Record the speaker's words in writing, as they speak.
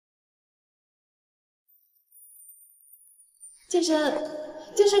剑神，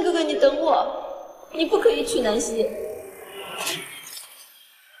剑神哥哥，你等我，你不可以娶南希。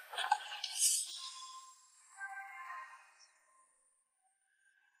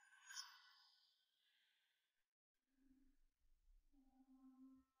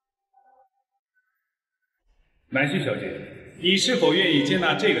南希小姐，你是否愿意接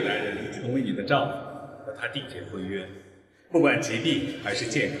纳这个男人成为你的丈夫，和他缔结婚约？不管疾病还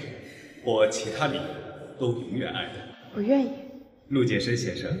是健康，或其他理由，都永远爱着。我愿意。陆剑深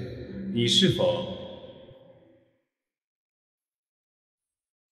先生，你是否……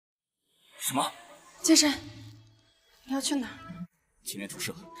什么？剑神，你要去哪儿？青年出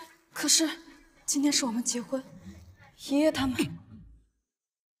事了。可是今天是我们结婚，爷爷他们……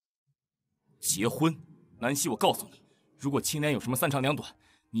结婚？南希，我告诉你，如果青年有什么三长两短，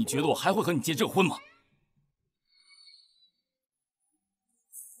你觉得我还会和你结这个婚吗？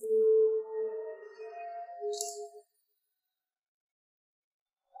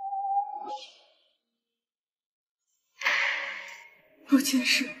陆剑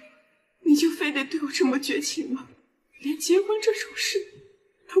神，你就非得对我这么绝情吗？连结婚这种事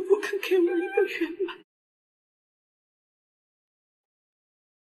都不肯给我一个圆满。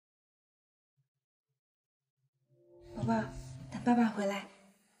宝宝，等爸爸回来，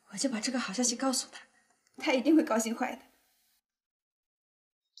我就把这个好消息告诉他，他一定会高兴坏的。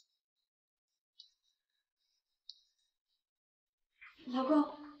老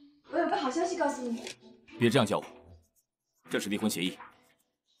公，我有个好消息告诉你。别这样叫我，这是离婚协议，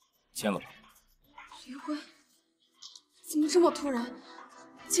签了吧。离婚？怎么这么突然？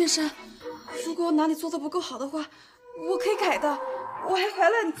剑神，如果我哪里做的不够好的话，我可以改的，我还怀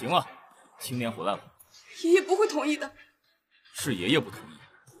了你。行了，青年回来了。爷爷不会同意的。是爷爷不同意，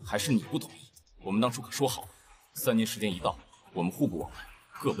还是你不同意？我们当初可说好了，3年时间一到，我们互不往来，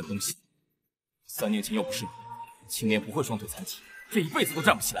各奔东西。3年前要不是你，青年不会双腿残疾，这一辈子都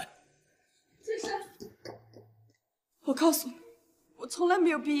站不起来。剑神，我告诉你，我从来没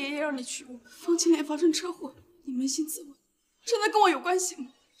有逼爷爷让你娶我。方青莲发生车祸，你扪心自问，真的跟我有关系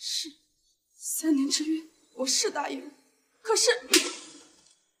吗？是，3年之约，我是答应了，可是。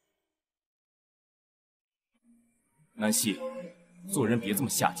南希，做人别这么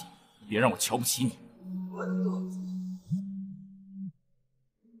下贱，别让我瞧不起你。我肚子。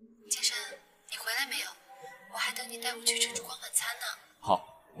剑神，你回来没有？我还等你带我去吃烛光晚餐呢。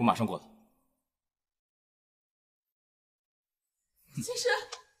好，我马上过来。剑神，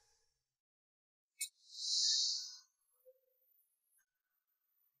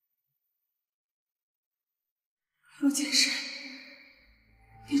陆剑神，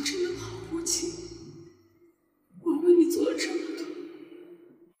你真的好无情。我为你做了这么多，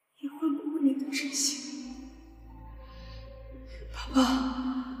也换不回你的真心。宝宝，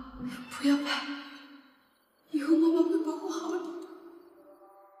不要怕，以后妈妈会保护好你的。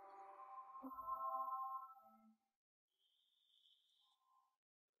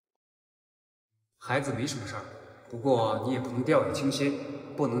孩子没什么事儿，不过你也不能掉以轻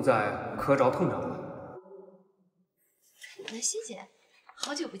心，不能再磕着碰着了。南希姐，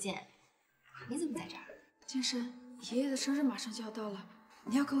好久不见，你怎么在这儿？剑神，爷爷的生日马上就要到了，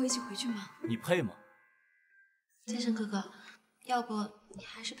你要跟我一起回去吗？你配吗？剑神哥哥，要不你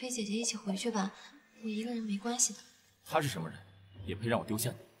还是陪姐姐一起回去吧，我一个人没关系的。他是什么人，也配让我丢下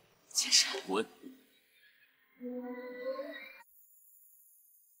你？剑神，滚！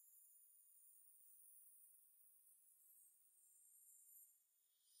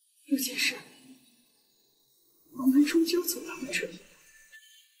陆剑神，我们终究走到了这里。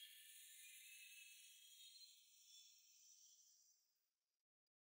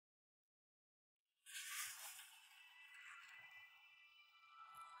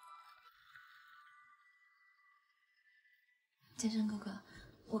剑神哥哥，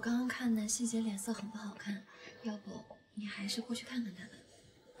我刚刚看南希姐脸色很不好看，要不你还是过去看看她吧。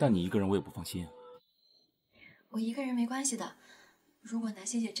但你一个人我也不放心啊。我一个人没关系的，如果南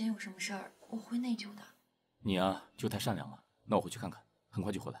希姐真有什么事儿，我会内疚的。你啊，就太善良了。那我回去看看，很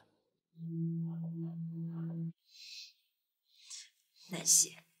快就回来。南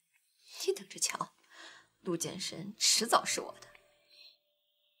希，你等着瞧，陆剑神迟早是我的。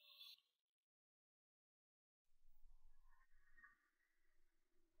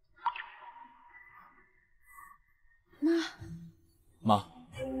妈，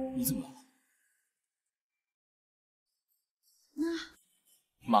你怎么来了？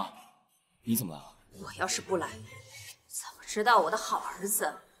妈，你怎么来了？我要是不来，怎么知道我的好儿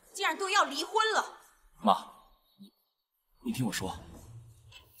子竟然都要离婚了？妈，你听我说。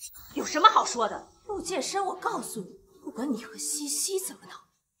有什么好说的？陆剑深，我告诉你，不管你和西西怎么闹，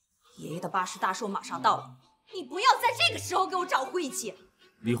爷爷的80大寿马上到了，你不要在这个时候给我找晦气。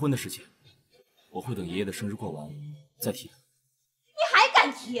离婚的事情，我会等爷爷的生日过完再提的。你还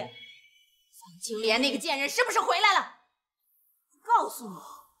敢提？方青莲那个贱人是不是回来了？告诉你，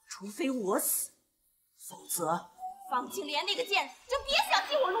除非我死，否则方青莲那个贱人就别想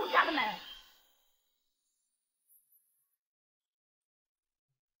进我陆家的门。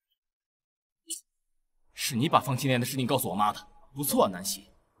是你把方青莲的事情告诉我妈的，不错啊，南希，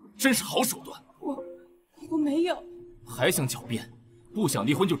真是好手段。我没有。还想狡辩？不想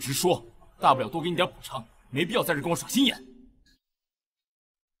离婚就直说，大不了多给你点补偿，没必要在这跟我耍心眼。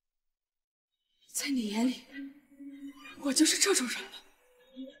在你眼里，我就是这种人吗？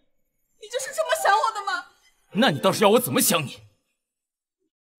你就是这么想我的吗？那你倒是要我怎么想你？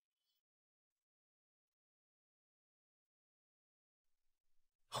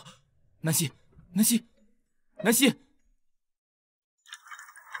南希，南希，南希！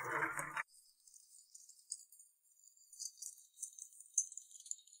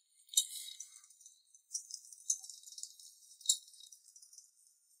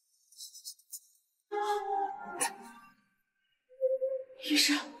医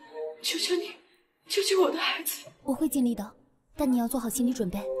生，求求你，救救我的孩子！我会尽力的，但你要做好心理准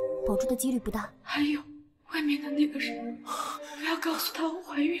备，保住的几率不大。还有，外面的那个人，不要告诉他我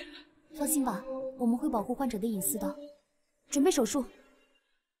怀孕了。放心吧，我们会保护患者的隐私的。准备手术。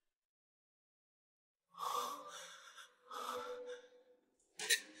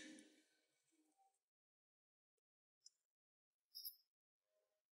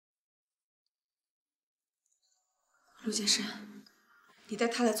陆剑山，你带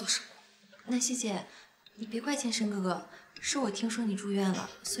他来做什么？南希姐，你别怪剑生哥哥，是我听说你住院了，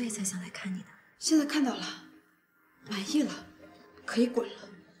所以才想来看你的。现在看到了，满意了，可以滚了。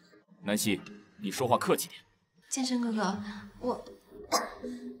南希，你说话客气点。剑生哥哥，我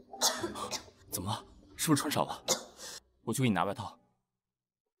怎么了？是不是穿少了？我去给你拿外套。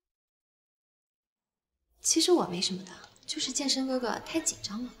其实我没什么的，就是剑生哥哥太紧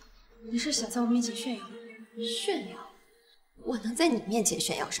张了。你是想在我面前炫耀？炫耀？我能在你面前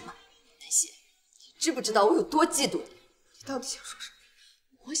炫耀什么？南希，你知不知道我有多嫉妒你？你到底想说什么？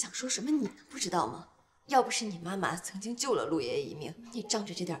我想说什么你能不知道吗？要不是你妈妈曾经救了陆爷爷一命，你仗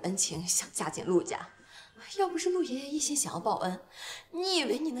着这点恩情想嫁进陆家；要不是陆爷爷一心想要报恩，你以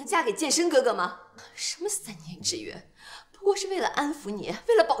为你能嫁给剑生哥哥吗？什么3年之约，不过是为了安抚你，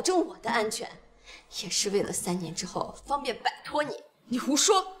为了保证我的安全，也是为了3年之后方便摆脱你。你胡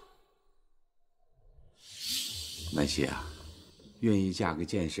说！南希啊，愿意嫁给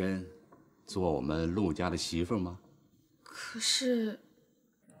剑深，做我们陆家的媳妇吗？可是，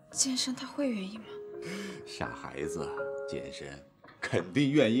剑生他会愿意吗？傻孩子，剑深肯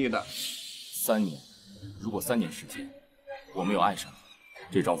定愿意的。3年，如果3年时间我没有爱上你，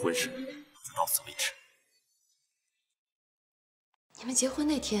这桩婚事就到此为止。你们结婚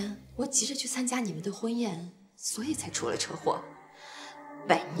那天，我急着去参加你们的婚宴，所以才出了车祸。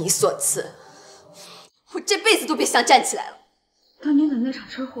拜你所赐，我这辈子都别想站起来了。当年的那场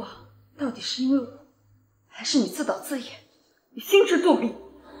车祸，到底是因为我，还是你自导自演？你心知肚明。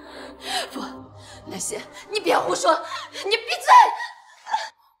不，南希，你别胡说，你闭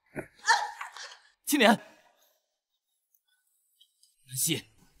嘴！青莲，南希，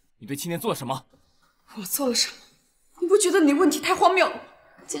你对青莲做了什么？我做了什么？你不觉得你问题太荒谬了吗？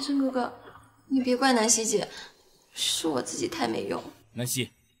剑生哥哥，你别怪南希姐，是我自己太没用。南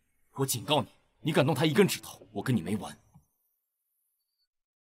希，我警告你，你敢动她一根指头，我跟你没完。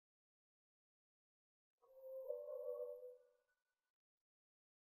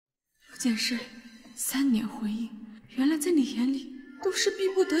陆剑深，3年婚姻，原来在你眼里都是逼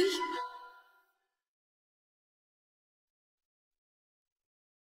不得已吗？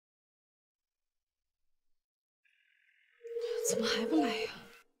怎么还不来呀？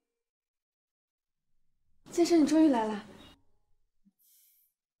剑深，你终于来了。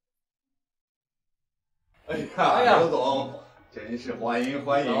哎呀，刘总，真是欢迎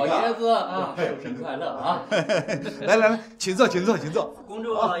欢迎啊！老爷子啊，生日快乐啊！来来来，请坐，请坐，请坐。恭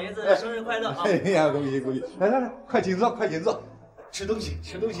祝老爷子生日快乐啊！哎呀，恭喜恭喜！来来来，快请坐，快请坐，吃东西，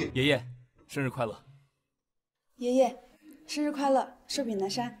吃东西。爷爷，生日快乐！爷爷，生日快乐，寿比南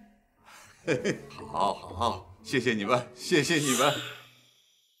山。嘿嘿，好，好，好，谢谢你们，谢谢你们。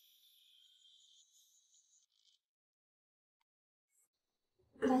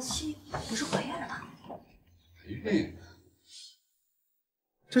南希不是怀孕了？怀孕，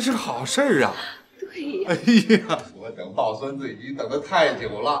这是个好事儿啊！对呀。哎呀，我等抱孙子已经等得太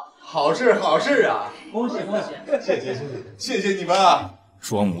久了，好事好事啊！恭喜恭喜！谢谢谢谢谢谢你们啊！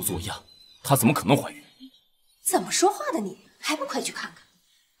装模作样，她怎么可能怀孕？怎么说话的你？还不快去看看！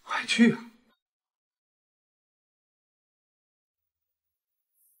快去啊！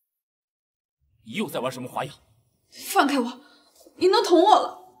你又在玩什么花样？放开我！你能捅我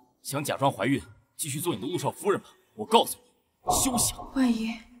了？想假装怀孕，继续做你的陆少夫人吗？我告诉你，休想！万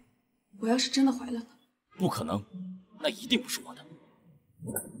一我要是真的怀了呢？不可能，那一定不是我的。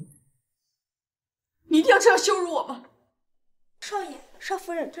你一定要这样羞辱我吗？少爷，少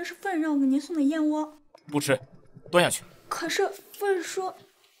夫人，这是夫人让我给您送的燕窝。不吃，端下去。可是夫人说……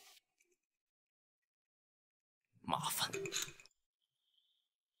麻烦。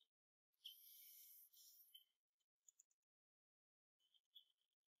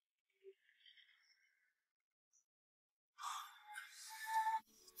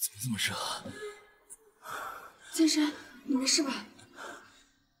怎么这么热？剑神，你没事吧？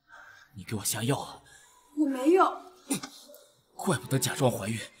你给我下药啊！我没有。怪不得假装怀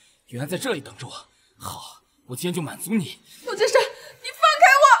孕，原来在这里等着我。好，我今天就满足你。陆剑神，你放开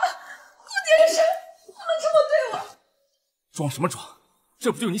我！陆剑神，不能这么对我！装什么装？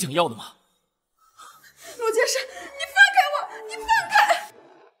这不就是你想要的吗？陆剑神，你放开我！你放开！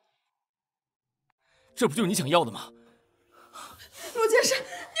这不就是你想要的吗？陆剑神，你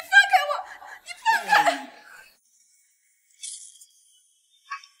放开我！你放开！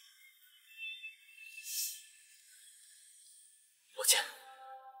罗茜，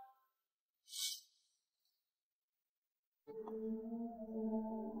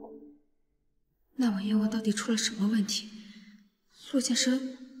那碗燕窝到底出了什么问题？陆剑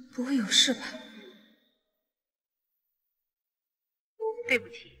神不会有事吧？对不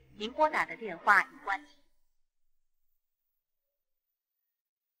起，您拨打的电话已关机。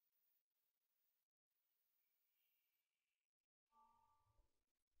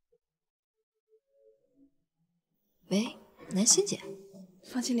喂，南希姐，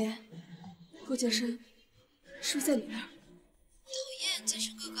方青莲，陆剑神是不是在里面？讨厌，剑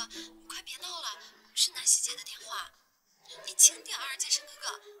神哥哥，你快别闹了，是南希姐的电话，你轻点儿，剑神哥哥。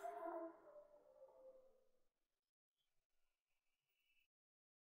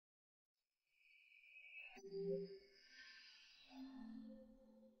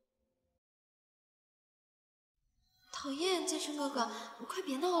讨厌，剑神哥哥，你快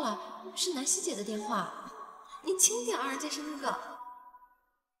别闹了，是南希姐的电话。你轻点儿，剑神哥哥。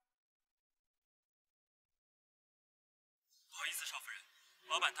不好意思，少夫人，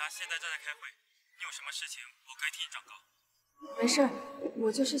老板他现在正在开会，你有什么事情我可以替你转告。没事，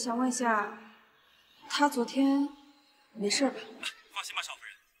我就是想问一下，他昨天没事吧？放心吧，少夫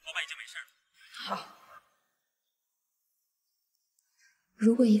人，老板已经没事了。好。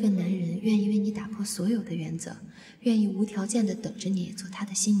如果一个男人愿意为你打破所有的原则，愿意无条件的等着你做他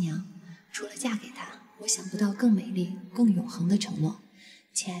的新娘，除了嫁给他，我想不到更美丽、更永恒的承诺。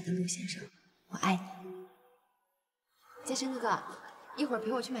亲爱的陆先生，我爱你。剑神哥哥，一会儿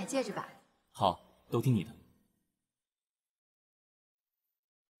陪我去买戒指吧。好，都听你的。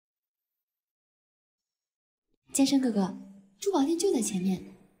剑神哥哥，珠宝店就在前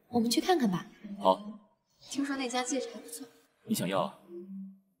面，我们去看看吧。好。听说那家戒指还不错。你想要啊？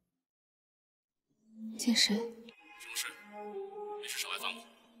剑神，什么事？没事少来烦我。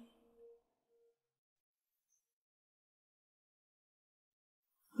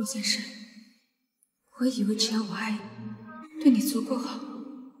陆剑神，我以为只要我爱你，对你足够好，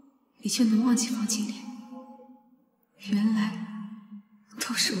你就能忘记方青莲。原来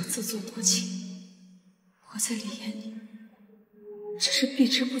都是我自作多情，我在你眼里只是避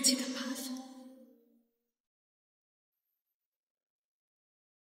之不及的麻烦。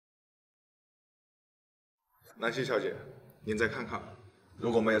南希小姐，您再看看，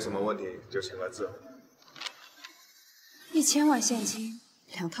如果没有什么问题，就请来自我。1000万现金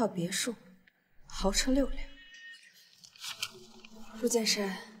，2套别墅，豪车6辆。陆剑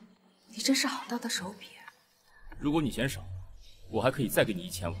神，你真是好大的手笔啊！如果你嫌少，我还可以再给你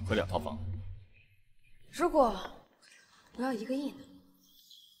1000万和2套房。如果我要1个亿呢？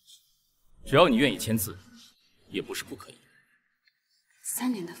只要你愿意签字，也不是不可以。3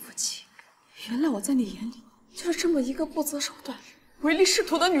年的夫妻，原来我在你眼里就是这么一个不择手段、唯利是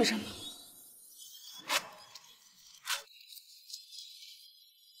图的女人吗？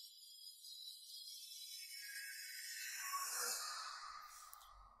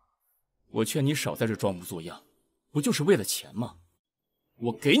我劝你少在这装模作样，不就是为了钱吗？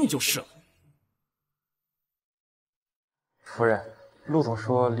我给你就是了。夫人，陆总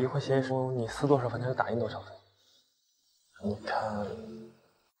说离婚协议书你撕多少份他就打印多少份。你看，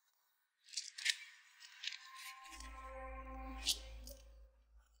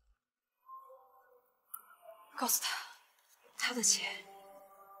告诉他，他的钱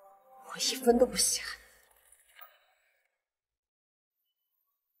我1分都不稀罕。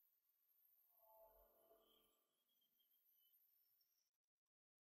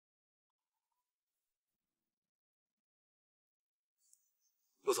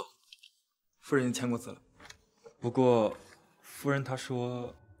陆总，夫人已经签过字了。不过，夫人她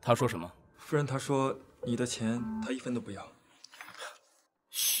说……她说什么？夫人她说你的钱她一分都不要。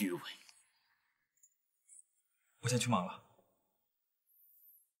虚伪。我先去忙了。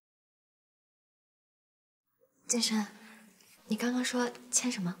剑神，你刚刚说签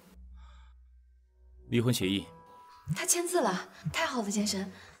什么？离婚协议。他签字了，太好了，剑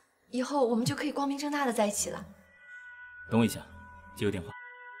神，以后我们就可以光明正大的在一起了。等我一下，接个电话。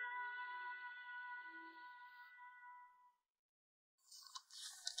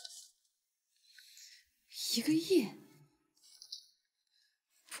1个亿，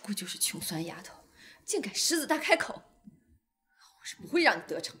不过就是穷酸丫头，竟敢狮子大开口，我是不会让你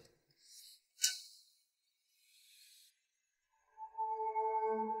得逞的。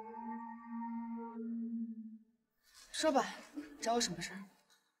说吧，找我什么事儿？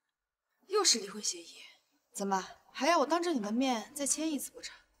又是离婚协议，怎么还要我当着你的面再签一次不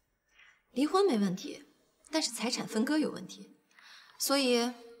成？离婚没问题，但是财产分割有问题，所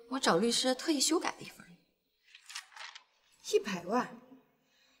以我找律师特意修改了一份。100万，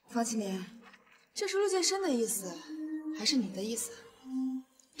方青莲，这是陆建生的意思，还是你的意思？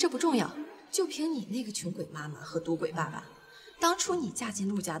这不重要，就凭你那个穷鬼妈妈和赌鬼爸爸，当初你嫁进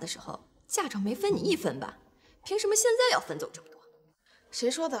陆家的时候，嫁妆没分你1分吧？凭什么现在要分走这么多？谁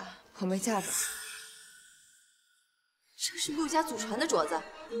说的？我没嫁妆。这是陆家祖传的镯子，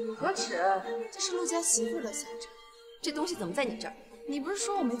何止，这是陆家媳妇的象征。这东西怎么在你这儿？你不是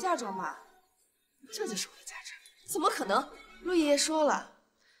说我没嫁妆吗？这就是我的嫁妆。怎么可能？陆爷爷说了，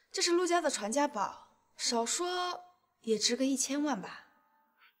这是陆家的传家宝，少说也值个1000万吧。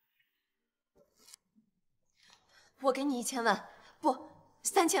我给你1000万，不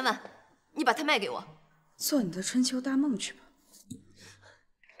，3000万，你把它卖给我。做你的春秋大梦去吧。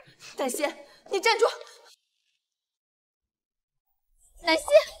南希，你站住！南希，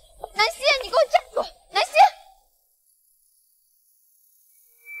南希，你给我站住！南希！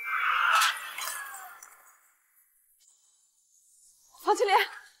方青莲，方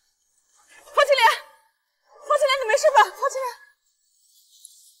青莲，方青莲，你没事吧？方青莲，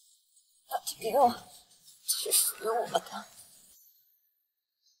把这给我，这是属于我的。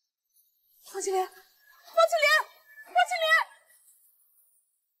方青莲，方青莲，方青莲！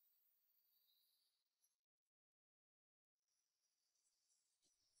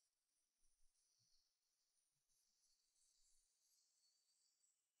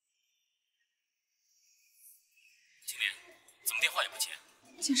青莲，怎么电话也不接？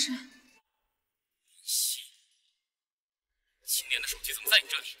剑神，青莲的手机怎么在你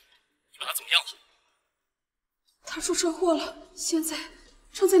这里？你把她怎么样了？他出车祸了，现在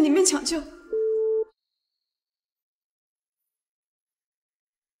正在里面抢救。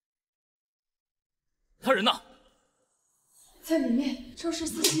他人呢？在里面收拾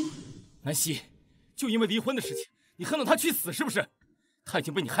私信。南希，就因为离婚的事情，你恨到他去死是不是？他已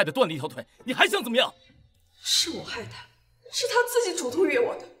经被你害得断了一条腿，你还想怎么样？是我害他，是他自己主动约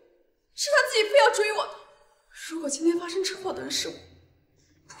我的，是他自己非要追我的。如果今天发生车祸的人是我，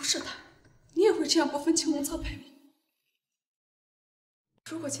不是他，你也会这样不分青红皂白吗？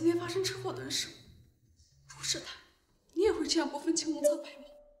如果今天发生车祸的人是我，不是他，你也会这样不分青红皂白吗？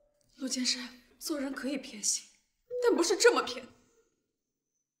陆剑山，做人可以偏心，但不是这么偏。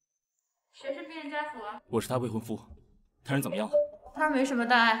谁是病人家属啊？我是他未婚夫，他人怎么样了？他没什么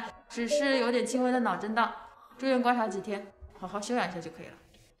大碍，只是有点轻微的脑震荡，住院观察几天，好好休养一下就可以了。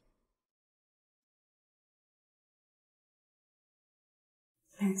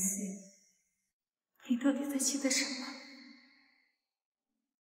南希，你到底在气的什么？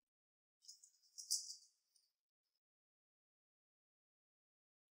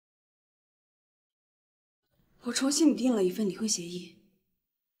我重新拟定了一份离婚协议，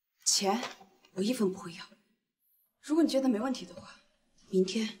钱我1分不会要。如果你觉得没问题的话，明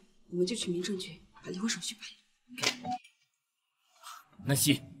天我们就去民政局把离婚手续办了。南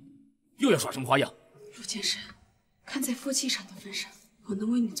希，又要耍什么花样？陆剑山，看在夫妻上的份上，我能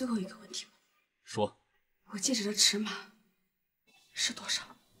问你最后一个问题吗？说。我戒指的尺码是多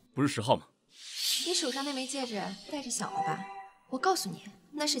少？不是10号吗？你手上那枚戒指戴着小了吧？我告诉你，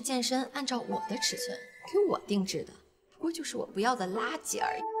那是健身按照我的尺寸给我定制的，不过就是我不要的垃圾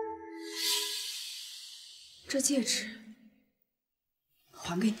而已。这戒指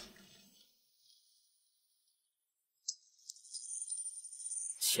还给你。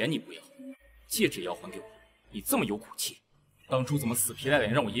钱你不要，戒指也要还给我。你这么有骨气，当初怎么死皮赖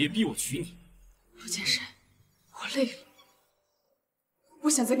脸让我爷爷逼我娶你？陆剑山，我累了，我不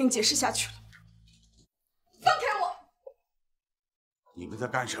想再跟你解释下去了。放开我！你们在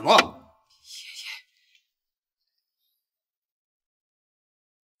干什么？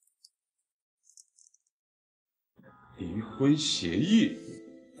离婚协议？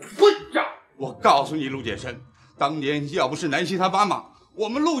混账！我告诉你，陆剑生，当年要不是南希他妈妈，我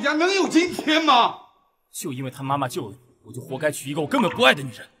们陆家能有今天吗？就因为他妈妈救了你，我就活该娶一个我根本不爱的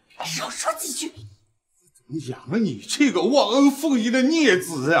女人。少说几句。怎么养了你这个忘恩负义的孽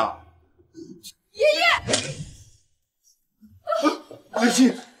子啊！爷爷，南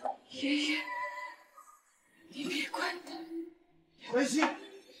希，爷爷，你别怪他。南希，南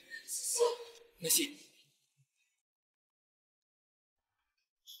希，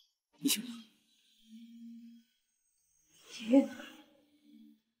你醒了。爷爷，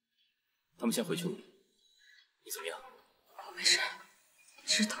他们先回去了，你怎么样？我没事，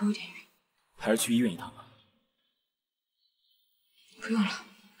只是头有点晕。还是去医院一趟吧。不用了，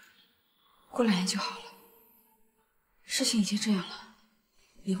过2天就好了。事情已经这样了，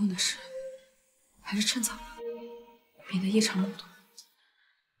离婚的事还是趁早吧，免得夜长梦多。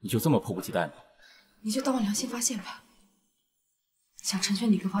你就这么迫不及待吗？你就当我良心发现吧，想成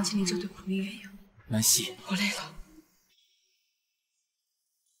全你跟方清林这对苦命鸳鸯。南希，我累了。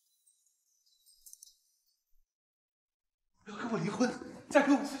要跟我离婚，再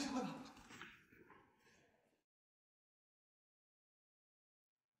给我4千万吧。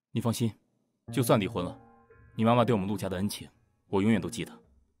你放心，就算离婚了，你妈妈对我们陆家的恩情，我永远都记得。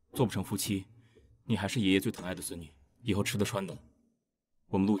做不成夫妻，你还是爷爷最疼爱的孙女，以后吃的穿的，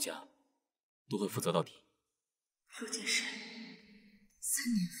我们陆家都会负责到底。陆剑生，3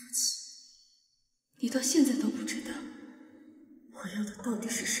年夫妻，你到现在都不知道我要的到底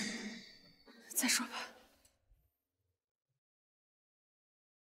是什么？再说吧。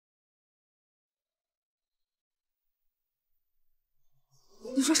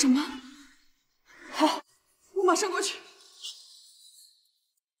你说什么？好，我马上过去。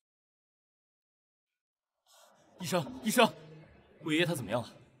医生，我爷爷他怎么样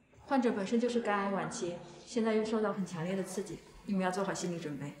了？患者本身就是肝癌晚期，现在又受到很强烈的刺激，你们要做好心理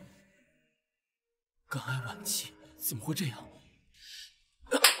准备。肝癌晚期，怎么会这样？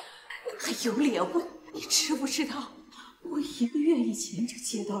还有脸问？你知不知道？我1个月以前就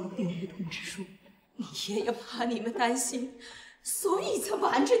接到了病危通知书，你爷爷怕你们担心，所以才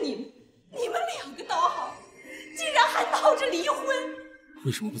瞒着你们。你们2个倒好，竟然还闹着离婚。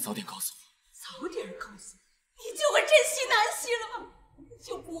为什么不早点告诉我？早点告诉你，你就会珍惜南希了吗？你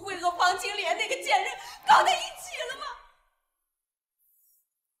就不会和方清莲那个贱人搞在一起了吗？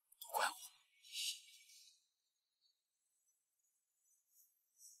都怪我。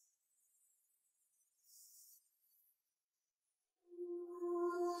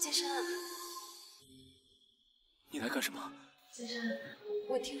剑生，你来干什么？剑生，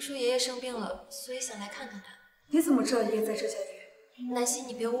我听说爷爷生病了，所以想来看看他。你怎么知道爷爷在这家医院？南希，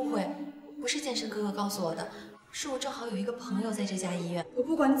你别误会，不是剑生哥哥告诉我的，是我正好有一个朋友在这家医院。我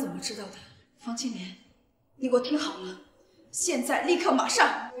不管你怎么知道的，方清莲，你给我听好了，现在立刻马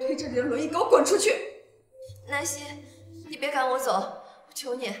上推这里的轮椅给我滚出去！南希，你别赶我走，我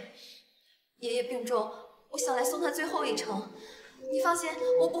求你。爷爷病重，我想来送他最后一程。你放心，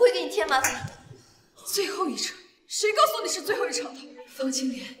我不会给你添麻烦。最后一程？谁告诉你是最后一程的？方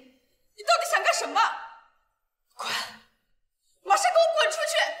清莲，你到底想干什么？滚！马上给我滚出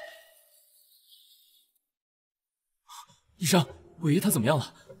去！医生，我爷爷他怎么样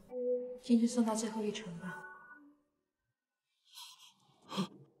了？进去送他最后一程吧。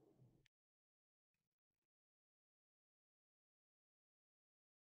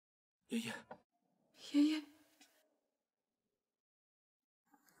爷爷，爷爷，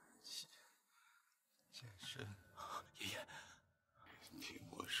剑生，爷爷，听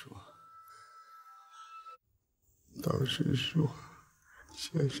我说，当时说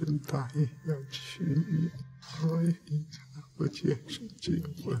先生答应要娶你，所以才和剑生结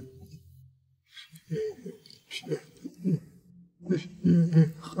婚。爷爷骗了你，爷爷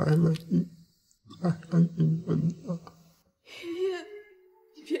害了你，害了你们呐！爷爷，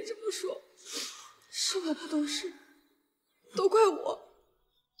你别这么说，是我不懂事，都怪我。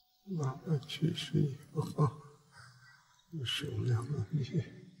妈妈去世以后，我收养了你，你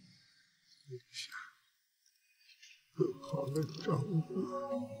下更好的照顾。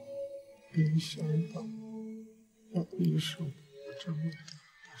没想到让你受这么大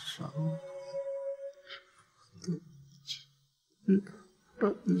的伤，对不起，南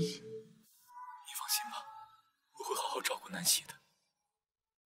希。你放心吧，我会好好照顾南希的。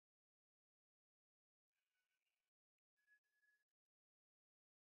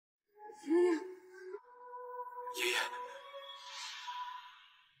爷爷，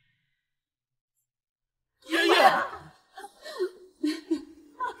爷爷。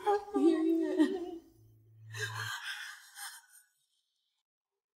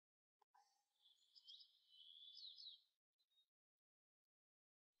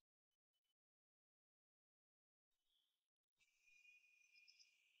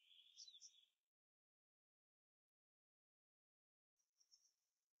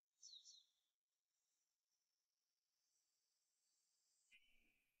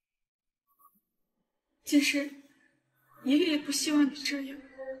剑师，爷爷也不希望你这样。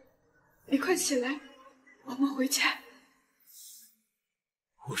你快起来，我们回家。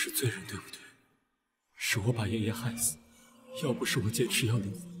我是罪人，对不对？是我把爷爷害死，要不是我坚持要离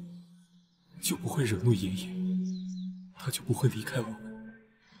婚，就不会惹怒爷爷，他就不会离开我们。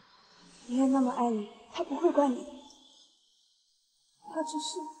爷爷那么爱你，他不会怪你的，他只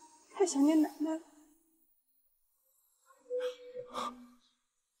是太想念奶奶了。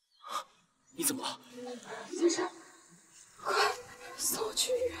你怎么了？先生，快送我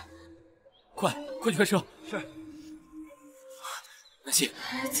去医院！快去开车！是。南希，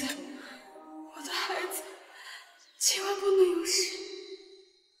孩子，我的孩子，千万不能有事。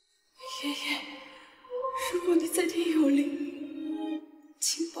爷爷，如果你在天有灵，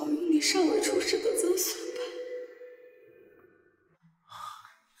请保佑你尚未出世的曾孙吧。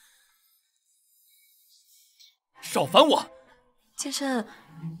少烦我！剑生，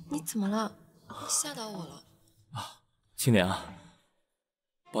你怎么了？吓到我了。青莲啊，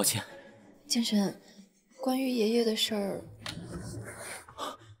抱歉。剑生，关于爷爷的事儿，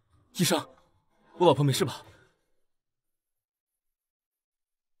医生，我老婆没事吧？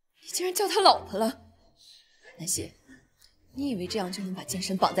你竟然叫他老婆了，南希，你以为这样就能把剑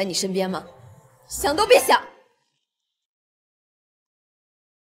神绑在你身边吗？想都别想！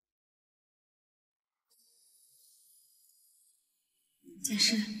剑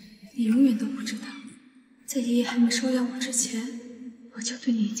神，你永远都不知道，在爷爷还没收养我之前，我就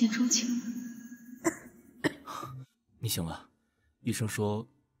对你一见钟情了。你醒了，医生说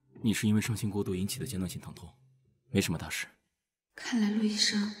你是因为伤心过度引起的间断性疼痛，没什么大事。看来陆医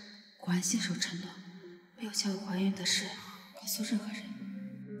生果然信守承诺，没有将我怀孕的事告诉任何人。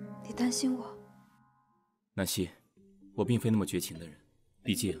你担心我？南希，我并非那么绝情的人，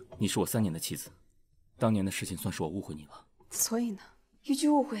毕竟你是我3年的妻子，当年的事情算是我误会你了。所以呢，一句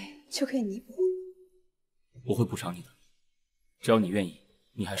误会就可以弥补？我会补偿你的，只要你愿意，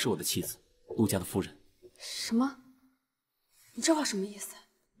你还是我的妻子，陆家的夫人。什么？你这话什么意思？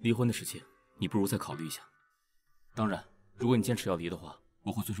离婚的事情，你不如再考虑一下。当然，如果你坚持要离的话，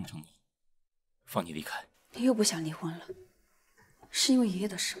我会遵守承诺，放你离开。你又不想离婚了，是因为爷爷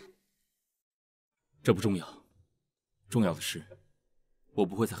的事吗？这不重要，重要的是，我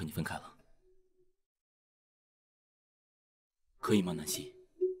不会再和你分开了，可以吗，南希？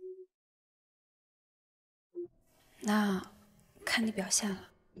那看你表现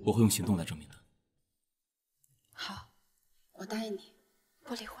了。我会用行动来证明的。好，我答应你，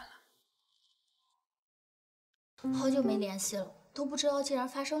不离婚了。好久没联系了，都不知道竟然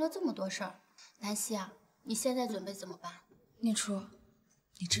发生了这么多事儿。南希啊，你现在准备怎么办？念初，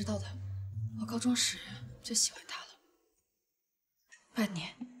你知道的，我高中时就喜欢他了。半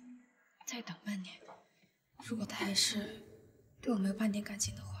年，再等半年，如果他还是对我没有半点感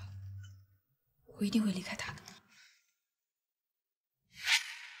情的话，我一定会离开他的。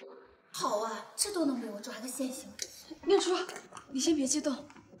好啊，这都能被我抓个现行。念初，你先别激动，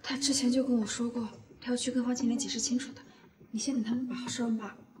他之前就跟我说过，他要去跟方青莲解释清楚的。你先等他们把好说完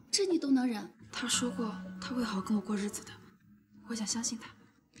吧。这你都能忍？他说过他会好好跟我过日子的，我想相信他。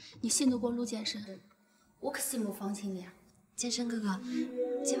你信得过陆剑生？我可信不方青莲。剑生哥哥，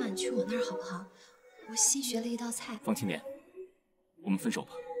今晚去我那儿好不好？我新学了一道菜。方青莲，我们分手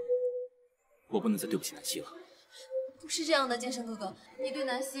吧，我不能再对不起南希了。不是这样的，剑生哥哥，你对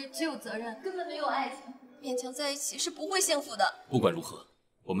南希只有责任，根本没有爱情，勉强在一起是不会幸福的。不管如何，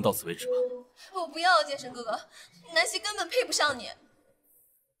我们到此为止吧。我不要，剑生哥哥，南希根本配不上你。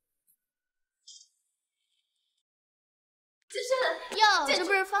剑生，哟，这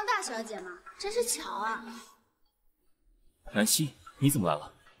不是方大小姐吗？真是巧啊！南希，你怎么来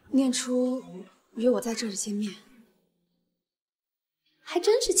了？念初约我在这里见面，还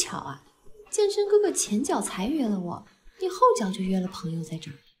真是巧啊！剑生哥哥前脚才约了我，你后脚就约了朋友在这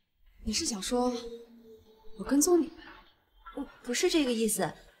儿。你是想说我跟踪你们？不是这个意思，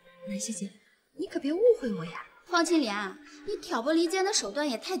南希姐，你可别误会我呀。方青莲，你挑拨离间的手段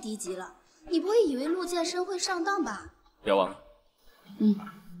也太低级了，你不会以为陆剑生会上当吧？聊完了。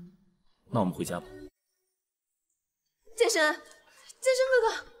那我们回家吧。剑生哥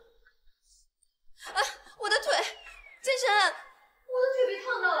哥，啊，我的腿，剑生，我的腿被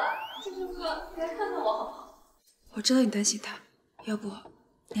烫到了。剑生哥哥，你来看看我好不好？我知道你担心他，要不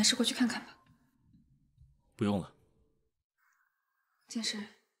你还是过去看看吧。不用了。剑生，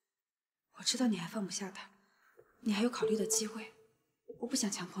我知道你还放不下他，你还有考虑的机会，我不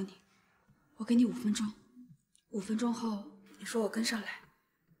想强迫你，我给你5分钟，5分钟后你说我跟上来，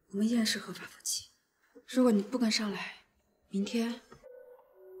我们依然是合法夫妻。如果你不跟上来，明天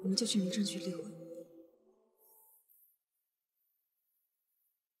我们就去民政局离婚。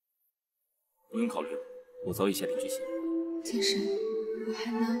不用考虑了。我早已下定决心。剑神，我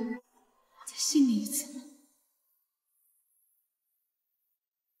还能再信你一次吗？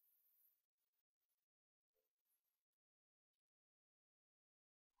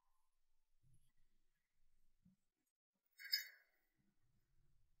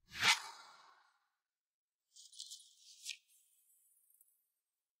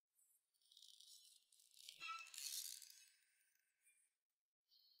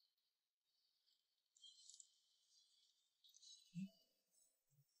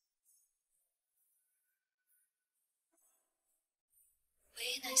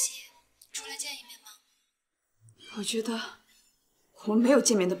喂，南希，出来见一面吗？我觉得我们没有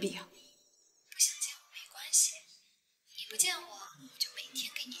见面的必要。不想见我没关系，你不见我，我就每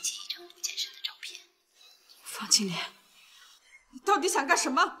天给你寄一张陆健身的照片。方青莲，你到底想干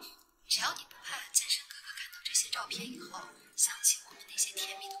什么？只要你不怕健身哥哥看到这些照片以后想起我们那些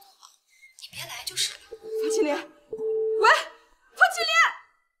甜蜜的过往，你别来就是了。方青莲，喂，方青莲！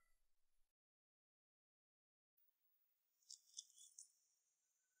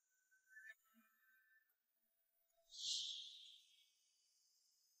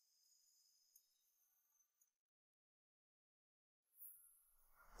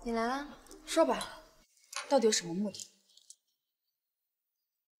你来了，说吧，到底有什么目的？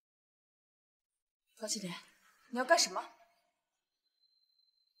方青莲，你要干什么？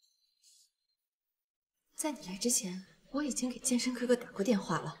在你来之前，我已经给健身哥哥打过电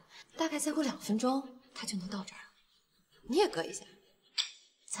话了，大概再过2分钟，他就能到这儿。你也搁一下，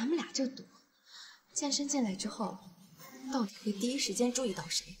咱们俩就赌，健身进来之后，到底会第一时间注意到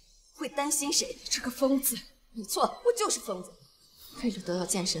谁，会担心谁？你这个疯子！没错，我就是疯子。为了得到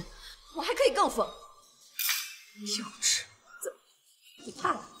健身，我还可以更疯。幼稚！怎么？你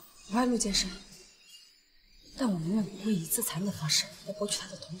怕了？我爱陆健身，但我永远不会以自残的方式来博取他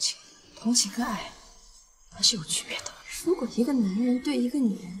的同情。同情跟爱还是有区别的。如果一个男人对一个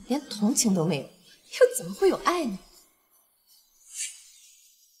女人连同情都没有，又怎么会有爱呢？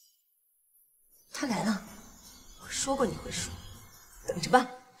他来了，我说过你会输，等着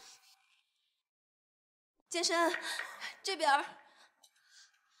吧。健身，这边。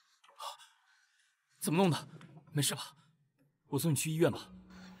怎么弄的？没事吧？我送你去医院吧。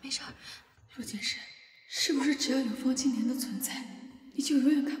没事。陆健身，是不是只要有方青莲的存在，你就永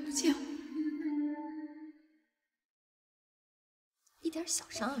远看不见我？一点小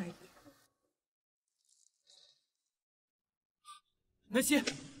伤而已。南希，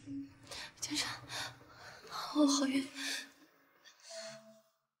健身，我好晕。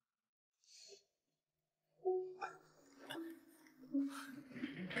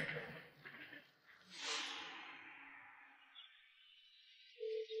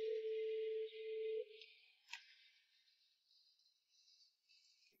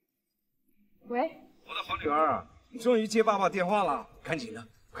喂，我的好女儿，你终于接爸爸电话了，赶紧的，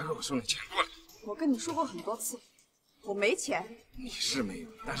快给我送点钱过来。我跟你说过很多次，我没钱。你是没有，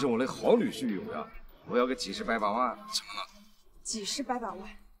但是我那好女婿有呀，我要个几十百把万，怎么了？几十百把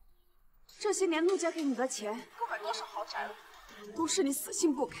万？这些年陆家给你的钱，购买多少豪宅了？都是你死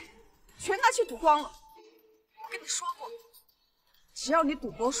性不改，全拿去赌光了。我跟你说过，只要你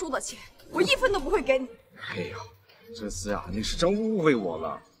赌博输的钱，我1分都不会给你。哎呀，这次呀，你是真误会我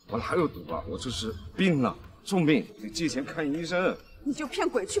了。我哪有赌啊？我这是病了，重病，得借钱看医生。你就骗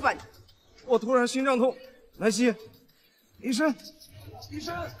鬼去吧你！我突然心脏痛，南希，医生，医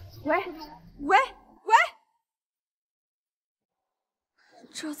生，喂，喂，喂，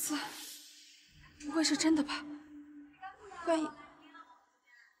这次不会是真的吧？万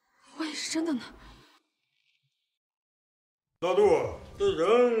一是真的呢？大杜，这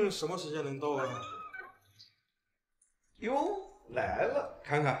人什么时间能到啊？哟。来了，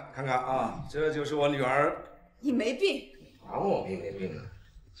看看啊，这就是我女儿。你没病？哪我病没病啊？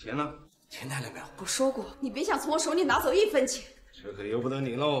钱呢？钱带了没有？我说过，你别想从我手里拿走1分钱。这可由不得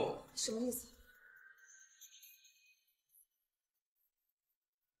你喽。什么意思？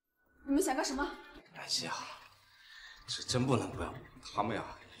你们想干什么？南希啊，是真不能怪我，他们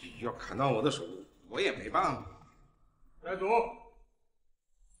呀要砍断我的手，我也没办法。带走，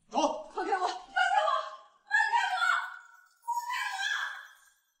走，放开我！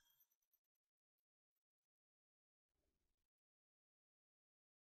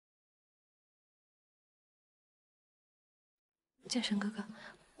健身哥哥，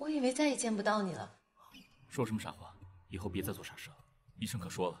我以为再也见不到你了。说什么傻话？以后别再做傻事了。医生可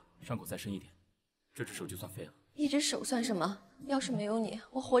说了，伤口再深一点，这只手就算废了。一只手算什么？要是没有你，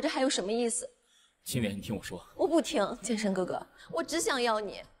我活着还有什么意思？青莲，你听我说。我不听，健身哥哥，我只想要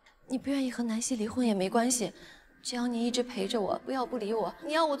你。你不愿意和南希离婚也没关系，只要你一直陪着我，不要不理我，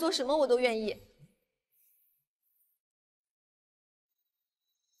你要我做什么我都愿意。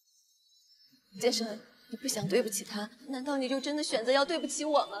剑生，你不想对不起他，难道你就真的选择要对不起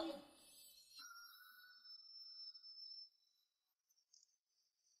我吗？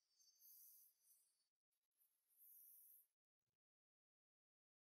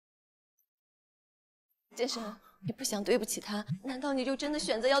剑生，你不想对不起他，难道你就真的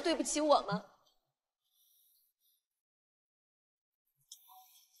选择要对不起我吗？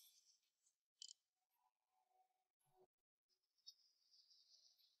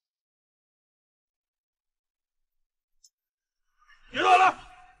别打了！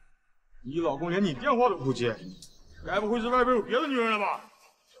你老公连你电话都不接，该不会是外边有别的女人了吧？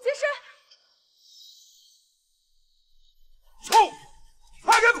剑生，臭，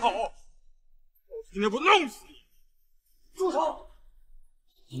还敢跑！我今天不弄死你！住手！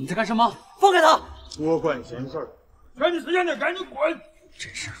你在干什么？放开他！多管闲事儿，赶紧时间点，赶紧滚！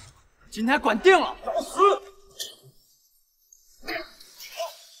真是，今天管定了！找死！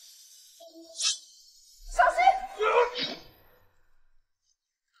小心！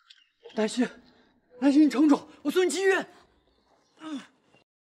南希，南希，你撑住，我送你去医院。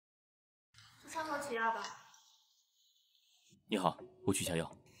伤口取药吧。你好，我取下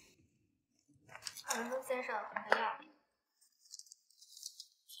药。耳温先生，还药。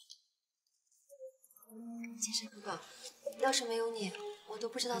剑生哥哥，要是没有你，我都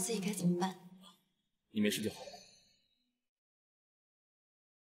不知道自己该怎么办。你没事就好。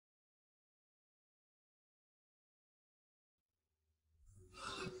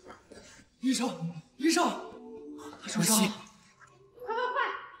医生，医生，他受伤了！快快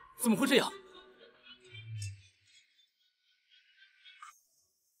快！怎么会这样？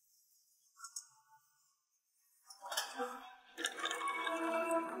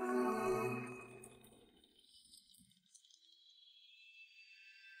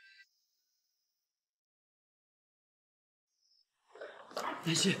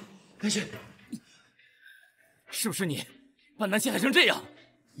南希，南希，是不是你把南希害成这样？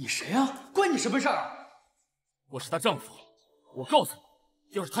你谁呀？关你什么事儿？我是她丈夫，我告诉你，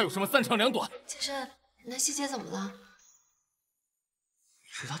要是她有什么三长两短，剑生，南希姐怎么了？你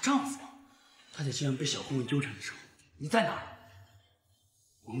是她丈夫，她在街上被小混混纠缠的时候，你在哪儿？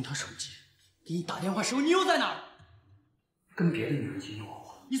我用她手机给你打电话时候，你又在哪儿？跟别的女人卿卿我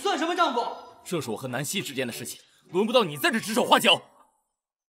我，你算什么丈夫？这是我和南希之间的事情，轮不到你在这指手画脚。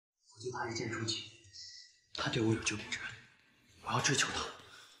我就怕一见钟情，她对我有救命之恩，我要追求她。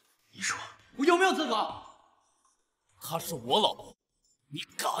你说我有没有资格？她是我老婆，你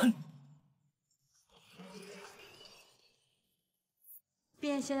敢？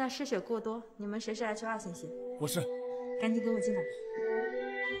病现在失血过多，你们谁是 H2 信息？我是。赶紧跟我进来。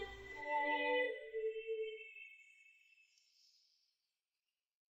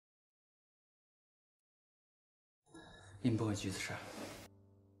您不问橘子事。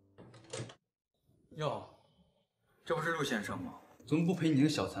哟，这不是陆先生吗？怎么不赔你那个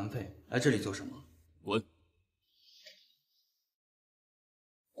小残废，来这里做什么？滚！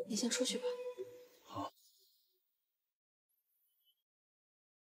你先出去吧。好。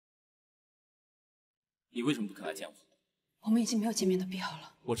你为什么不肯来见我？我们已经没有见面的必要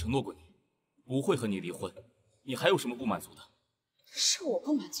了。我承诺过你，不会和你离婚。你还有什么不满足的？是我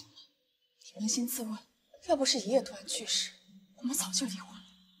不满足了。你扪心自问，要不是爷爷突然去世，我们早就离婚了。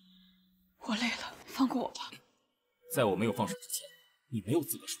我累了，放过我吧。在我没有放手之前，你没有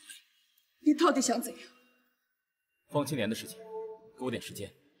资格说累。你到底想怎样？方青莲的事情，给我点时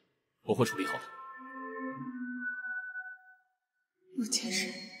间，我会处理好的。陆先生，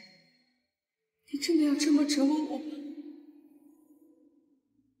你真的要这么折磨我吗？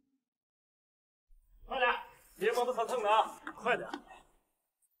快点，别磨得蹭蹭的啊！快点！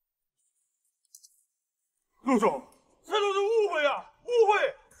陆总，这都是误会啊！误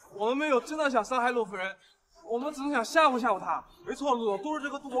会！我们没有真的想伤害陆夫人，我们只是想吓唬吓唬她。没错，陆总，都是这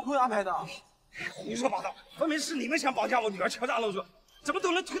个杜国坤安排的。胡说八道！分明是你们想绑架我女儿，敲诈勒索，怎么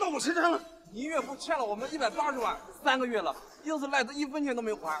都能推到我身上了？你岳父欠了我们180万，3个月了，硬是赖着1分钱都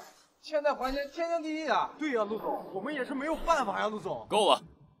没还，欠债还钱天经地义啊！对呀，陆总，我们也是没有办法呀，陆总。够了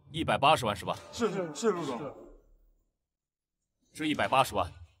，180万是吧？是，陆总。这180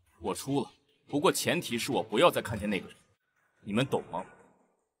万我出了，不过前提是我不要再看见那个人，你们懂吗？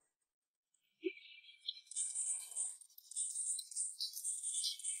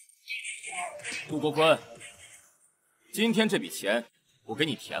杜国坤，今天这笔钱我给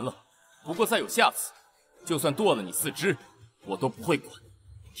你填了，不过再有下次，就算剁了你4肢，我都不会管。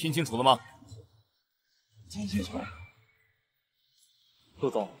听清楚了吗？听清楚了。陆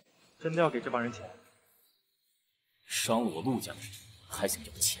总，真的要给这帮人钱？伤了我陆家的人还想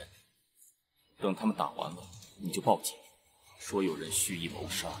要钱？等他们打完了，你就报警，说有人蓄意谋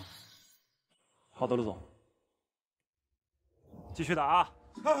杀。好的，陆总，继续打啊！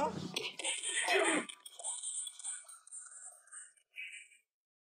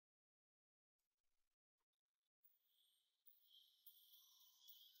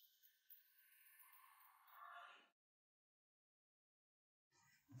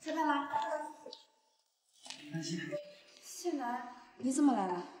蔡太来，安心，谢楠，你怎么来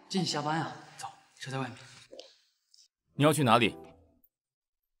了？接你下班呀？走，车在外面。你要去哪里？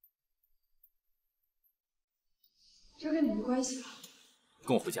这跟你没关系了。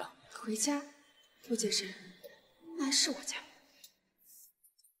跟我回家。回家？陆先生，那是我家。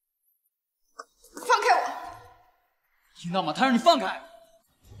放开我！听到吗？他让你放开！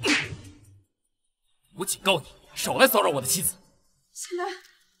我警告你，少来骚扰我的妻子。谢楠。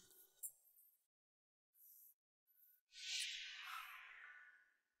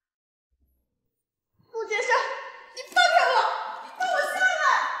陆先生，你放开我！你放我下来！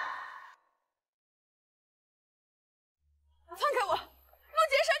放开我！陆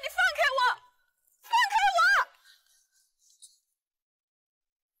先生，你放开我！放开我！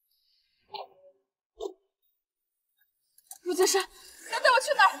陆先生，你要带我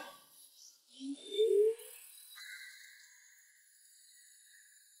去哪儿？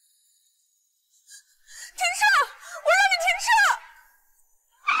停车！我让你停车！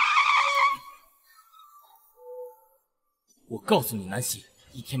我告诉你，南希，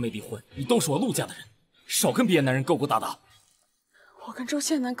一天没离婚，你都是我陆家的人，少跟别的男人勾勾搭搭。我跟周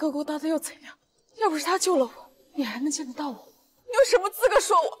宪南勾勾搭搭又怎样？要不是他救了我，你还能见得到我？你有什么资格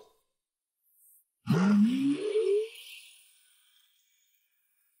说我？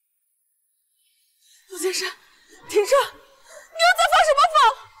陆先生，停车！你又在放什么放？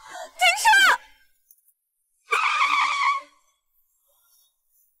停车！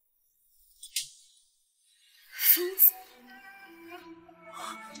疯子！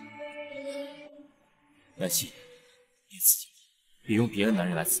南希，别刺激我，别用别的男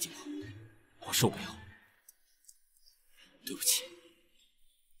人来刺激我，我受不了。对不起，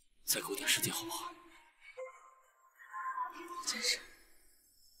再给我点时间好不好？先生，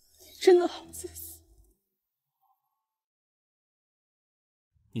你真的好自私。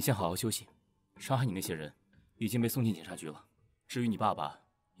你先好好休息，伤害你那些人已经被送进检察局了。至于你爸爸，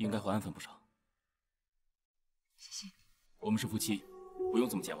应该会安分不少。谢谢。我们是夫妻，不用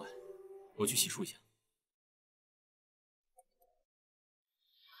这么见外。我去洗漱一下。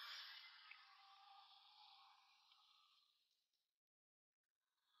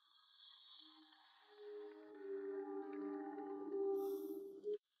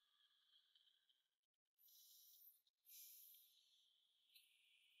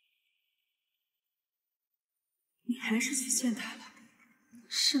你还是去见他了，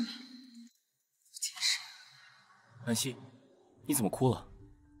是吗？解释。南希，你怎么哭了？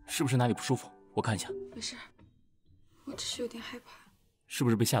是不是哪里不舒服？我看一下。没事，我只是有点害怕。是不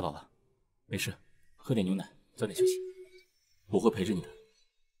是被吓到了？没事，喝点牛奶，早点休息。我会陪着你的。你会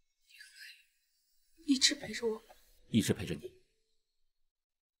一直陪着我？一直陪着你。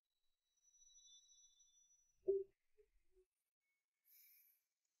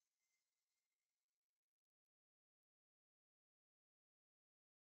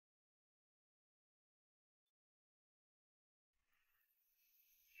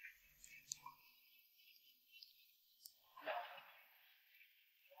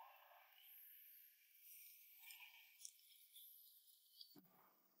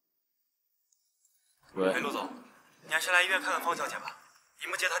喂，哎，陆总，你还是来医院看看方小姐吧。你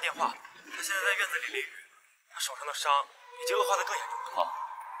们接她电话，她现在在院子里淋雨，她手上的伤已经恶化得更严重了。好，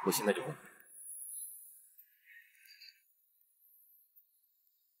我现在就过去。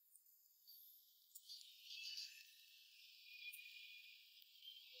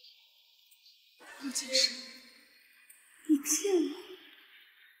陆先生，你骗我！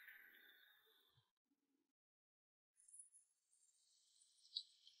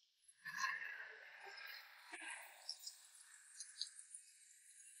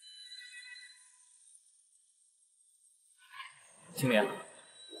青莲，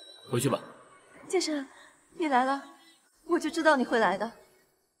回去吧。剑神，你来了，我就知道你会来的。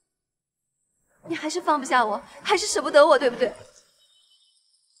你还是放不下我，还是舍不得我，对不对？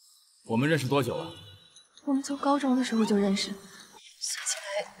我们认识多久了？我们从高中的时候就认识，算起来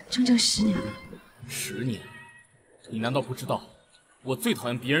整整10年了。10年？你难道不知道，我最讨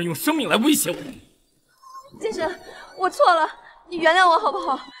厌别人用生命来威胁我？剑神，我错了，你原谅我好不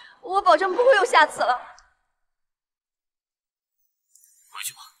好？我保证不会有下次了。回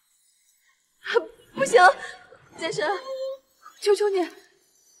去吧。不行，剑神，求求你，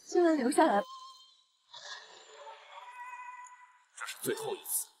千万留下来。这是最后一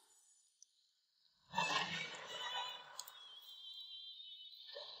次，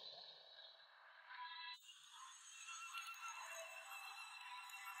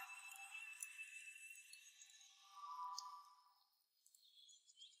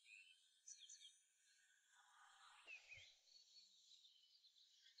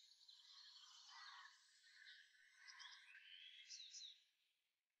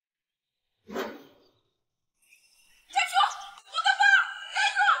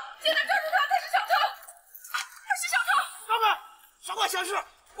下去！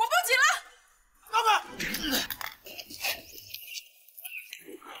我报警了！老板，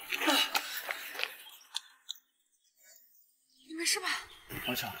你没事吧？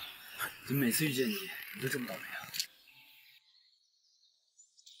王强，怎么每次遇见你，你都这么倒霉啊？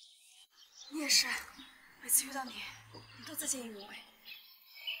你也是，每次遇到你，你都在见义勇为。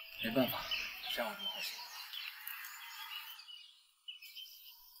没办法，这样我不高兴。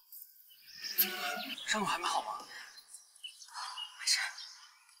伤口还没好吗？没事。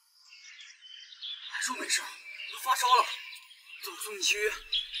还说没事，我都发烧了。走，我送你去医院。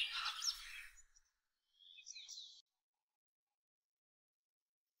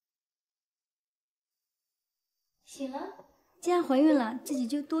醒了，既然怀孕了，自己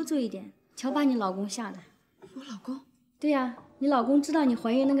就多做一点。瞧把你老公吓的。我老公？对呀，你老公知道你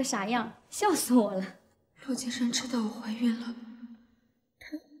怀孕那个傻样，笑死我了。陆先生知道我怀孕了，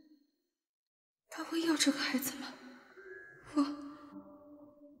他会要这个孩子吗？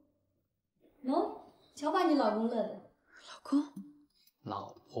喏，瞧把你老公乐的。老公？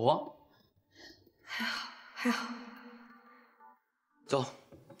老婆？还好，还好。走，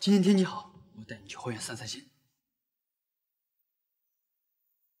今天天气好，我带你去花园散散心。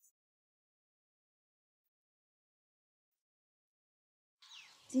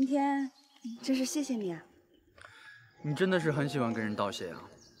今天真是谢谢你啊！你真的是很喜欢跟人道谢啊。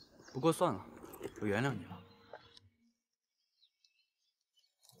不过算了，我原谅你了。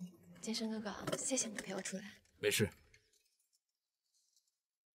健身哥哥，谢谢你陪我出来。没事。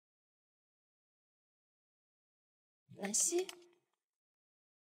南希，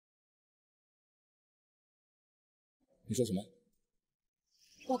你说什么？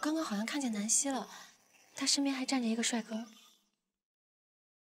我刚刚好像看见南希了，她身边还站着一个帅哥。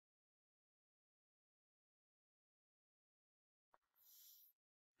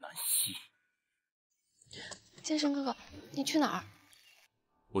南希，健身哥哥，你去哪儿？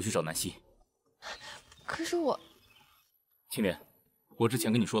我去找南希。可是我……青莲，我之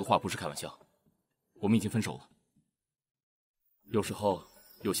前跟你说的话不是开玩笑，我们已经分手了。有时候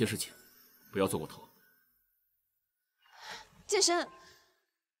有些事情不要做过头。健身。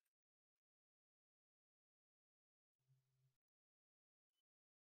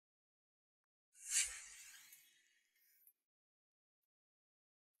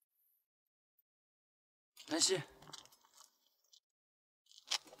南希，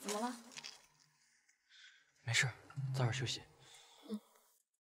怎么了？没事，早点休息。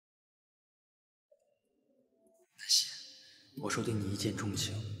南希，我说对你一见钟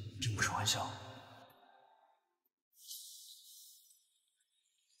情，并不是玩笑。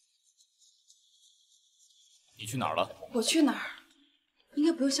你去哪儿了？我去哪儿？应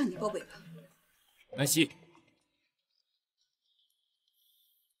该不用向你报备吧？南希，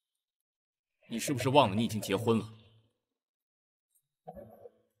你是不是忘了你已经结婚了？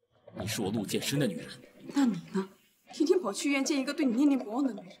你是我陆健身的女人。那你呢？天天跑去医院见一个对你念念不忘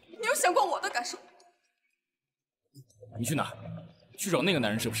的女人，你有想过我的感受？你去哪儿？去找那个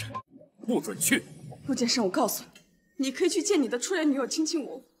男人是不是？不准去！陆健生，我告诉你，你可以去见你的初恋女友亲亲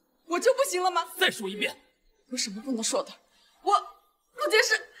我，我就不行了吗？再说一遍。有什么不能说的？陆健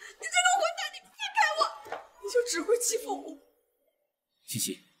生，你这个混蛋，你放开我！你就只会欺负我。七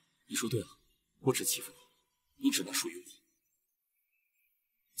七，你说对了，我只欺负你，你只能属于我。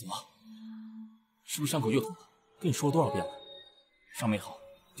怎么？是不是伤口又痛了？跟你说了多少遍了？伤没好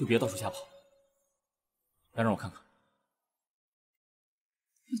就别到处瞎跑。来，让我看看。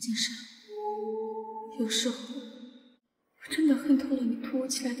陆健生，有时候我真的恨透了你突如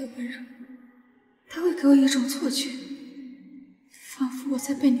其来的温柔，它会给我一种错觉，仿佛我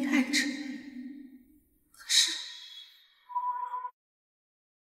在被你爱着。可是，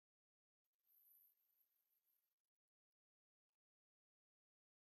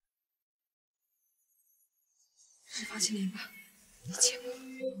是方青莲吧？你亲我。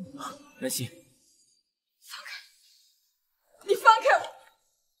南希，放开！你放开我！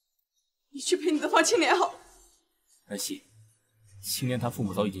你去陪你的方青莲好。南希，青莲她父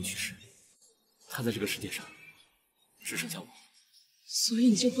母早已经去世，她在这个世界上只剩下我。所以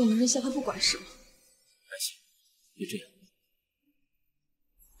你就不能扔下他不管是吗？南希，别这样。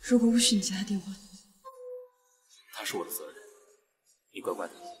如果不许你接他电话，他是我的责任。你乖乖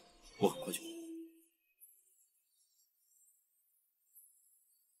的，我很快就回。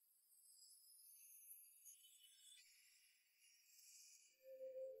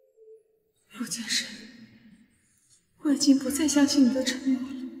陆健生，我已经不再相信你的承诺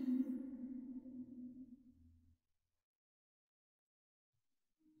了。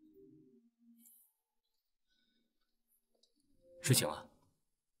睡醒了，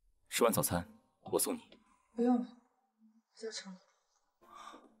吃完早餐我送你。不用了，就成了。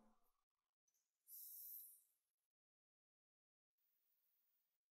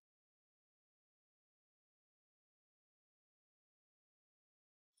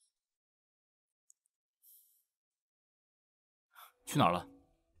去哪儿了？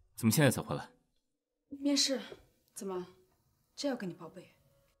怎么现在才回来？面试，怎么？这要跟你报备？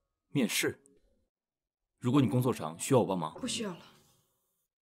面试？如果你工作上需要我帮忙，不需要了。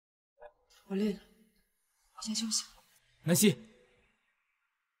我累了，我先休息。南希。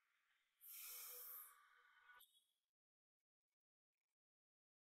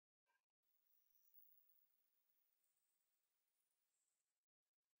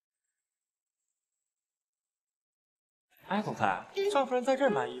 哎，总裁，少夫人在这儿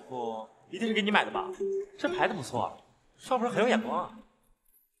买衣服，一定是给你买的吧？这牌子不错，少夫人很有眼光啊。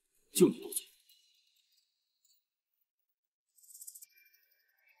就你多嘴。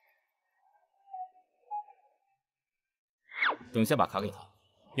等一下把卡给他，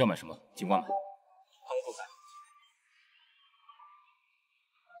要买什么尽管买。好的，总裁。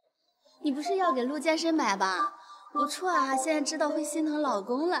你不是要给陆健身买吧？不错啊，现在知道会心疼老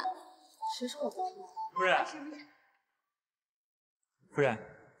公了。谁说我不是？夫人。 夫人，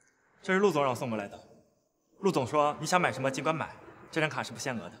这是陆总让我送过来的。陆总说你想买什么尽管买，这张卡是不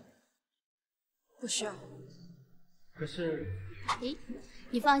限额的。不需要。可是，咦，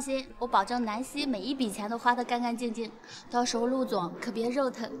你放心，我保证南希每一笔钱都花得干干净净，到时候陆总可别肉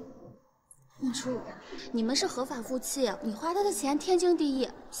疼。孟初，你们是合法夫妻，你花他的钱天经地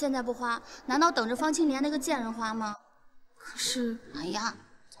义，现在不花，难道等着方青莲那个贱人花吗？可是，哎呀，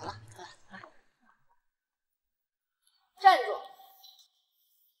走了。站住！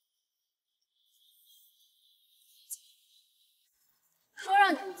 说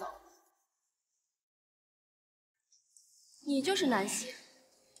让你们走，你就是南希，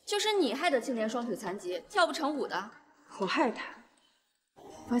就是你害得青莲双腿残疾，跳不成舞的。我害他，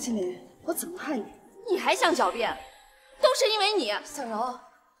方青莲，我怎么害你？你还想狡辩？都是因为你。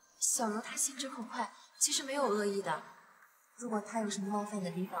小柔她心直口快，其实没有恶意的。如果她有什么冒犯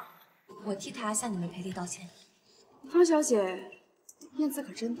的地方，我替她向你们赔礼道歉。方小姐面子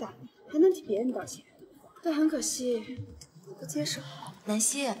可真大，还能替别人道歉，但很可惜，我不接受。 南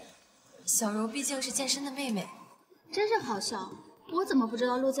希，小柔毕竟是健身的妹妹，真是好笑。我怎么不知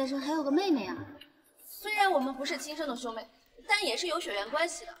道陆健身还有个妹妹啊？虽然我们不是亲生的兄妹，但也是有血缘关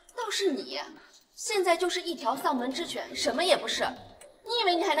系的。倒是你，现在就是一条丧门之犬，什么也不是。你以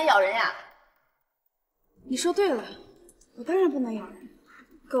为你还能咬人呀？你说对了，我当然不能咬人。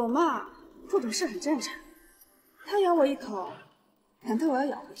狗嘛，不懂事很正常。它咬我一口，难道我要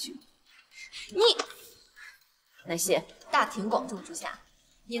咬回去？你。 南希，大庭广众之下，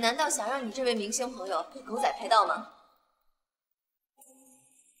你难道想让你这位明星朋友被狗仔拍到吗？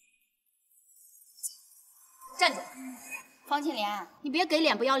站住！方青莲，你别给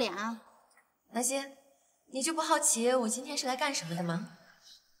脸不要脸啊！南希，你就不好奇我今天是来干什么的吗？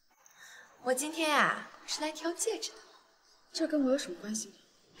我今天啊是来挑戒指的。这跟我有什么关系？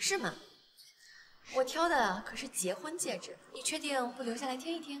是吗？我挑的可是结婚戒指，你确定不留下来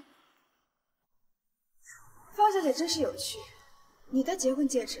听一听？ 方小姐真是有趣，你的结婚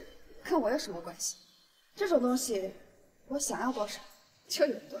戒指跟我有什么关系？这种东西，我想要多少就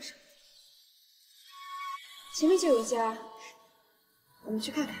有多少。前面就有一家，我们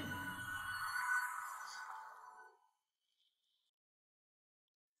去看看。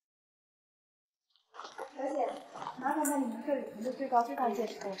小姐，麻烦把你们这里面的最高最大戒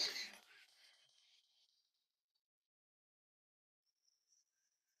指给我试试。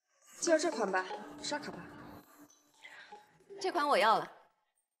就要这款吧，刷卡吧。 这款我要了。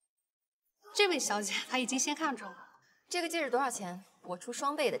这位小姐她已经先看中了。这个戒指多少钱？我出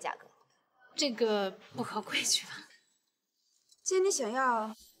双倍的价格。这个不合规矩吧？既然你想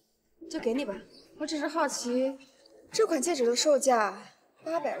要，就给你吧。我只是好奇，这款戒指的售价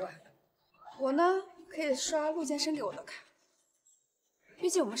800万，我呢可以刷陆健生给我的卡。毕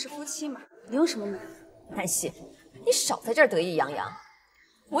竟我们是夫妻嘛，你用什么买？南希，你少在这儿得意洋洋。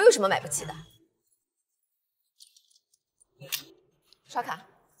我有什么买不起的？ 刷卡，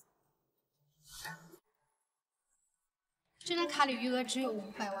这张卡里余额只有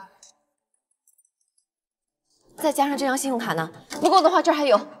500万，再加上这张信用卡呢，不够的话这儿还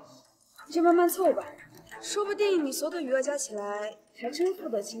有。你就慢慢凑吧，说不定你所有的余额加起来还真付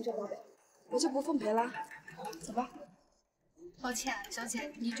得清这800，我就不奉陪了。走吧。抱歉，小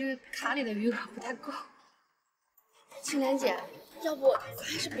姐，你这个卡里的余额不太够。青莲姐，要不咱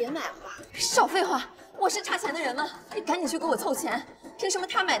还是别买了吧？少废话，我是差钱的人吗？你赶紧去给我凑钱，凭什么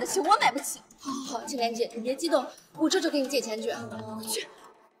他买得起，我买不起？好好好，青莲姐，你别激动，我这就给你借钱去。去。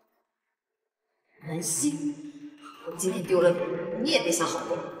南希，我今天丢了你，你也别想好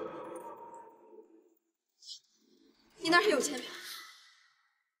过。你那儿还有钱没？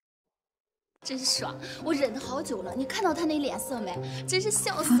真爽！我忍了好久了，你看到他那脸色没？真是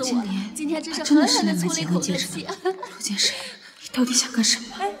笑死我了！今天真是狠狠的出了一口恶气。陆健生，你到底想干什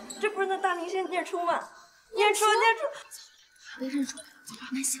么？哎，这不是那大明星念初吗？念初。被认出来了，走吧，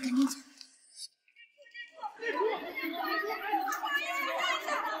南希，赶紧走。不好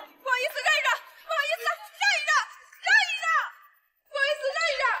意思，让一让，不好意思，让一让，不好意思，让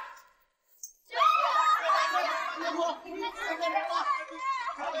一让。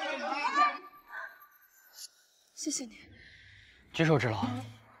谢谢你。举手之劳，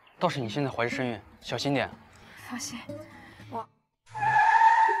倒是你现在怀着身孕，小心点。放心，我。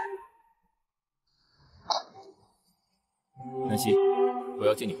南希，我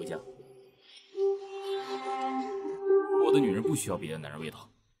要接你回家。我的女人不需要别的男人味道。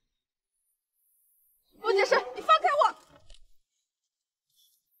陆姐是，你放开我！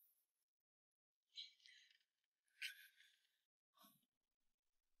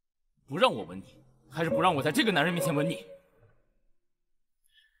不让我吻你，还是不让我在这个男人面前吻你？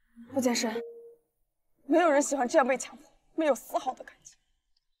陆剑深，没有人喜欢这样被强迫，没有丝毫的感情。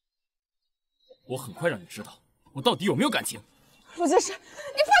我很快让你知道我到底有没有感情。陆剑深，你放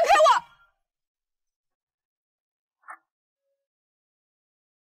开我！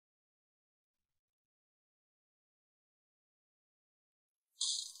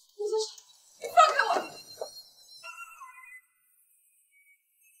陆剑深，你放开我！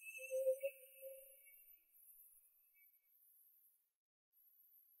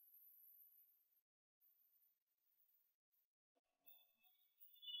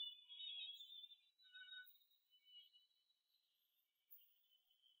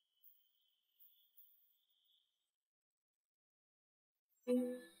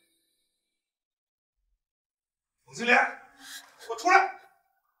冯金莲，给我出来！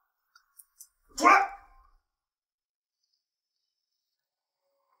出来！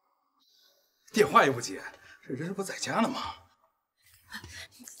电话也不接，这人不在家呢吗？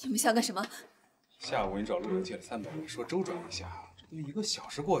你们想干什么？下午你找陆总借了300万，说周转一下，这都1个小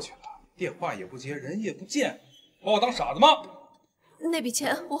时过去了，电话也不接，人也不见，把我当傻子吗？那笔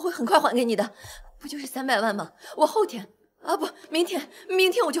钱我会很快还给你的，不就是300万吗？我后天啊不，明天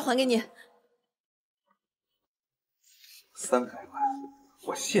我就还给你。300万，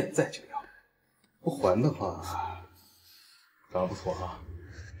我现在就要。不还的话，长得不错啊。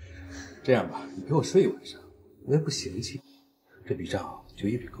这样吧，你陪我睡一晚上，我也不嫌弃，这笔账就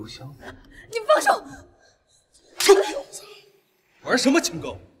一笔勾销。你放手！臭小子，玩什么清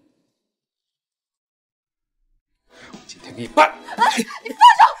高？我今天给你办！你放手！你放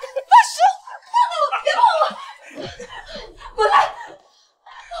手！放开我！别碰我！滚开！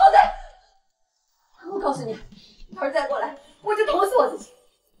好的，我告诉你，要是再过来，我就捅死我自己。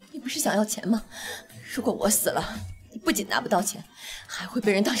你不是想要钱吗？如果我死了，你不仅拿不到钱，还会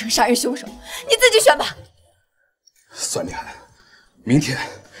被人当成杀人凶手。你自己选吧。算你狠！明天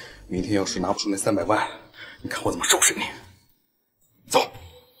要是拿不出那300万，你看我怎么收拾你！走。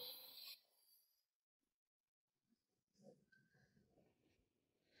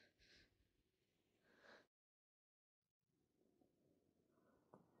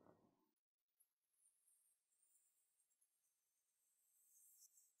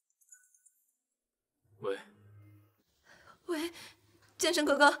喂，剑圣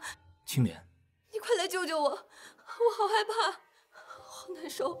哥哥，青莲，你快来救救我！我好害怕，好难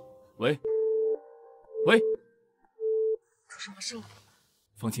受。喂，出什么事了？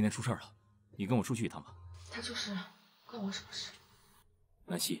方青莲出事了，你跟我出去一趟吧。他出事，关我什么事？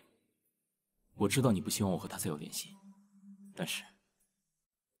南希，我知道你不希望我和他再有联系，但是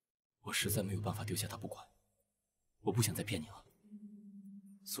我实在没有办法丢下他不管，我不想再骗你了，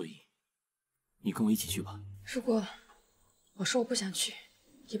所以你跟我一起去吧。如果我说我不想去，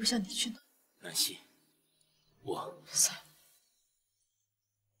也不想你去呢？南希，算了，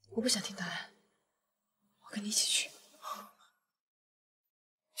我不想听答案，我跟你一起去。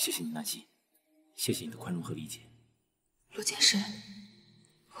谢谢你，南希，谢谢你的宽容和理解。陆剑深，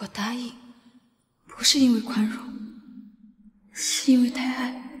我答应，不是因为宽容，是因为太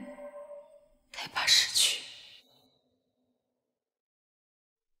爱，太怕失去。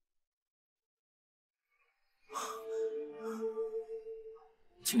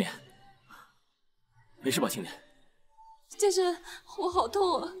青莲，没事吧？青莲，剑深，我好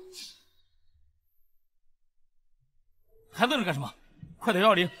痛啊！还愣着干什么？快打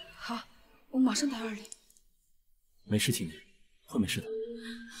120！好，我马上打120。没事，青莲，会没事的。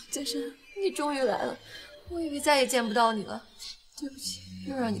剑深，你终于来了，我以为再也见不到你了，对不起，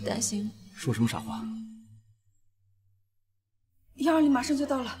又让你担心了。说什么傻话？120马上就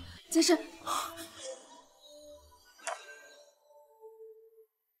到了，剑深。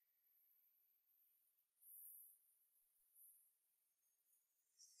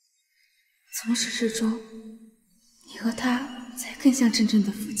从始至终，你和他才更像真正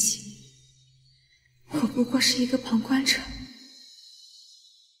的夫妻。我不过是一个旁观者。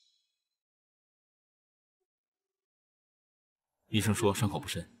医生说伤口不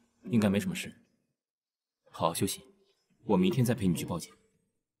深，应该没什么事，好好休息。我明天再陪你去报警。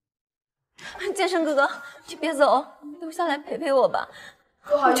剑圣哥哥，你别走，留下来陪陪我吧。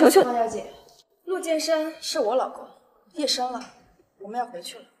不好意思，求求方小姐，陆剑山是我老公，夜深了，我们要回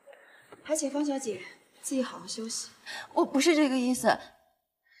去了，还请方小姐自己好好休息。我不是这个意思，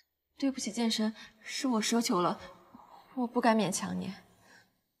对不起，剑神，是我奢求了，我不该勉强你。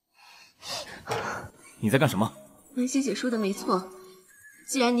你在干什么？南希姐说的没错，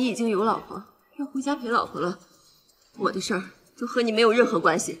既然你已经有老婆，要回家陪老婆了，我的事儿就和你没有任何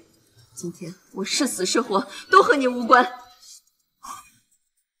关系。今天我是死是活都和你无关。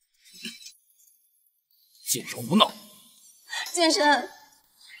贱人无脑！剑神，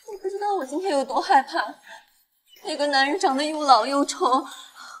你不知道我今天有多害怕。那个男人长得又老又丑，我现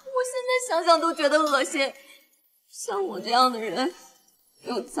在想想都觉得恶心。像我这样的人，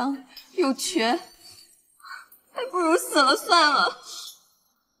又脏又瘸，还不如死了算了。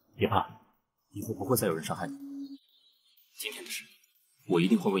别怕，以后不会再有人伤害你。今天的事，我一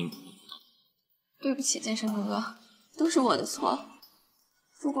定会为你补偿。对不起，剑神哥哥，都是我的错。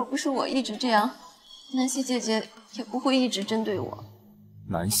如果不是我一直这样，南希姐姐也不会一直针对我。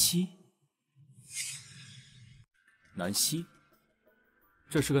南希？南希？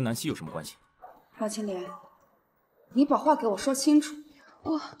这事跟南希有什么关系？方青莲，你把话给我说清楚。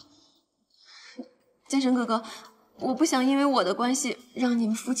剑神哥哥，我不想因为我的关系让你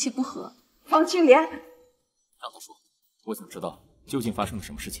们夫妻不和。方青莲，让他说，我想知道究竟发生了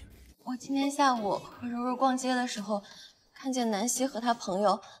什么事情。我今天下午和柔柔逛街的时候，看见南希和她朋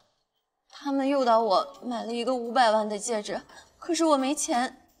友，他们诱导我买了一个500万的戒指，可是我没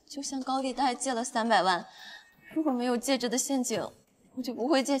钱，就向高利贷借了300万。如果没有戒指的陷阱，我就不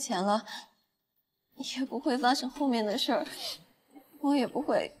会借钱了，也不会发生后面的事儿，我也不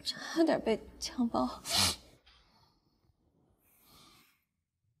会差点被强暴。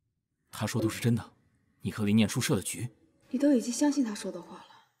他说都是真的，你和林念初设的局。你都已经相信他说的话了，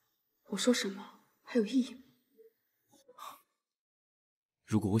我说什么还有意义吗？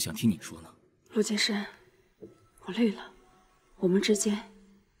如果我想听你说呢？陆剑山，我累了，我们之间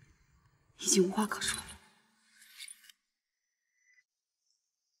已经无话可说了。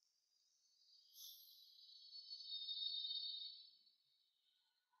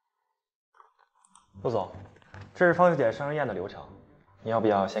陆总，这是方小姐生日宴的流程，你要不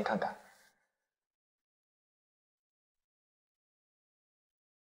要先看看？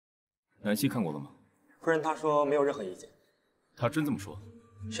南希看过了吗？夫人她说没有任何意见。她真这么说？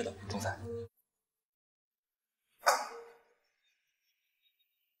是的，总裁。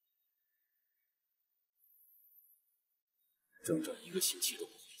整整1个星期都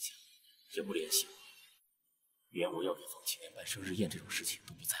不回家，也不联系我，连我要给方青莲办生日宴这种事情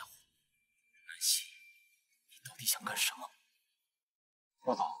都不在乎。南希，你到底想干什么？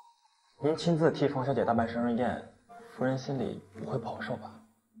陆总，您亲自替方小姐大办生日宴，夫人心里不会不好受吧？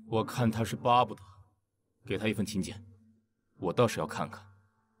我看她是巴不得给她一份请柬，我倒是要看看，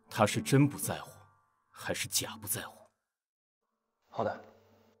她是真不在乎，还是假不在乎。好的。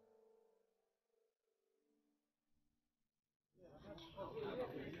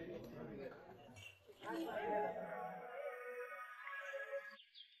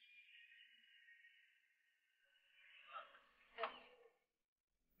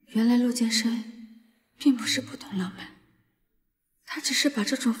原来陆剑山并不是不懂浪漫，他只是把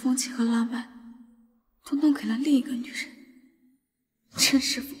这种风情和浪漫都弄给了另一个女人，真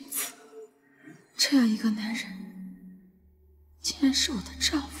是讽刺。这样一个男人，竟然是我的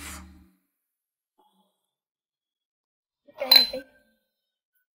丈夫。干一杯。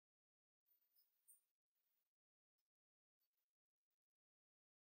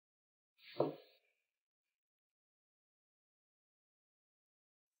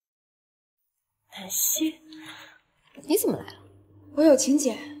南希，你怎么来了？我有请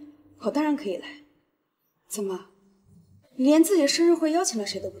柬，我当然可以来。怎么，你连自己的生日会邀请了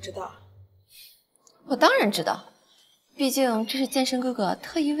谁都不知道？我当然知道，毕竟这是剑神哥哥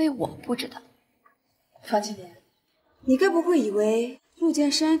特意为我布置的。方青莲，你该不会以为陆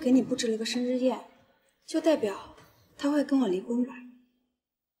剑山给你布置了个生日宴，就代表他会跟我离婚吧？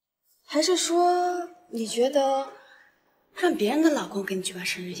还是说你觉得让别人的老公给你举办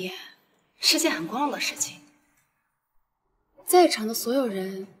生日宴是件很光荣的事情？在场的所有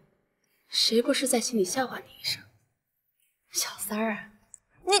人，谁不是在心里笑话你一声？小三儿啊，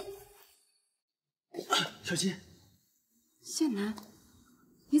你小七，谢楠，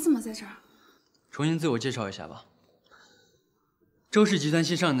你怎么在这儿？重新自我介绍一下吧。周氏集团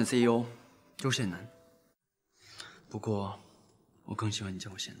新上任的 CEO 周宪南。不过，我更喜欢你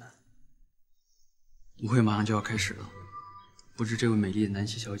叫我宪南。舞会马上就要开始了，不知这位美丽的南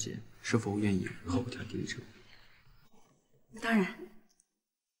希小姐是否愿意和我跳第一支舞？当然。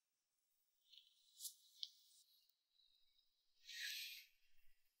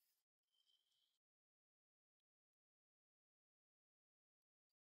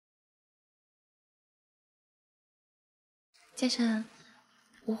剑神，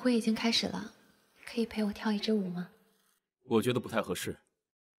舞会已经开始了，可以陪我跳一支舞吗？我觉得不太合适，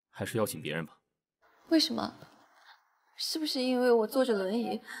还是邀请别人吧。为什么？是不是因为我坐着轮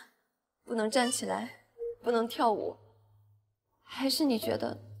椅，不能站起来，不能跳舞？还是你觉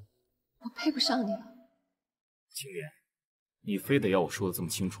得我配不上你了？青莲，你非得要我说的这么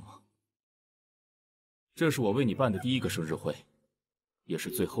清楚吗？这是我为你办的第一个生日会，也是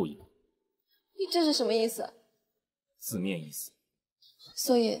最后一个。你这是什么意思？字面意思。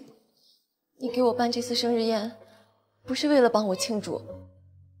所以，你给我办这次生日宴，不是为了帮我庆祝，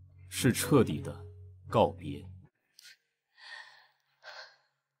是彻底的告别。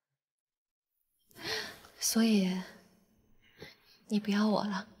所以，你不要我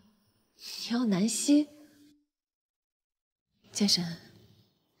了，你要南希。剑神，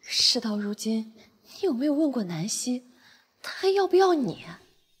事到如今，你有没有问过南希，她还要不要你？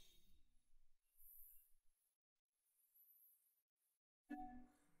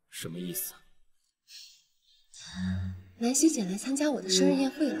什么意思？南希姐来参加我的生日宴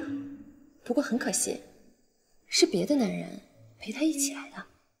会了，不过很可惜，是别的男人陪她一起来的。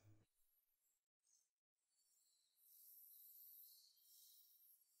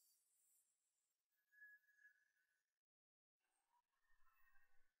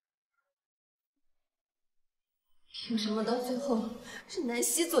凭什么到最后是南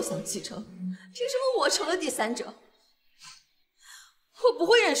希坐享其成？凭什么我成了第三者？我不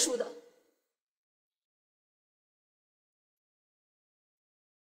会认输的。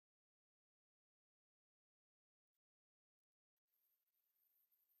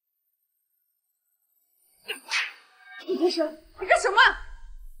你这是你干什么？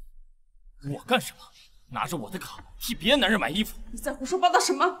我干什么？拿着我的卡替别的男人买衣服。你在胡说八道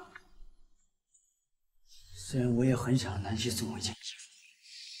什么？虽然我也很想让南希送我一件衣服，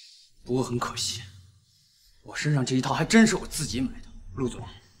不过很可惜，我身上这一套还真是我自己买的。陆总，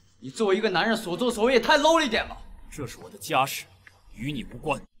你作为一个男人所作所为也太 low 了一点吧？这是我的家事，与你无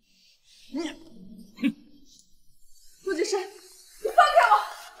关。你，陆剑深，你放开我！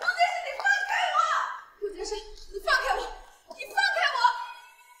陆剑深，你放开我！陆剑深，你放开我！你放开我！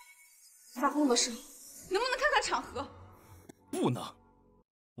发疯的时候，能不能看看场合？不能。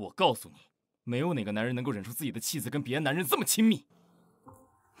我告诉你，没有哪个男人能够忍受自己的妻子跟别的男人这么亲密。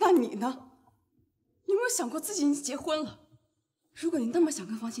那你呢？你有没有想过自己已经结婚了？如果你那么想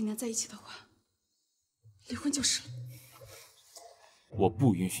跟方青莲在一起的话，离婚就是了。我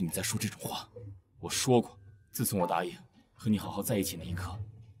不允许你再说这种话。我说过，自从我答应和你好好在一起那一刻，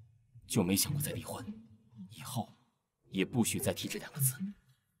就没想过再离婚。以后也不许再提这两个字。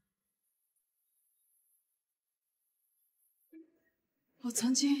我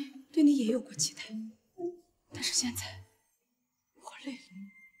曾经对你也有过期待，但是现在我累了。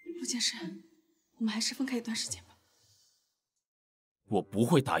陆剑深，我们还是分开一段时间吧。我不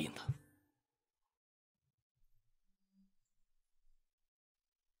会答应的。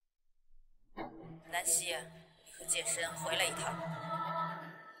南希，你和剑深回来一趟。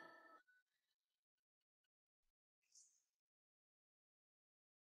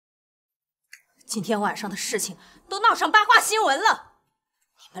今天晚上的事情都闹上八卦新闻了，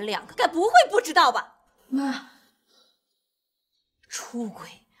你们两个该不会不知道吧？妈，出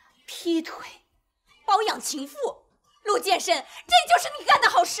轨、劈腿、包养情妇，陆剑深，这就是你干的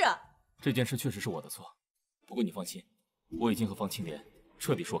好事。这件事确实是我的错，不过你放心，我已经和方青莲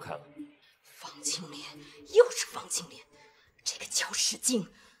彻底说开了。方青莲，又是方青莲，这个搅屎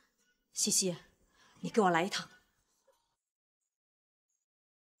精！西西，你跟我来一趟。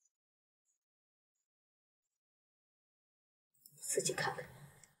自己看看。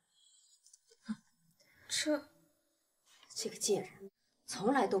这个贱人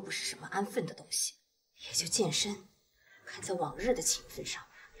从来都不是什么安分的东西，也就剑深看在往日的情分上，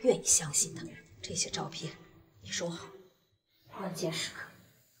愿意相信他。这些照片你收好，关键时刻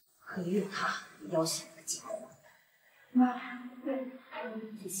可以用它要挟你的结婚。妈，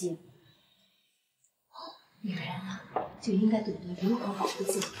西西，女人啊，就应该懂得如何保护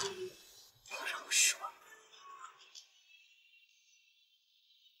自己。不让我说。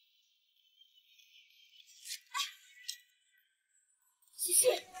西西，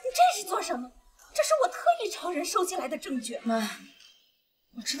你这是做什么？这是我特意找人收起来的证据。妈，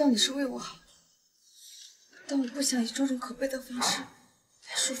我知道你是为我好，但我不想以种种可悲的方式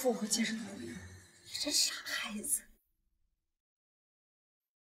来束缚我和剑圣的婚姻。你这傻孩子！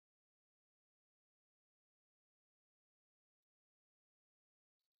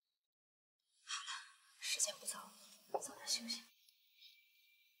好了，时间不早了，早点休息。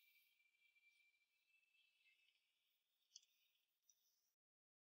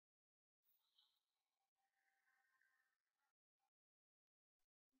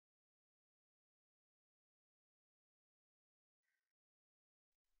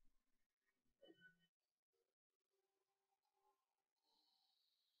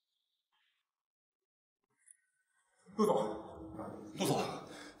陆总，陆总，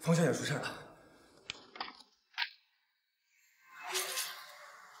方小姐出事了。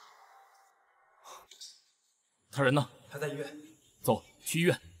他人呢？还在医院。走，去医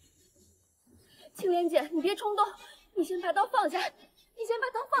院。青莲姐，你别冲动，你先把刀放下，你先把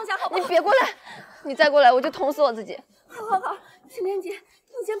刀放下，好不好？你别过来，你再过来我就捅死我自己。好，青莲姐，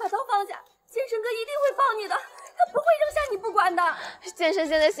你先把刀放下，剑圣哥一定会帮你的，他不会扔下你不管的。剑圣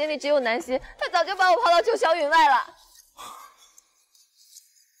现在心里只有南希，他早就把我抛到九霄云外了。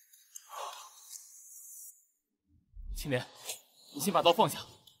青莲，你先把刀放下，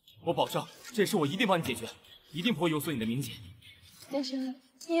我保证这事我一定帮你解决，一定不会有损你的名节。剑圣，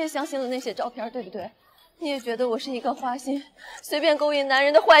你也相信了那些照片，对不对？你也觉得我是一个花心、随便勾引男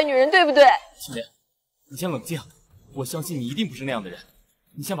人的坏女人，对不对？青莲，你先冷静，我相信你一定不是那样的人。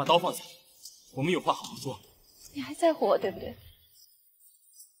你先把刀放下，我们有话好好说。你还在乎我，对不对？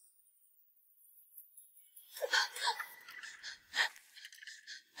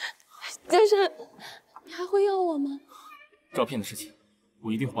剑圣，你还会要我吗？照片的事情，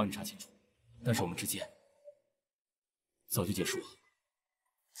我一定会帮你查清楚。但是我们之间早就结束了。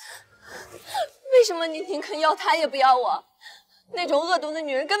为什么你宁肯要他也不要我？那种恶毒的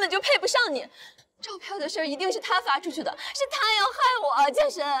女人根本就配不上你。照片的事儿一定是他发出去的，是他要害我，剑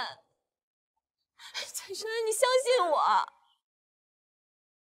神。剑神，你相信我。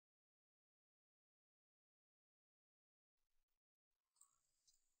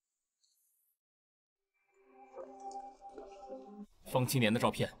方青莲的照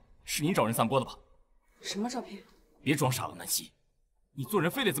片是你找人散播的吧？什么照片？别装傻了，南希，你做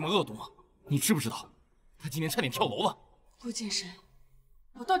人非得这么恶毒吗？你知不知道，他今天差点跳楼了。陆剑神，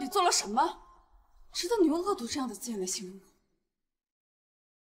我到底做了什么，值得你用恶毒这样的字眼来形容我？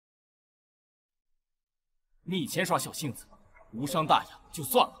你以前耍小性子，无伤大雅就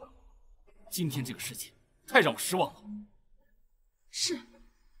算了，今天这个事情太让我失望了。是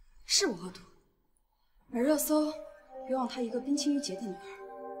我恶毒，而热搜别忘她一个冰清玉洁的女孩。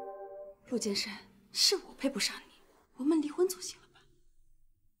陆剑神，是我配不上你，我们离婚总行了吧？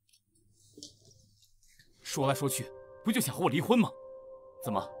说来说去，不就想和我离婚吗？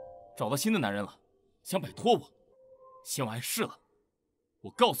怎么，找到新的男人了，想摆脱我？先完事了，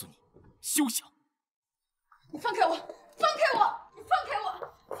我告诉你，休想！你放开我！放开我！你放开我！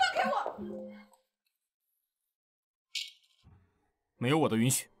放开我！没有我的允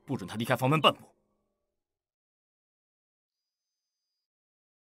许，不准他离开房门半步。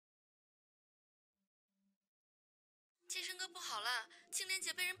剑圣哥不好了，青莲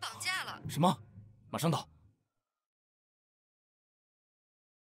姐被人绑架了。什么？马上到。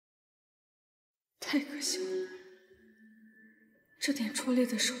太可笑了，这点拙劣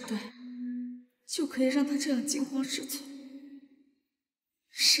的手段就可以让他这样惊慌失措。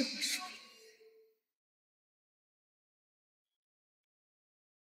是我说了，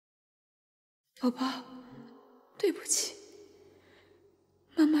宝宝，对不起，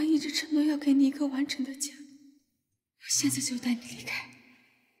妈妈一直承诺要给你一个完整的家，我现在就带你离开。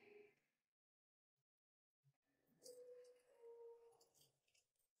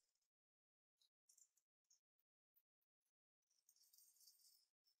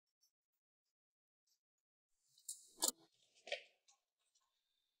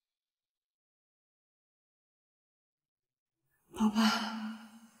宝宝，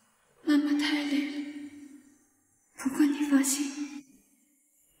妈妈太累了，不过你放心，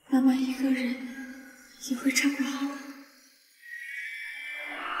妈妈一个人也会照顾好的。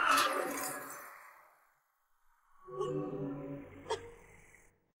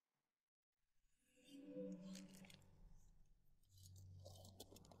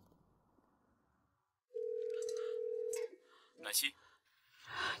南希，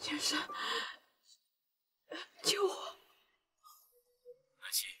剑圣，救我！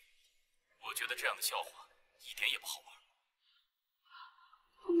南希，我觉得这样的笑话一点也不好玩。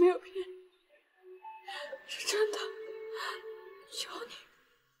我没有骗你，是真的，求你，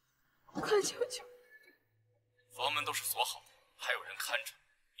快救救！房门都是锁好的，还有人看着，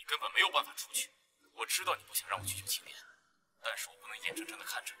睁的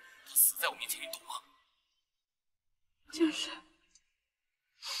看着他死在我面前，你懂吗？就是，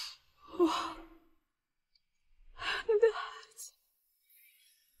我你的孩子。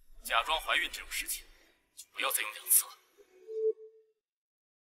假装怀孕这种事情，就不要再用2次了。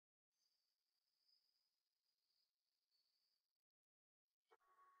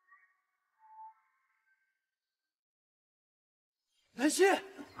南希，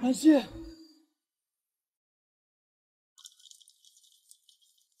南希，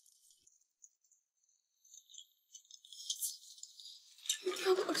你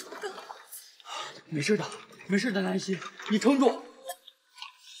要保重的。没事的，没事的，南希，你撑住。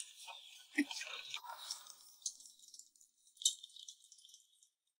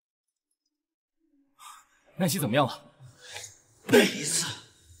南希怎么样了？每一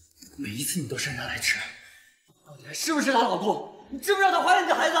次你都姗姗来迟，到底是不是她老公？你知不知道她怀了你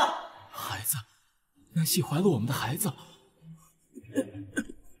的孩子？孩子，南希怀了我们的孩子，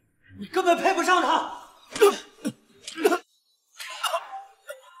你根本配不上她。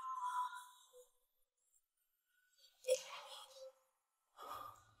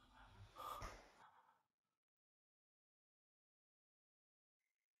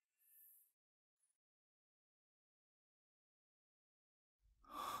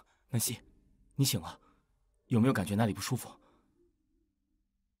南希，你醒了，有没有感觉哪里不舒服？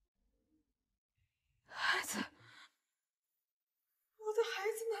孩子，我的孩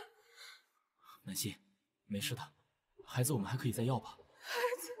子呢？南希，没事的，孩子我们还可以再要吧。孩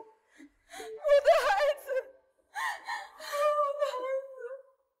子，我的孩子，我的孩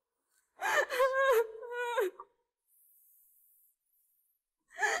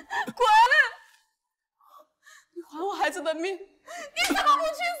子，滚！你还我孩子的命！你怎么不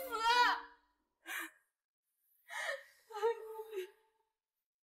去死？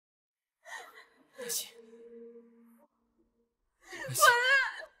南希，滚！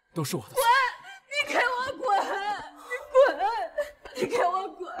都是我的错。滚！你给我滚！你滚！你给我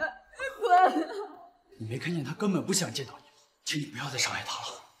滚！你滚！你没看见他根本不想见到你，请你不要再伤害他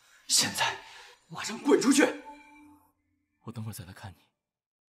了。现在，马上滚出去！我等会儿再来看你。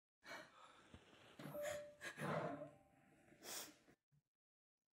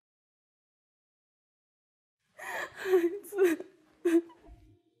孩子，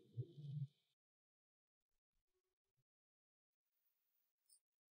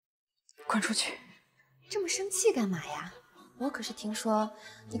滚出去！这么生气干嘛呀？我可是听说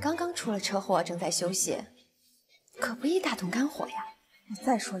你刚刚出了车祸，正在休息，可不宜大动肝火呀。我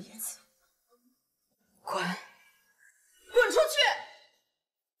再说一次，滚！滚出去！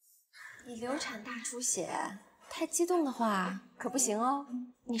你流产大出血，太激动的话可不行哦。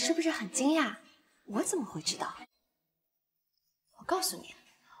你是不是很惊讶？我怎么会知道？我告诉你，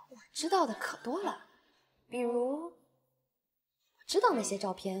我知道的可多了。比如，我知道那些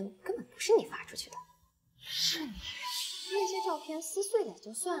照片根本不是你发出去的。是你？那些照片撕碎了也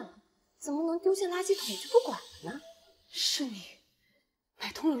就算了，怎么能丢进垃圾桶就不管了呢？是你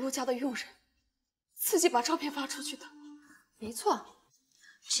买通了陆家的佣人，自己把照片发出去的。没错，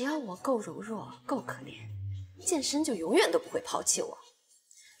只要我够柔弱、够可怜，剑神就永远都不会抛弃我。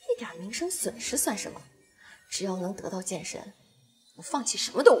一点名声损失算什么？只要能得到剑神，我放弃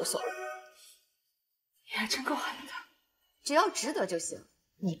什么都无所谓。你还真够狠的！只要值得就行。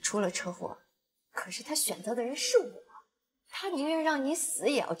你出了车祸，可是他选择的人是我，他宁愿让你死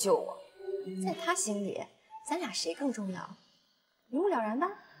也要救我。在他心里，咱俩谁更重要？一目了然吧？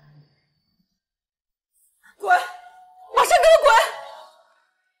滚！马上给我滚！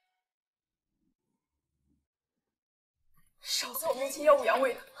少在我面前耀武扬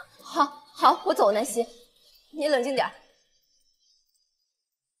威的！好，我走，南希，你冷静点。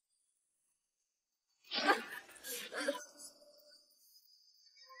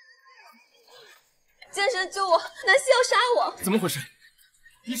剑神救我！南希要杀我！怎么回事？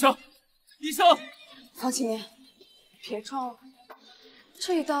医生，医生！方青年，别撞了，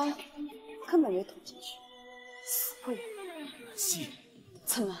这一刀根本没捅进去，死不远。南希，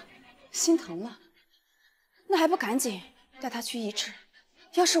怎么心疼了？那还不赶紧带他去医治？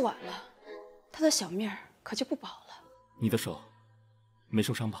要是晚了，他的小命儿可就不保了。你的手没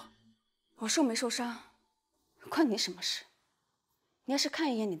受伤吧？我受没受伤，关你什么事？你要是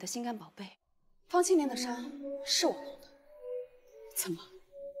看一眼你的心肝宝贝，方青莲的伤是我弄的。怎么？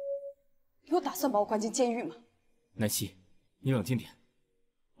你有打算把我关进监狱吗？南希，你冷静点。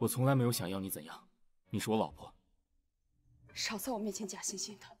我从来没有想要你怎样，你是我老婆。少在我面前假惺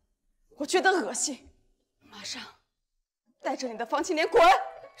惺的，我觉得恶心。马上带着你的方青莲滚！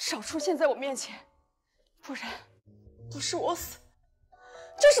少出现在我面前，不然不是我死，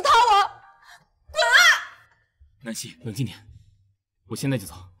就是他亡。滚啊！南希，冷静点。我现在就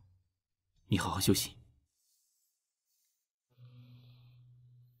走，你好好休息。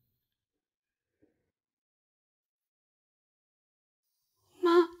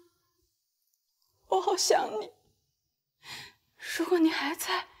妈，我好想你。如果你还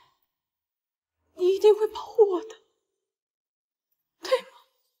在，你一定会保护我的，对吗？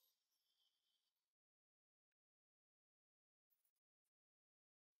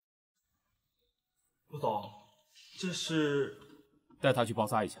陆总，这是带他去包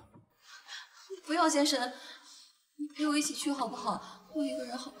扎一下。不要，先生，你陪我一起去好不好？我一个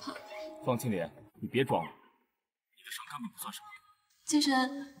人好怕。方青莲，你别装了，你的伤根本不算什么。先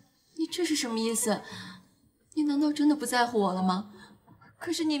生，你这是什么意思？你难道真的不在乎我了吗？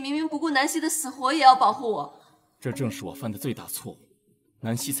可是你明明不顾南希的死活也要保护我。这正是我犯的最大错误。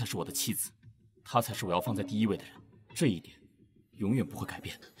南希才是我的妻子，她才是我要放在第一位的人，这一点永远不会改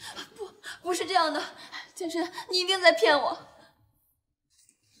变。不是这样的，先生，你一定在骗我。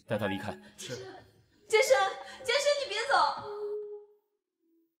带他离开。是。先生，你别走。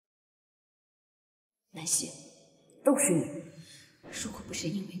南希，都是你。如果不是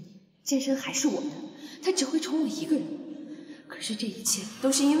因为你，剑身还是我的，他只会宠我一个人。可是这一切都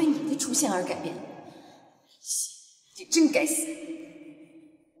是因为你的出现而改变。南希，你真该死。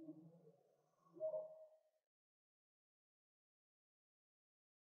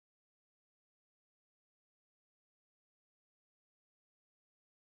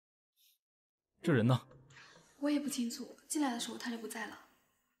这人呢？我也不清楚，进来的时候他就不在了。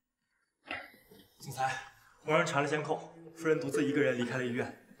总裁，我让人查了监控，夫人独自一个人离开了医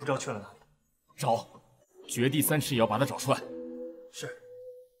院，不知道去了哪里。找，掘地3尺也要把他找出来。是。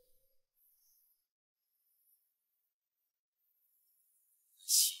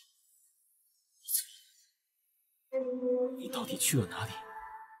你到底去了哪里？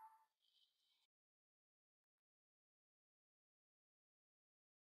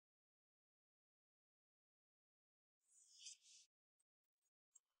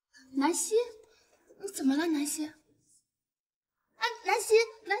南希，你怎么了，南希？啊，南希，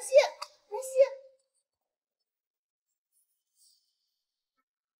南希，南希！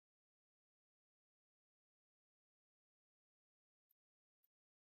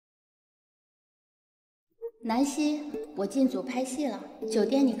南希，我进组拍戏了，酒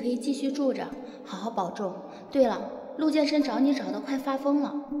店你可以继续住着，好好保重。对了，陆剑深找你找得快发疯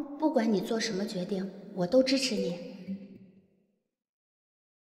了，不管你做什么决定，我都支持你。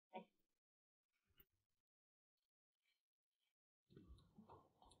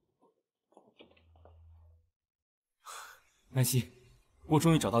南希，我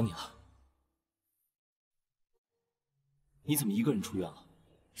终于找到你了。你怎么一个人出院了？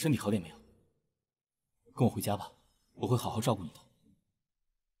身体好点没有？跟我回家吧，我会好好照顾你的。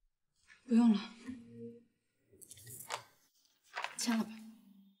不用了，签了吧。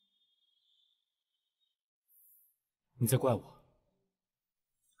你在怪我？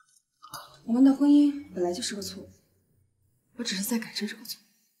我们的婚姻本来就是个错误，我只是在改正这个错误。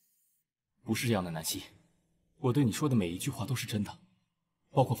不是这样的，南希。我对你说的每一句话都是真的，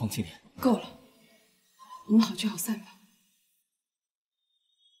包括方青莲。够了，我们好聚好散吧。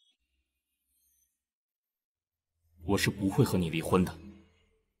我是不会和你离婚的，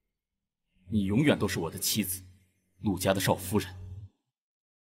你永远都是我的妻子，陆家的少夫人。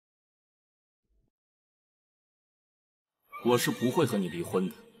我是不会和你离婚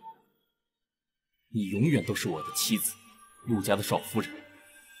的，你永远都是我的妻子，陆家的少夫人。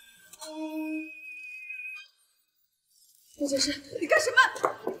陆剑深，你干什么？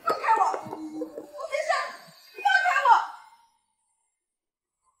放开我！陆剑深，你放开我！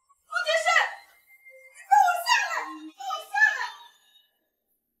陆剑深，你放我下来！放我下来！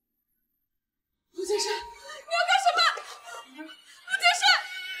陆剑深，你要干什么？陆剑深，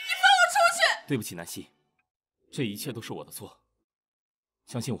你放我出去！对不起，南希，这一切都是我的错，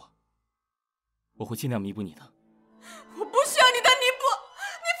相信我，我会尽量弥补你的。我不需要你的弥补，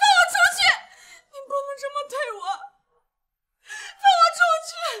你放我出去！你不能这么对我！放我出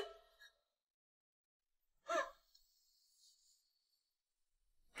去！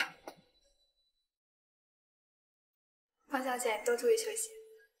方小姐，多注意休息。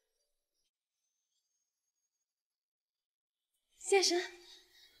剑深，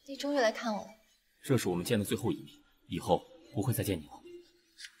你终于来看我了。这是我们见的最后一面，以后不会再见你了。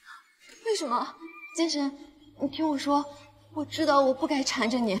为什么？剑深，你听我说，我知道我不该缠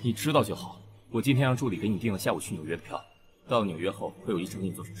着你。你知道就好。我今天让助理给你订了下午去纽约的票，到了纽约后会有医生给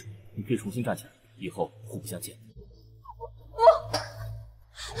你做手术，你可以重新站起来，以后互不相见。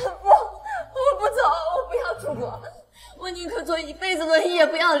我不走，我不要出国，我宁可坐一辈子轮椅也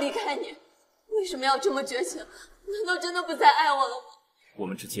不要离开你。为什么要这么绝情？难道真的不再爱我了吗？我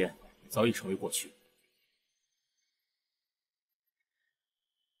们之间早已成为过去。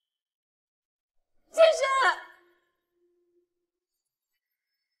先生，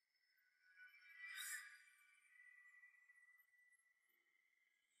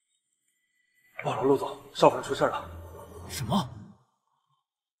报了，陆总，少夫人出事了。什么？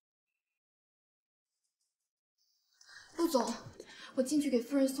陆总，我进去给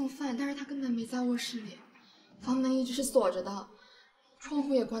夫人送饭，但是她根本没在卧室里，房门一直是锁着的，窗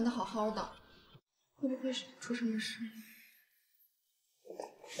户也关得好好的，会不会是出什么事？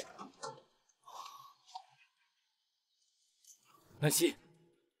南希，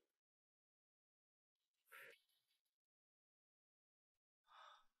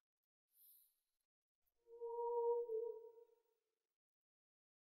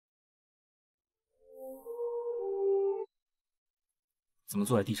怎么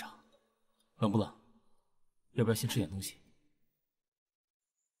坐在地上？冷不冷？要不要先吃点东西？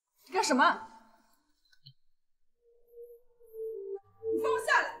你干什么？你放我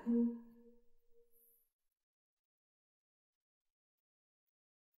下来！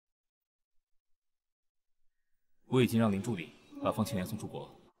我已经让林助理把方清莲送出国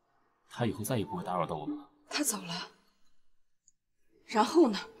了，她以后再也不会打扰到我们了。他走了，然后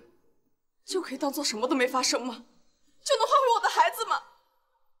呢？就可以当做什么都没发生吗？就能换回我的孩子吗？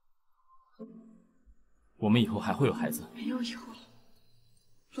我们以后还会有孩子。没有以后了，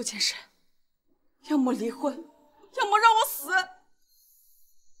陆先生，要么离婚，要么让我死。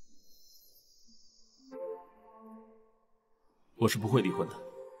我是不会离婚的，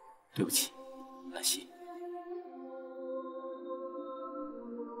对不起，南希。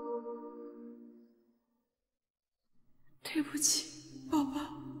对不起，宝宝，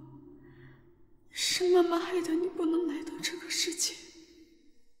是妈妈害得你不能来到这个世界。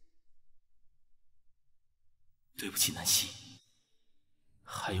对不起，南希，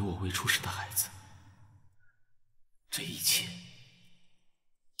还有我未出世的孩子，这一切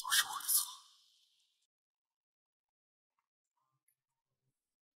都是我的错。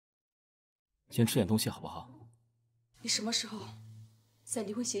先吃点东西好不好？你什么时候在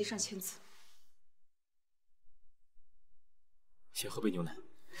离婚协议上签字？先喝杯牛奶。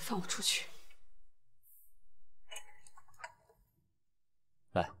放我出去！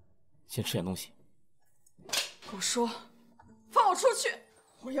来，先吃点东西。跟我说，放我出去！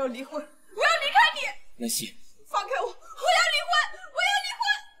我要离婚，我要离开你！南希，放开我！我要离婚！我要离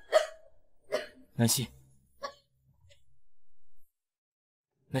婚！南希，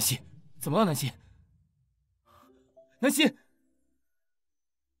南希，怎么了？南希，南希。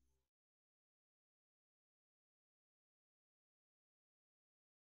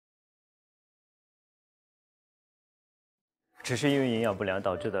只是因为营养不良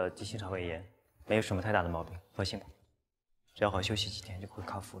导致的急性肠胃炎，没有什么太大的毛病，放心吧。只要好休息几天就会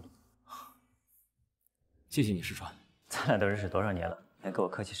康复的。谢谢你，石川。咱俩都认识多少年了，还跟我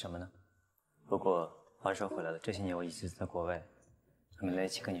客气什么呢？不过话说回来了，这些年我一直在国外，还没来得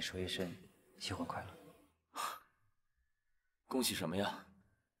及跟你说一声新婚快乐。恭喜什么呀？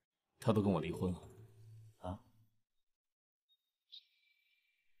他都跟我离婚了。啊？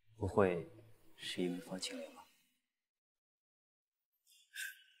不会是因为方清莲吧？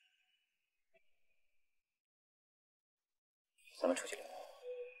咱们出去聊。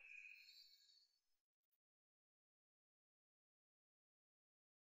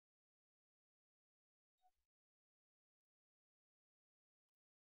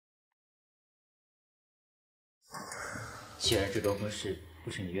既然这桩婚事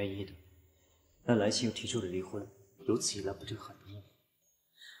不是你愿意的，那兰心又提出了离婚，由此一来不就很容易？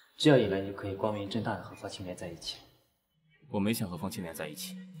这样一来，你就可以光明正大的和方清莲在一起。我没想和方清莲在一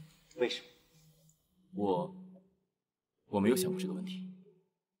起。为什么？我没有想过这个问题。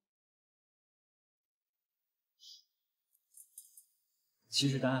其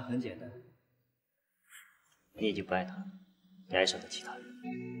实答案很简单，你已经不爱他了，你爱上了其他人。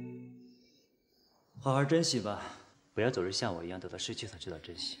好好珍惜吧，不要总是像我一样，等到失去才知道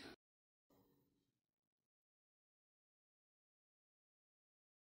珍惜。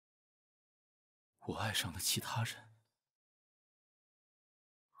我爱上了其他人，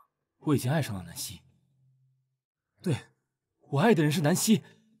我已经爱上了南希。对，我爱的人是南希。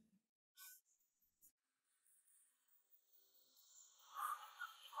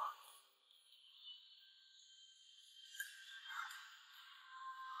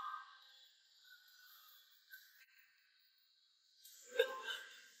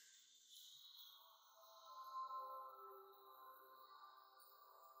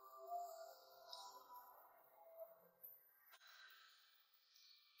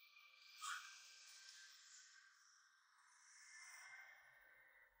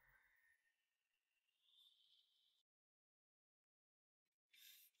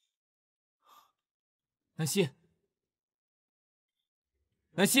南希，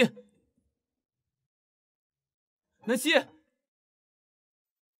南希，南希，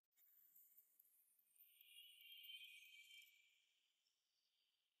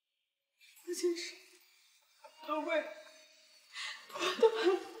这件事都为我的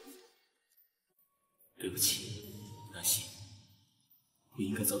儿子。对不起，南希，我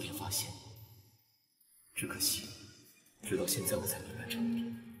应该早点发现。只可惜，直到现在我才明白真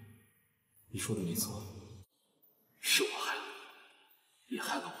理。你说的没错，是我害了你，也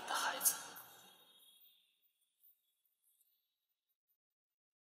害了我们的孩子。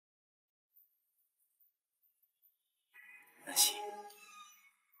南希，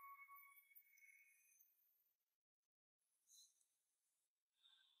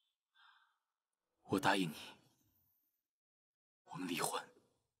我答应你，我们离婚，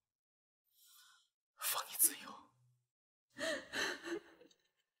放你自由。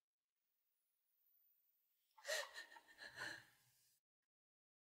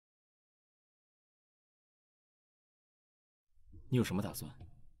你有什么打算？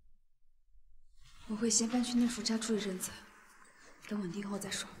我会先搬去那叔家住一阵子，等稳定后再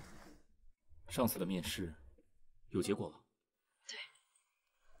说。上次的面试有结果了？对，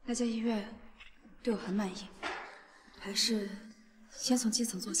那家医院对我很满意，还是先从基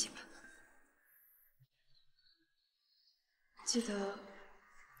层做起吧。记得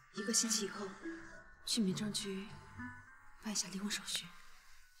1个星期以后去民政局办一下离婚手续。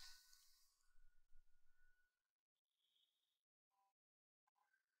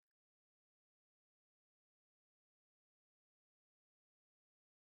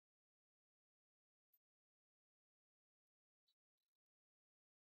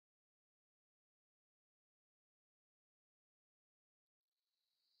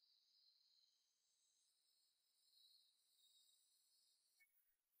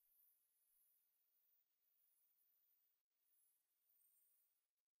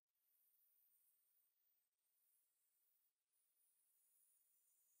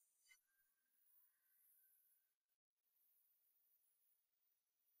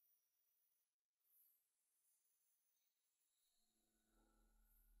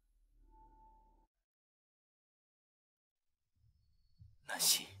南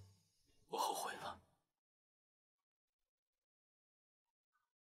希，我后悔了。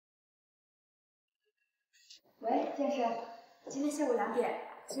喂，剑师，今天下午2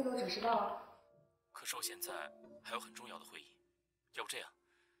点，记得准时到哦。可是我现在还有很重要的会议，要不这样，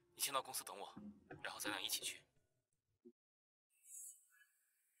你先到公司等我，然后咱俩一起去。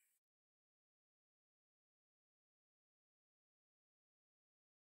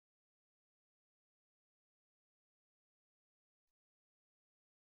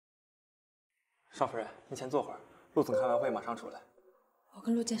少夫人，您先坐会儿，陆总开完会马上出来。我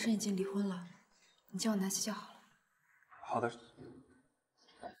跟陆剑生已经离婚了，你叫我南希就好了。好的，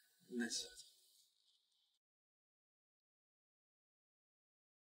南希。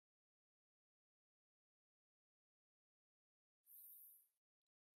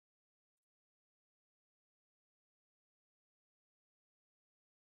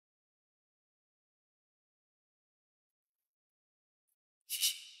西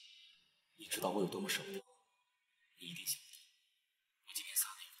西，你知道我有多么舍不得，你一定想不到，我今天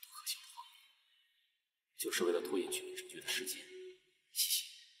撒的有多可笑的谎言，就是为了拖延去民政局的时间。西西，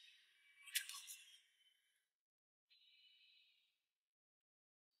我真的后悔了。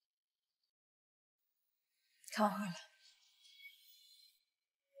开完会了，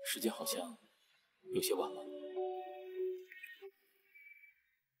时间好像有些晚了。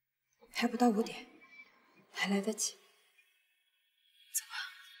还不到5点，还来得及。走吧。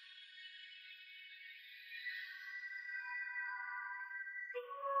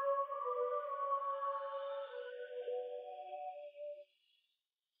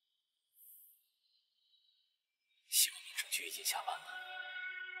希望民政局已经下班了。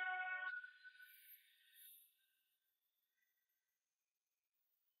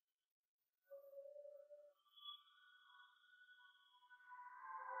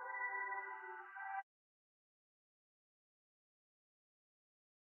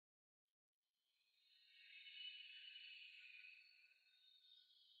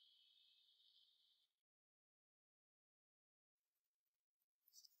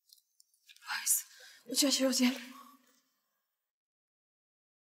不好意思，我去洗手间。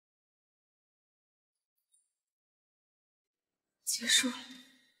结束了，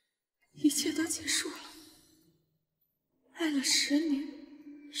一切都结束了。爱了10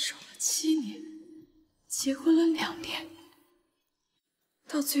年，守了7年，结婚了2年，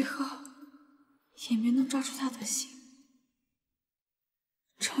到最后也没能抓住他的心，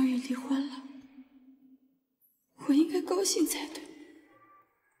终于离婚了。我应该高兴才对。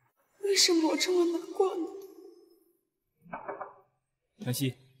为什么我这么难过呢？南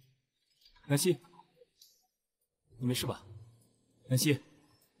希，南希，你没事吧？南希，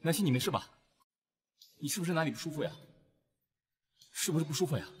南希，你没事吧？你是不是哪里不舒服呀？是不是不舒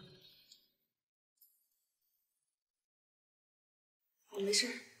服呀？我没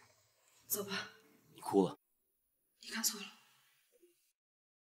事，走吧。你哭了？你看错了。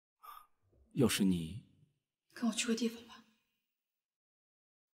要是你，跟我去个地方吧。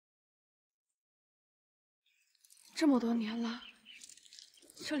这么多年了，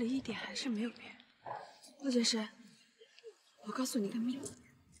这里一点还是没有变。陆先生，我告诉你个秘密。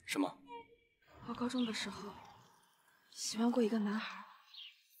什么？我高中的时候喜欢过一个男孩，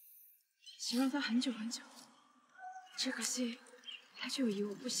喜欢他很久很久，只可惜他就以为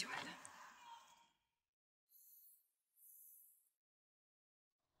我不喜欢他。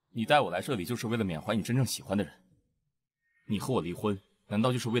你带我来这里就是为了缅怀你真正喜欢的人。你和我离婚，难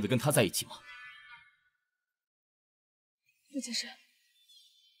道就是为了跟他在一起吗？陆先生，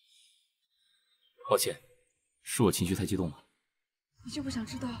抱歉，是我情绪太激动了。你就不想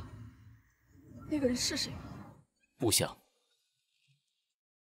知道那个人是谁吗？不想。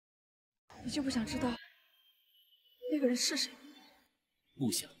你就不想知道那个人是谁吗？不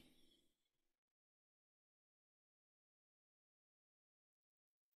想。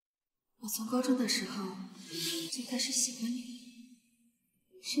我从高中的时候就开始喜欢你，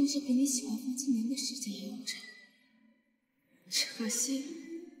甚至比你喜欢方清莲的时间还要长。只可惜，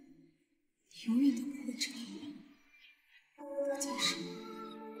你永远都不会知道我在什么。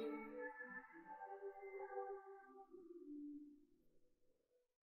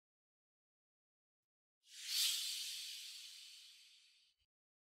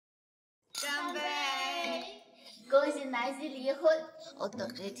干杯！恭喜南希离婚，我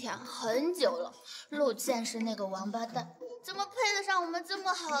等这天很久了。陆剑是那个王八蛋，怎么配得上我们这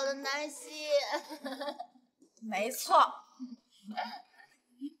么好的南希？没错。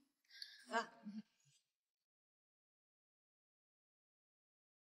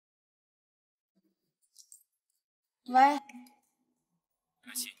喂，南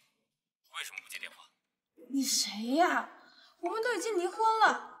希，为什么不接电话？你谁呀？我们都已经离婚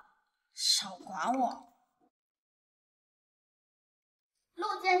了，少管我！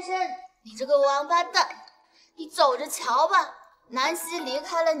陆剑生，你这个王八蛋，你走着瞧吧。南希离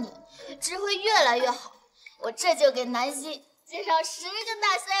开了你，只会越来越好。我这就给南希介绍10个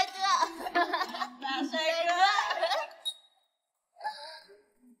大帅哥。大帅哥，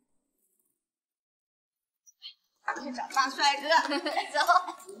去找大帅哥。走。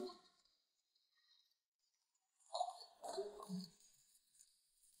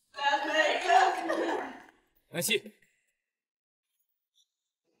大帅哥。南希，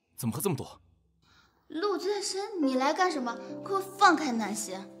怎么喝这么多？陆剑生，你来干什么？给我放开南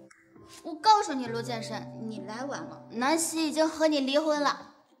希！我告诉你，陆剑生，你来晚了，南希已经和你离婚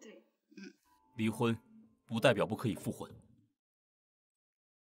了。对，离婚不代表不可以复婚。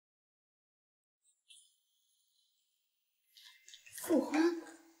复婚？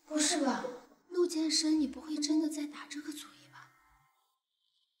不是吧，陆剑生，你不会真的在打这个主意吧？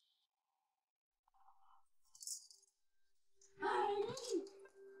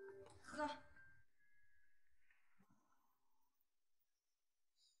喝。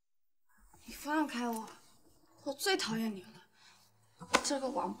你放开我！我最讨厌你了，这个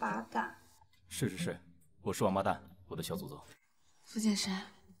王八蛋！是，我是王八蛋，我的小祖宗。傅剑生，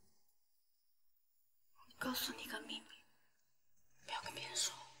我告诉你个秘密，不要跟别人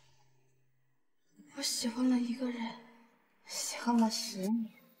说。我喜欢了一个人，喜欢了10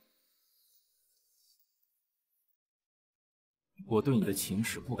年。我对你的情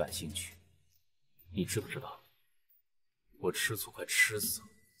史不感兴趣，你知不知道？我吃醋快吃死了。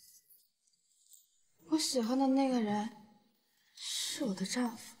我喜欢的那个人是我的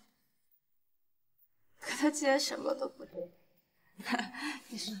丈夫，可他竟然什么都不懂。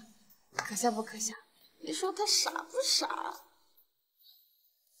你说可笑不可笑？你说他傻不傻？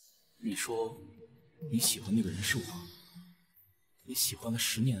你说你喜欢那个人是我，你喜欢了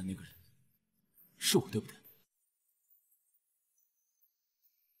10年的那个人是我，对不对？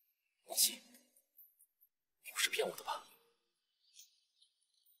南希，你不是骗我的吧？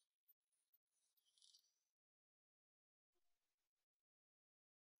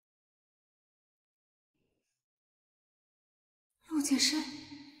陆剑生，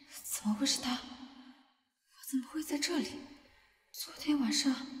怎么会是他？我怎么会在这里？昨天晚上，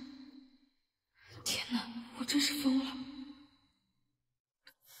天哪，我真是疯了！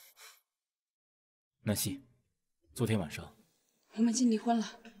南希，昨天晚上我们已经离婚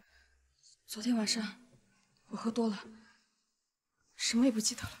了。昨天晚上，我喝多了，什么也不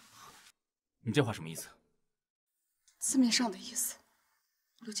记得了。你这话什么意思？字面上的意思。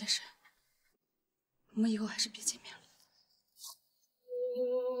陆先生，我们以后还是别见面了。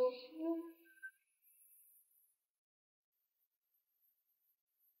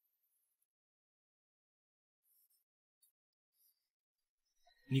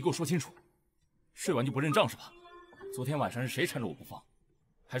你给我说清楚，睡完就不认账是吧？昨天晚上是谁缠着我不放，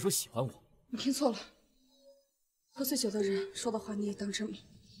还说喜欢我？你听错了，喝醉酒的人说的话你也当真吗？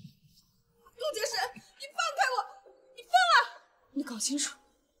陆杰神，你放开我！你疯了！你搞清楚，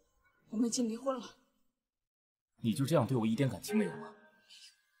我们已经离婚了。你就这样对我一点感情没有吗？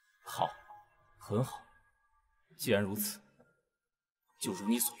好，很好。既然如此，就如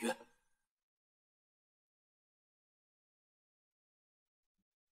你所愿。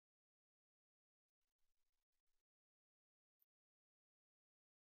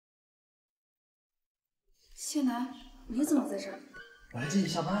谢楠，你怎么在这儿？我来接你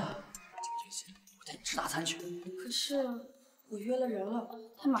下班啊。我带你吃大餐去。可是我约了人了，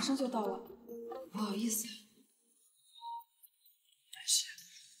他马上就到了，不好意思。南希，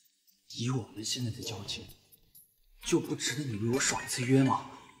以我们现在的交情，就不值得你为我爽一次约吗？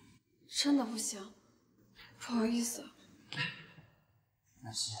真的不行，不好意思。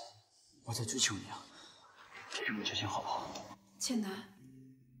南希，我在追求你啊，这种交情好不好？倩楠，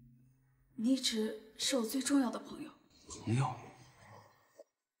你一直是我最重要的朋友。朋友？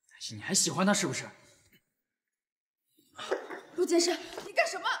南希，你还喜欢他是不是？陆先生，你干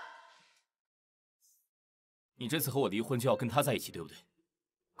什么？你这次和我离婚就要跟他在一起，对不对？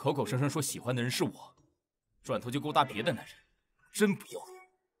口口声声说喜欢的人是我，转头就勾搭别的男人，真不要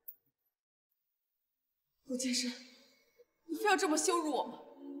脸！陆先生，你非要这么羞辱我吗？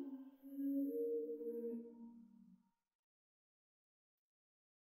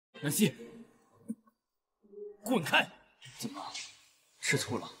南希，滚开！怎么，吃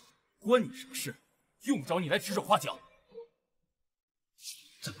醋了？关你什么事？用不着你来指手画脚。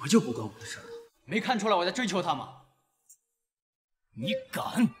怎么就不关我的事了？没看出来我在追求他吗？你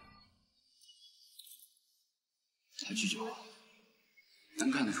敢！他拒绝我，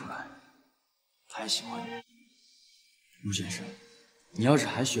能看得出来，他还喜欢你。陆先生，你要是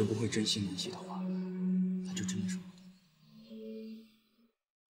还学不会珍惜南希的话，他就真的是我的。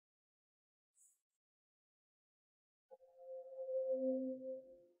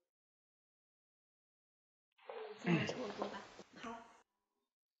差不多吧。好。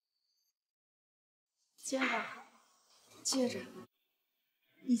接着，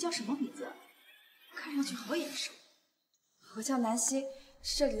你叫什么名字？看上去好眼熟。我叫南希，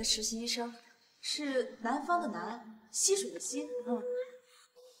是这里的实习医生。是南方的南，溪水的溪。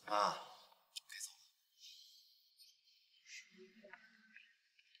啊，该走了。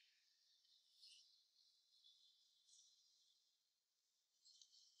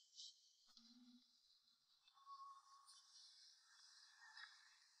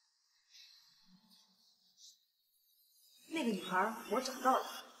那个女孩我找到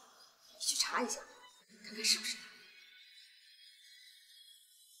了，你去查一下，看看是不是她。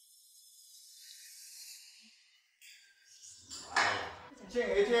进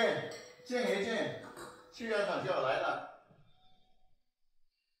一进，区院长就要来了。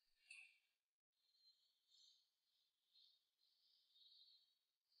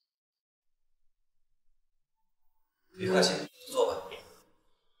别客气，坐吧。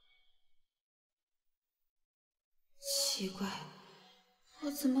奇怪，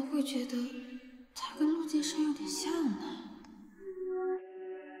我怎么会觉得他跟陆剑生有点像呢？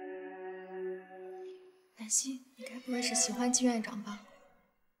南希，你该不会是喜欢季院长吧？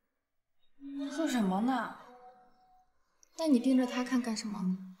你说什么呢？那你盯着他看干什么？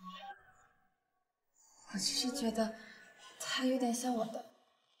我只是觉得他有点像我的。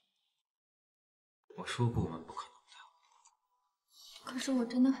我说过我们不可能的。可是我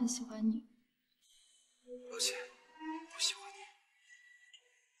真的很喜欢你。抱歉，不喜欢你。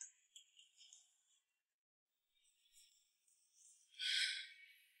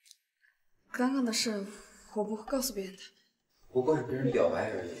刚刚的事我不会告诉别人的。不过是别人表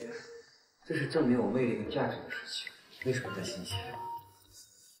白而已，这是证明我魅力和价值的事情，为什么在心切？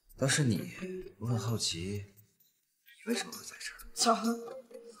倒是你，我很好奇，你为什么会在这儿？巧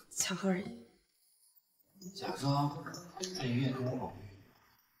合而已。假装在医院跟我偶遇，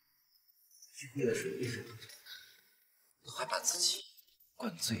聚会的时候一直都都还把自己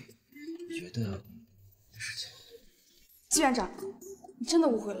灌醉，你觉得这是假的？季院长，你真的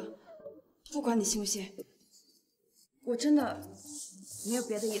误会了。不管你信不信，我真的没有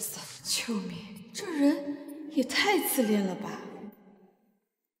别的意思。救命！这人也太自恋了吧！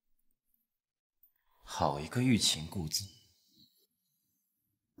好。好一个欲擒故纵！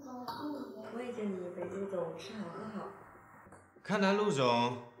喂着你给陆总吃好喝好。看来陆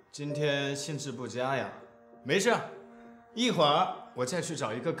总今天兴致不佳呀。没事，一会儿我再去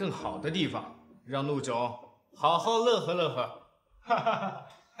找一个更好的地方，让陆总好好乐呵乐呵。哈哈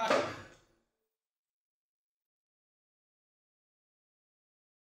哈。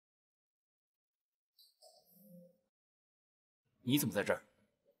你怎么在这儿？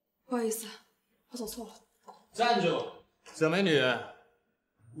不好意思，我走错了。站住！小美女，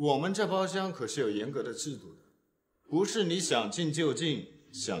我们这包厢可是有严格的制度的，不是你想进就进，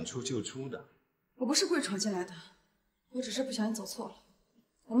想出就出的。我不是故意闯进来的，我只是不小心走错了。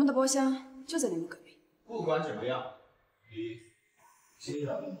我们的包厢就在你们隔壁。不管怎么样，你惊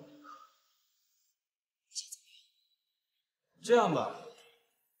扰了我的客。这样吧，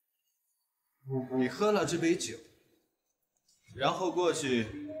你喝了这杯酒，然后过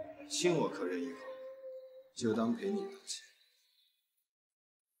去亲我客人一口，就当赔你道歉。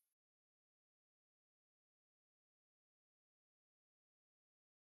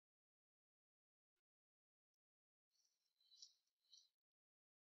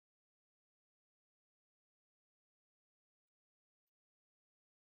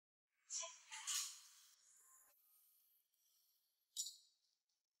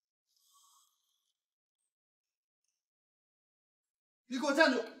你给我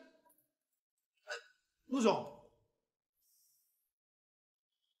站住！陆总，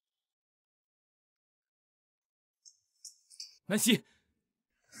南希，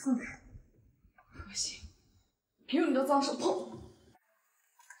放开！恶心！凭你的脏手碰我！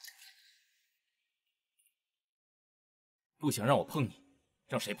不想让我碰你，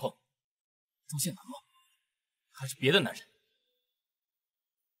让谁碰？周宪南吗？还是别的男人？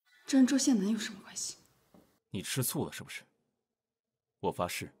这跟周宪南有什么关系？你吃醋了是不是？我发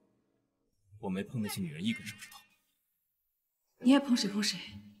誓，我没碰那些女人一根手指头。你爱碰谁碰谁，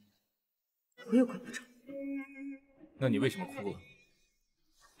我又管不着。那你为什么哭了？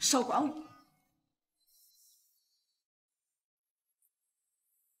少管我！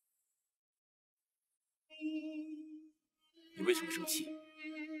你为什么生气？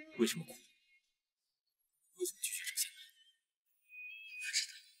为什么哭？为什么拒绝周宪南？不知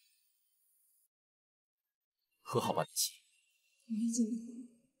道。和好吧，南希。我理解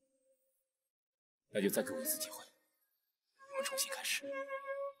你。那就再给我一次机会，我们重新开始。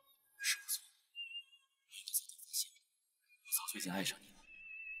是我错，我应该早点发现，我早就已经爱上你了。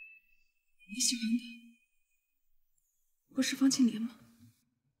你喜欢的不是方青莲吗？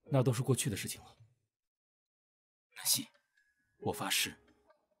那都是过去的事情了。南希，我发誓，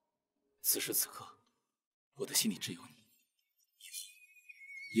此时此刻，我的心里只有你，以后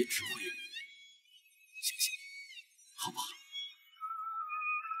也只会有你。相信我，好吧？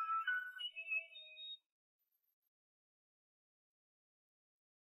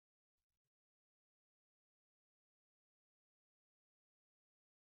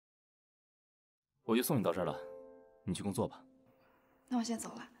我就送你到这儿了，你去工作吧。那我先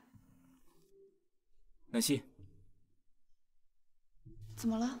走了。南希，怎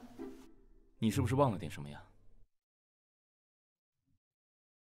么了？你是不是忘了点什么呀？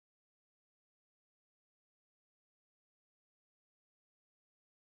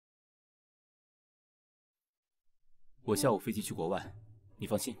我下午飞机去国外，你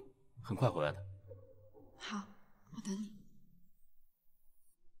放心，很快回来的。好，我等你。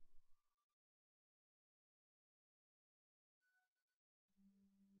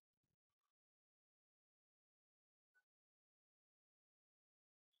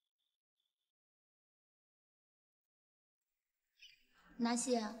南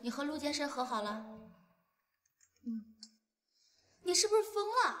希，你和陆先生和好了？你是不是疯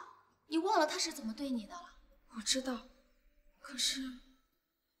了？你忘了他是怎么对你的了？我知道，可是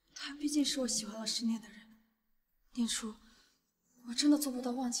他毕竟是我喜欢了10年的人，念初，我真的做不到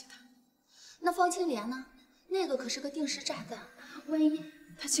忘记他。那方青莲呢？那个可是个定时炸弹，万一……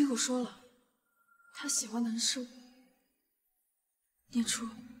他亲口说了，他喜欢的人是我。念初，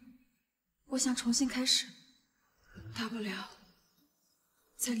我想重新开始，大不了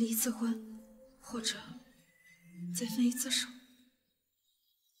再离一次婚，或者再分一次手。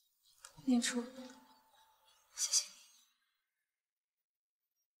念初，谢谢你。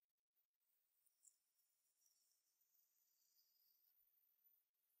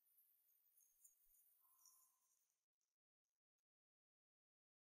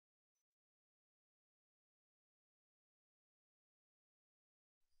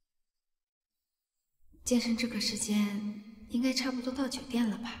健身这个时间应该差不多到酒店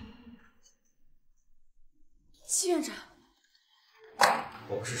了吧？戚院长，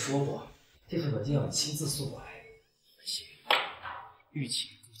我不是说过，这是我今要你亲自送过来。南希，欲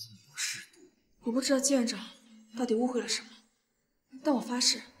擒故纵有适度。我不知道季院长到底误会了什么，但我发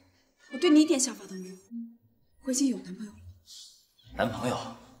誓，我对你一点想法都没有。我已经有男朋友了。男朋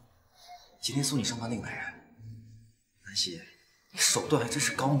友？今天送你上班那个男人？南希，你手段还真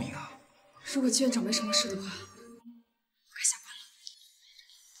是高明啊！如果季院长没什么事的话，我该下班了。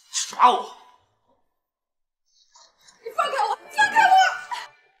你耍我！你放开我！放开我！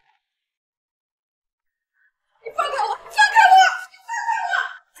你放开我！放开我！你放开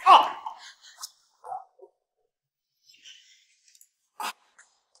我！啊！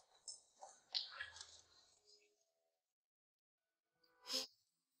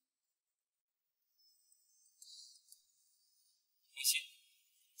明熙，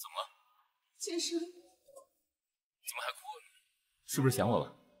怎么了？健身。怎么还哭了？是不是想我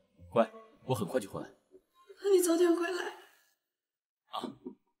了？乖，我很快就回来。那你早点回来。啊，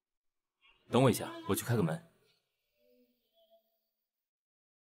等我一下，我去开个门。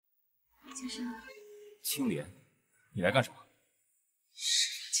健身。青莲，你来干什么？是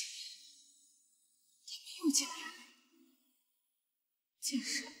啊，青莲，你没有见面。健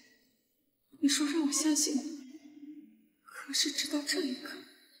身，你说让我相信你，可是直到这一刻，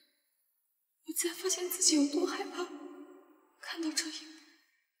我才发现自己有多害怕看到这一幕。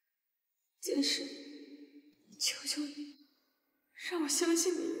健身，求求你，让我相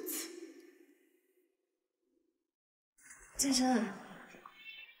信你一次。健身，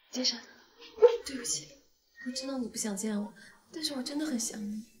健身，对不起，我知道你不想见我，但是我真的很想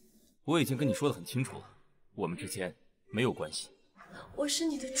你。我已经跟你说的很清楚了，我们之间没有关系。我是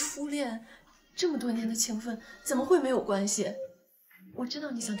你的初恋，这么多年的情分，怎么会没有关系？我知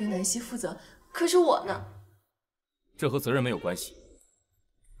道你想对南希负责，可是我呢？这和责任没有关系。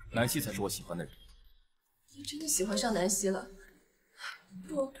南希才是我喜欢的人。你真的喜欢上南希了？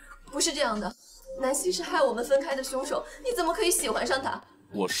不是这样的，南希是害我们分开的凶手，你怎么可以喜欢上她？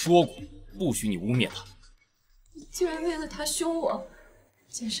我说过，不许你污蔑她。你居然为了她凶我，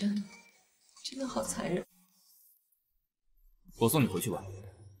健身，真的好残忍。我送你回去吧，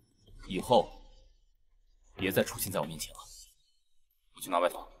以后别再出现在我面前了。我去拿外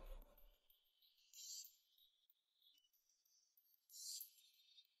套。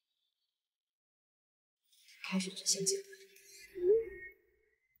开始之前结婚。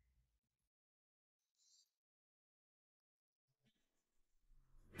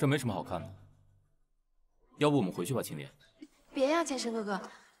这没什么好看的，要不我们回去吧，青莲。别呀，健身哥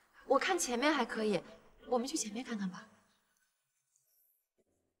哥，我看前面还可以，我们去前面看看吧。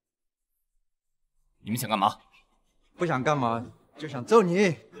你们想干嘛？不想干嘛，就想揍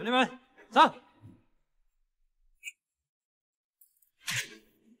你。兄弟们，上！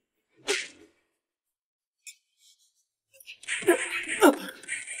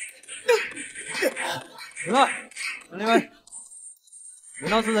行了，兄弟们，人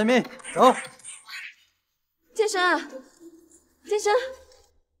道是人命，走。健身，健身，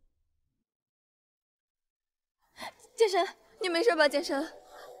健身，你没事吧？健身，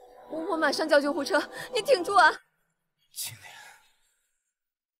我马上叫救护车，你挺住啊！青莲，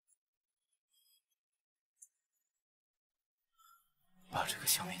把这个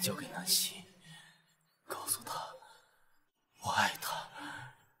项链交给南希，告诉她我爱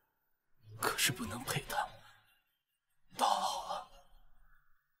她，可是不能陪她到老了。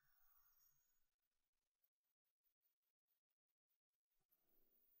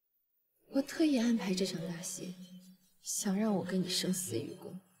我特意安排这场大戏，想让我跟你生死与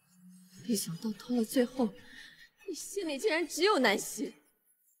共，没想到到了最后，你心里竟然只有南希。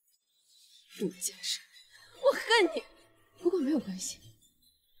陆家生，我恨你。不过没有关系，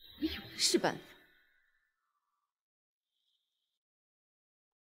我有的是办法。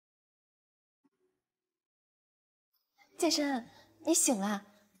健身，你醒了，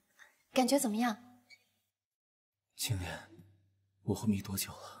感觉怎么样？青莲，我昏迷多久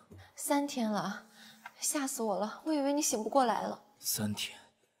了3天了，吓死我了，我以为你醒不过来了。？3天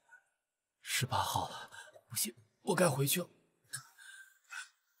，18号了，不行，我该回去了。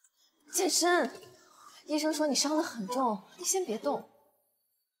健身，医生说你伤得很重，你先别动。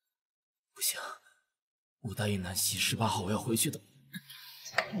不行，我答应南希18号我要回去的。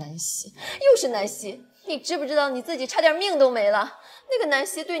南希，又是南希，你知不知道你自己差点命都没了？那个南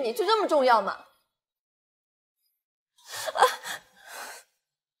希对你就这么重要吗？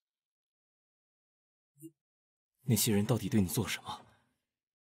那些人到底对你做了什么？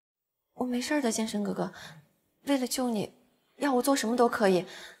我没事的，健身哥哥，为了救你，要我做什么都可以，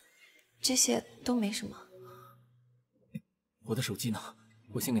这些都没什么。我的手机呢？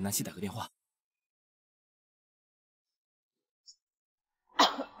我先给南希打个电话。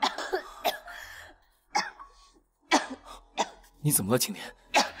你怎么了，青莲？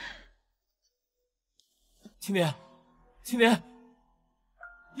青莲，青莲，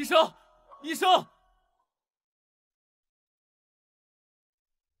医生，医生，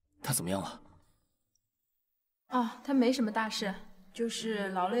他怎么样了？啊，他没什么大事，就是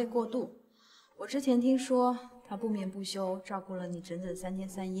劳累过度。我之前听说他不眠不休照顾了你整整3天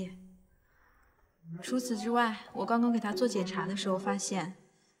3夜。除此之外，我刚刚给他做检查的时候发现，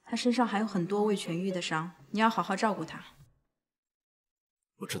他身上还有很多未痊愈的伤，你要好好照顾他。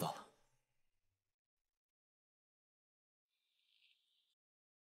我知道了。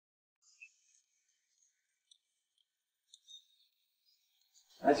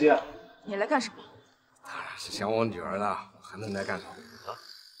南希，你来干什么？当然是想我女儿了，还能来干什么啊？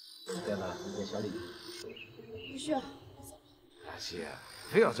带了一件小礼物。不需要。南希，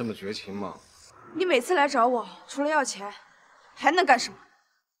非要这么绝情吗？你每次来找我，除了要钱，还能干什么？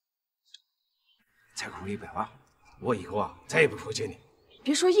再给我100万，我以后啊再也不会见你。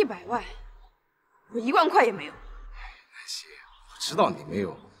别说100万，我1万块也没有。南希，我知道你没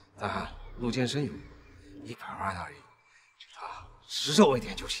有，但陆建生有，100万而已，给他10兆一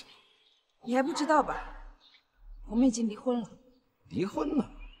点就行。你还不知道吧？我们已经离婚了。离婚了？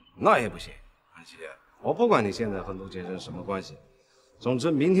那也不行。南希，我不管你现在和陆建生什么关系，总之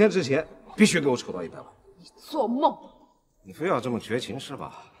明天之前必须给我筹到100万。做梦！你非要这么绝情是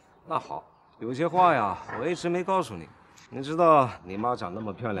吧？那好，有些话呀，我一直没告诉你。你知道你妈长那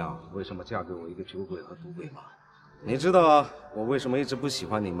么漂亮，为什么嫁给我一个酒鬼和赌鬼吗？你知道我为什么一直不喜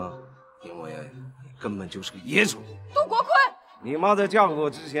欢你吗？因为你根本就是个野种。杜国坤，你妈在嫁给我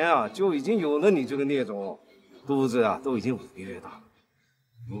之前啊，就已经有了你这个孽种，肚子啊都已经5个月大了。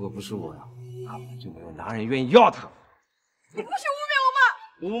如果不是我呀，根本就没有男人愿意要她。你不许污蔑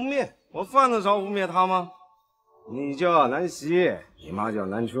我妈！污蔑？我犯得着污蔑她吗？你叫南希，你妈叫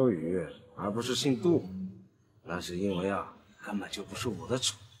南秋雨，而不是姓杜。那是因为啊，根本就不是我的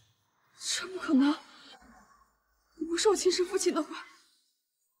种。这不可能！你不是我亲生父亲的话，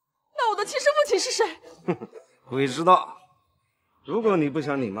那我的亲生父亲是谁？鬼知道。如果你不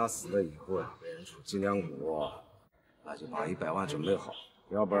想你妈死了以后呀，被人处脊梁骨，那就把100万准备好，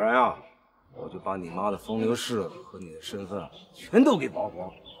要不然呀，我就把你妈的风流事和你的身份全都给曝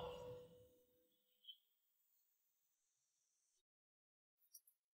光。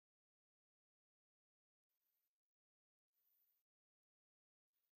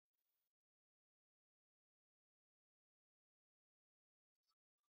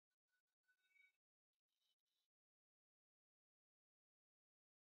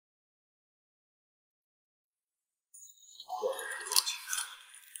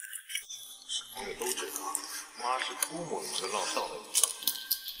朋友都知道，妈是多么值浪荡的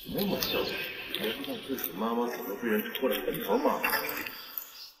女人，那么孝顺，也不知道自己妈妈怎么被人戳了很多骂。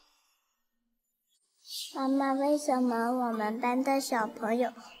妈妈，为什么我们班的小朋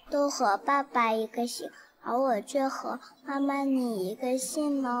友都和爸爸一个姓，而我却和妈妈你一个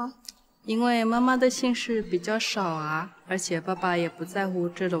姓呢？因为妈妈的姓氏比较少啊，而且爸爸也不在乎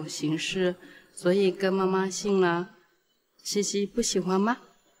这种形式，所以跟妈妈姓了。西西不喜欢吗？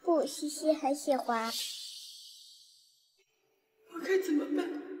不，西西很喜欢。我该怎么办？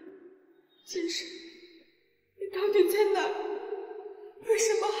真是，你到底在哪？为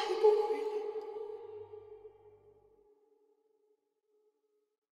什么还不回来？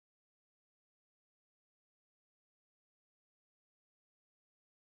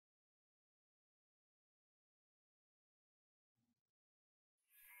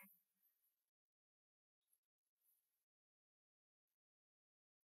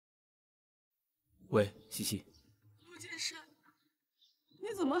喂，西西。陆建生，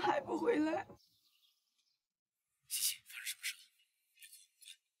你怎么还不回来？西西，发生什么事了？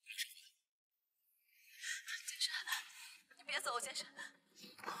建生，你别走，建生。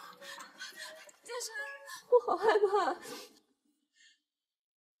建生，我好害怕。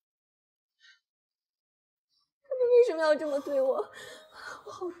他们为什么要这么对我？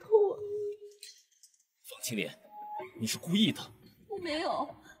我好痛啊！方青莲，你是故意的。我没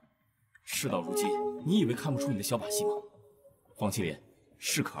有。事到如今，你以为看不出你的小把戏吗？方青莲，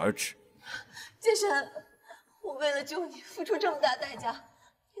适可而止。建生，我为了救你付出这么大代价，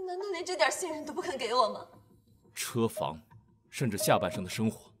你难道连这点信任都不肯给我吗？车房，甚至下半生的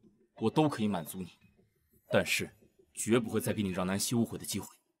生活，我都可以满足你，但是绝不会再给你让南希误会的机会。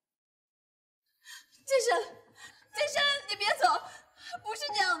建生，建生，你别走，不是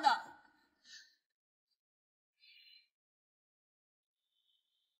这样的。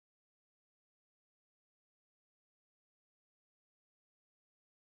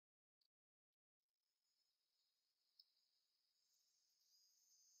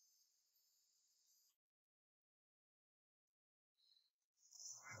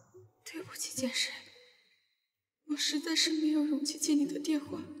对不起，剑神，我实在是没有勇气接你的电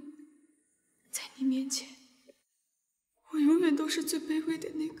话。在你面前，我永远都是最卑微的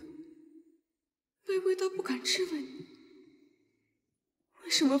那个，卑微到不敢质问你。为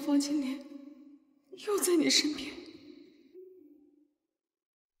什么方青莲又在你身边？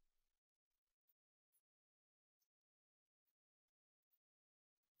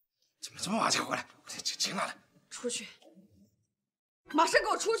怎么这么晚才回来？钱哪来？出去！马上给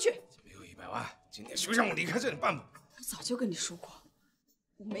我出去！没有100万，今天休想我离开这里半步。我早就跟你说过，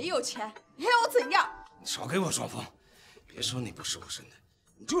我没有钱，你还要我怎样？你少给我装疯！别说你不是我生的，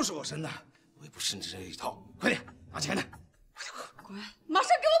你就是我生的，我也不信这一套。快点拿钱来！滚！马上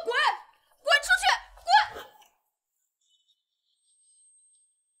给我滚！滚出去！滚！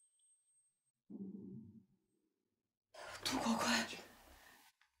杜国坤，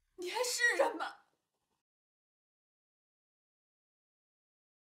你还是人吗？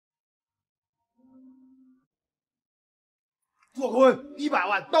做坤，100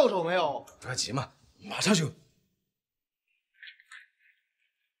万到手没有？不要急嘛，马上就。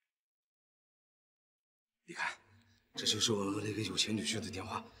你看，这就是我那个有钱女婿的电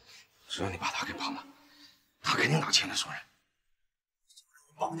话，只要你把他给绑了，他肯定拿钱来赎人。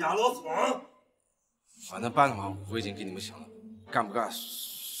绑架勒索！反正办法我已经给你们想了，干不干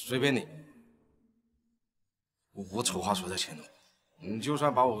随便你。我丑话说在前头，你就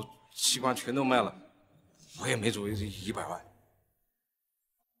算把我器官全都卖了，我也没走100万。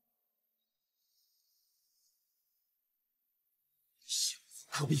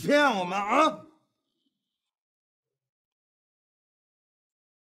可别骗我们啊！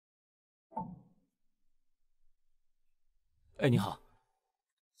哎，你好，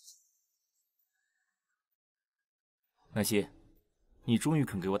南希，你终于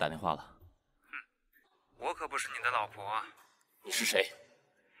肯给我打电话了。我可不是你的老婆啊！你是谁？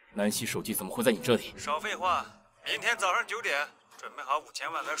南希手机怎么会在你这里？少废话！明天早上9点，准备好5000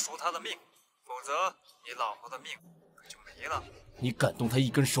万来赎她的命，否则你老婆的命可就没了。你敢动她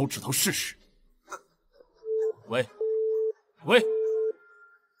一根手指头试试？喂，喂！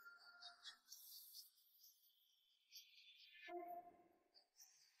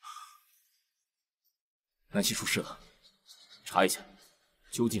南希出事了，查一下，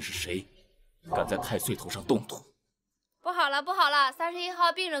究竟是谁敢在太岁头上动土？不好了，不好了！31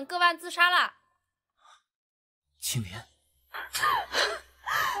号病人割腕自杀了。青莲，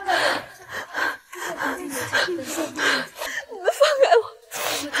你们放开我！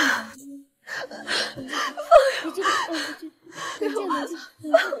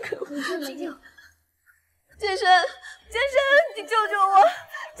剑神，你救救我！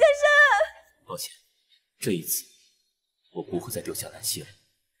剑神，抱歉，这一次我不会再丢下南希了。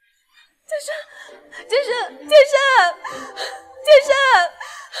剑神！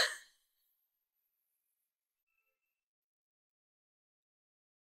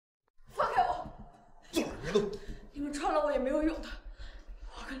放开我！走别动！你们抓了我也没有用的，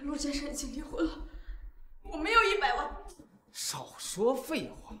我跟陆先生已经离婚了，我没有100万。少说废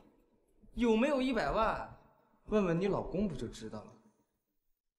话，有没有100万？问问你老公不就知道了？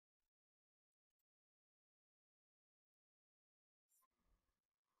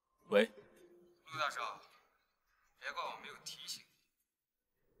喂，陆大少，别怪我没有提醒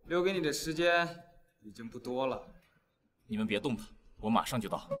你，留给你的时间已经不多了。你们别动他，我马上就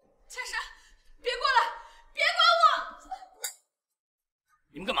到。剑神，别过来，别管我！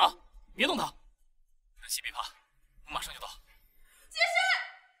你们干嘛？别动他！南希别怕，我马上就到。剑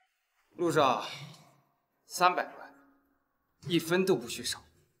神，陆少，300万，1分都不许少，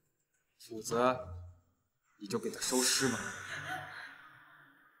否则你就给他收尸吧。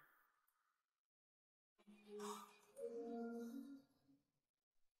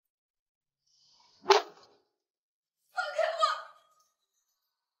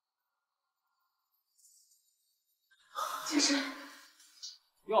剑神，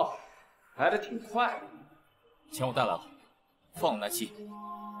哟，来的挺快。钱我带来了，放了南希。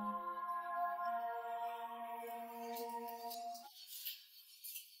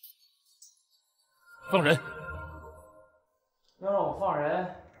放人！要让我放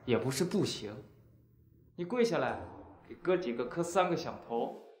人也不是不行，你跪下来，给哥几个磕3个响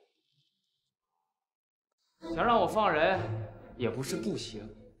头。想让我放人也不是不行，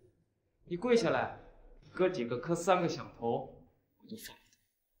你跪下来，哥几个磕3个响头，我就放了他。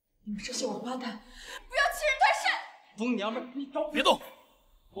你们这些王八蛋，不要欺人太甚！疯娘们，你找别动，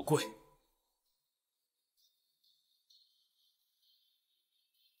我跪。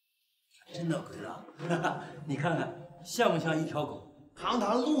真闹鬼了，你看看像不像一条狗？堂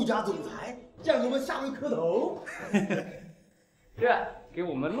堂陆家总裁，让我们下跪磕头。对，给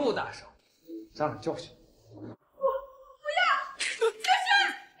我们陆大少长长教训。不要！就是不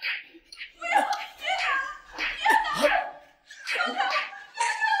要！别打！别打！放开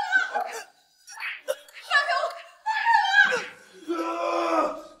我！放开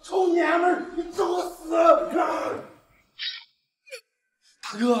我！臭娘们儿，你找死！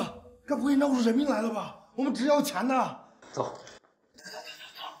大哥，该不会闹出人命来了吧？我们只要钱的。走。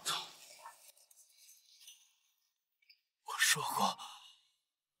走。我说过，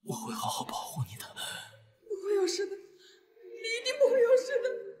我会好好保护你的。不会有事的，你一定不会有事的。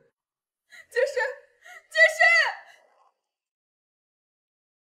杰森，杰森！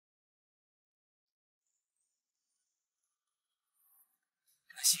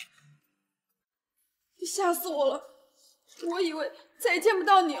南希，你吓死我了！我以为再也见不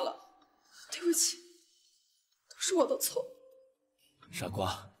到你了。对不起，都是我的错。傻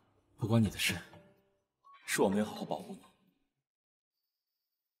瓜，不关你的事，是我没有好好保护你。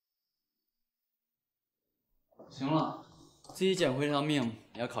行了，自己捡回条命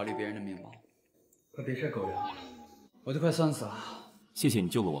也要考虑别人的命吧。快别晒狗粮，我都快酸死了。谢谢你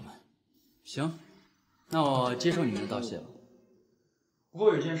救了我们。行，那我接受你们的道谢了。不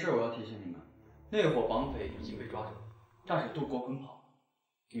过有件事我要提醒你们，那伙绑匪已经被抓住了，驾驶渡过奔跑。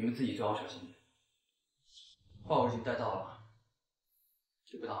你们自己最好小心点。话我已经带到了，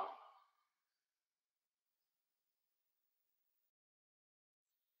就不打扰了。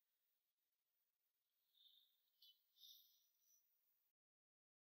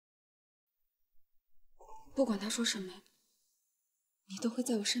不管他说什么，你都会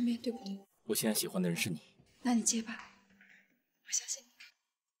在我身边，对不对？我现在喜欢的人是你，那你接吧，我相信你。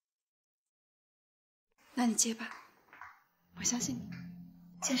那你接吧，我相信你。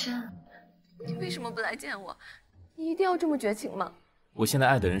剑山，你为什么不来见我？你一定要这么绝情吗？我现在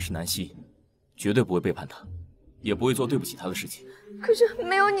爱的人是南希，绝对不会背叛她，也不会做对不起她的事情。可是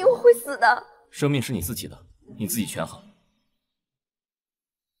没有你，我会死的。生命是你自己的，你自己权衡。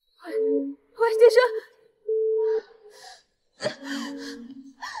喂，剑山，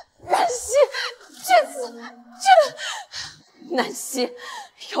南希，南希，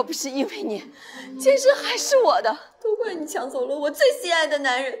要不是因为你，剑山还是我的。都怪你抢走了我最心爱的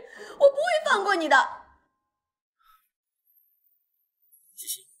男人，我不会放过你的。谢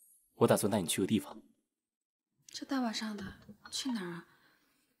谢，我打算带你去个地方。这大晚上的去哪儿啊？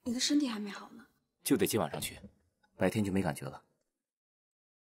你的身体还没好呢。就得今晚上去，白天就没感觉了。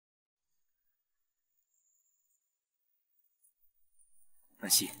南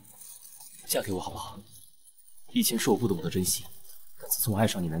希，嫁给我好不好？以前是我不懂得珍惜，但自从爱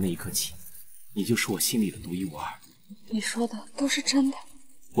上你的那一刻起，你就是我心里的独一无二。你说的都是真的。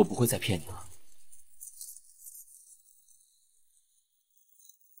我不会再骗你了。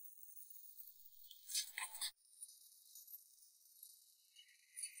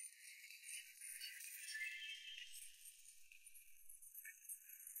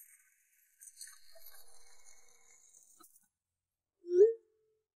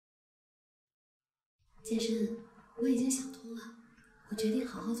剑深，我已经想通了，我决定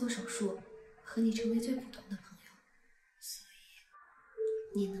好好做手术，和你成为最普通的朋友。所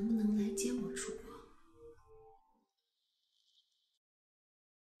以，你能不能来接我出国？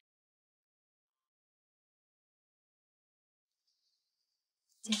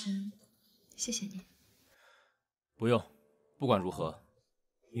剑深，谢谢你。不用，不管如何，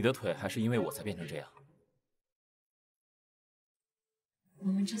你的腿还是因为我才变成这样。我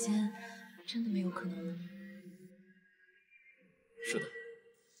们之间真的没有可能了。是的。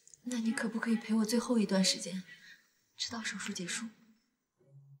那你可不可以陪我最后一段时间，直到手术结束？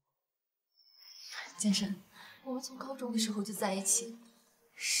剑深，我们从高中的时候就在一起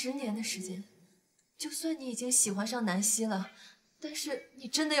，10年的时间，就算你已经喜欢上南希了，但是你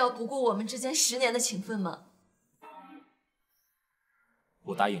真的要不顾我们之间10年的情分吗？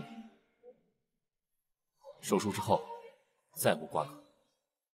我答应你，手术之后再无瓜葛。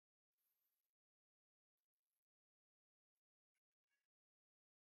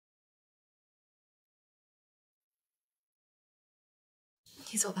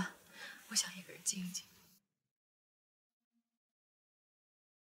你走吧，我想一个人静一静。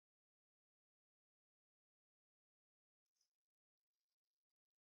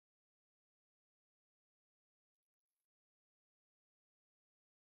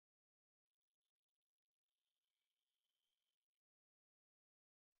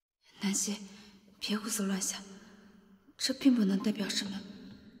南希，别胡思乱想，这并不能代表什么，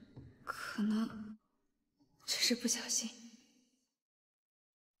可能只是不小心。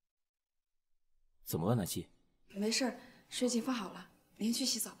怎么了，南希？没事，水已经放好了，您去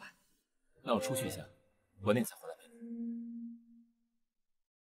洗澡吧。那我出去一下，晚点才回来。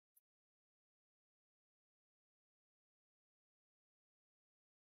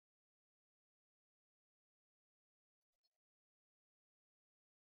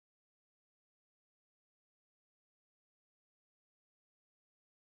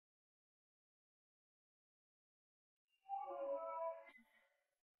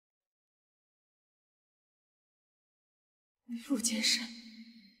陆剑深，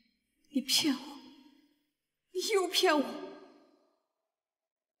你骗我，你又骗我！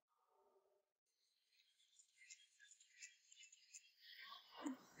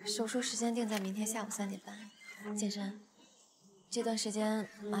手术时间定在明天下午3点半。剑深，这段时间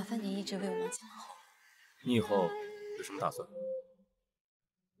麻烦你一直为我忙前忙后。你以后有什么打算？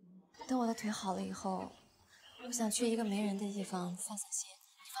等我的腿好了以后，我想去一个没人的地方散散心。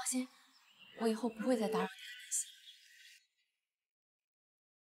你放心，我以后不会再打扰你的担心。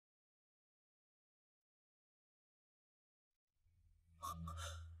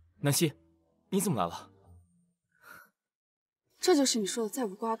南希，你怎么来了？这就是你说的再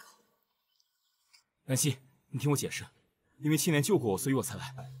无瓜葛。南希，你听我解释，因为青莲救过我，所以我才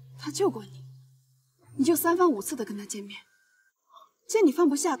来。他救过你，你就3番5次的跟他见面，既然你放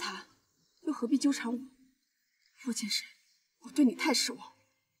不下他，又何必纠缠我？陆剑深，我对你太失望，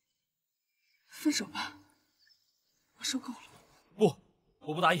分手吧，我受够了。不，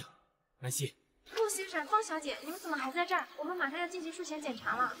我不答应。南希，陆先生、方小姐，你们怎么还在这儿？我们马上要进行术前检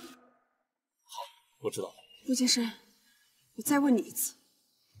查了。好，我知道了。陆剑深，我再问你一次，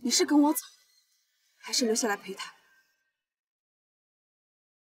你是跟我走，还是留下来陪他？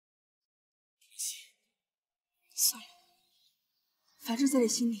算了，反正在你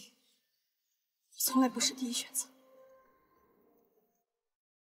心里，我从来不是第一选择。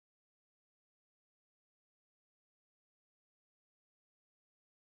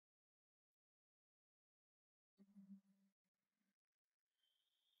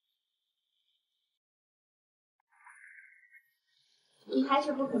你还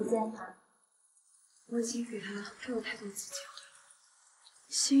是不肯见他？我已经给他给了太多次机会，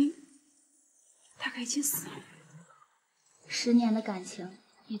心大概已经死了。10年的感情，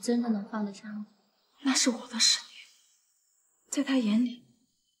你真的能放得下吗？那是我的10年，在他眼里，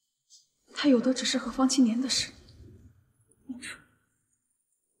他有的只是和方青年的10年。梦初，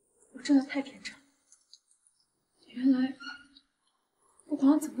我真的太天真了，原来我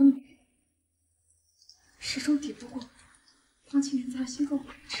光怎么努力，始终抵不过方青年在他心中的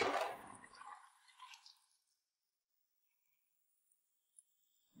位置。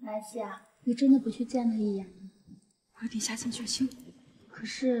南希啊，你真的不去见他一眼吗？我已经下定决心了。可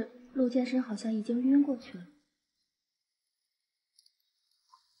是陆剑深好像已经晕过去了。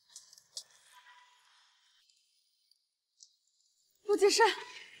陆剑深，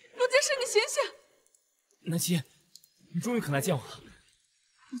陆剑深，你醒醒！南希，你终于肯来见我了。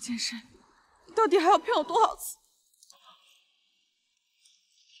陆剑深，你到底还要骗我多少次？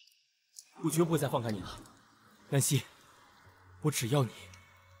我绝不会再放开你了，南希，我只要你。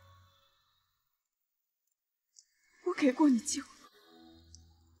我给过你机会，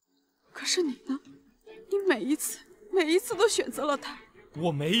可是你呢？你每一次都选择了他。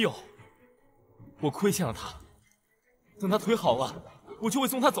我没有，我亏欠了他。等他腿好了，我就会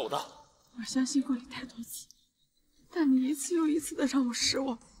送他走的。我相信过你太多次，但你一次又一次的让我失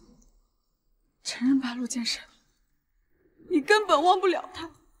望。承认吧，陆剑深，你根本忘不了他。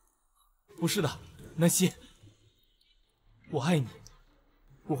不是的，南希，我爱你，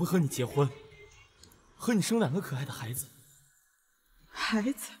我会和你结婚，和你生2个可爱的孩子。孩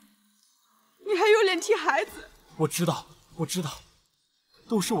子？你还有脸提孩子？我知道，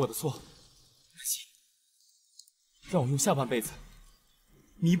都是我的错。南希，让我用下半辈子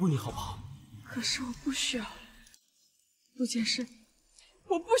弥补你好不好？可是我不需要了，陆剑深，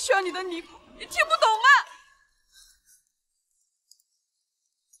我不需要你的弥补，你听不懂吗？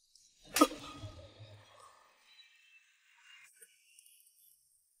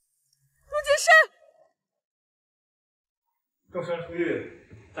陆剑深，仲生出狱，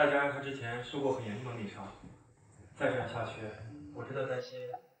在家人他之前受过很严重的内伤，再这样下去，我真的担心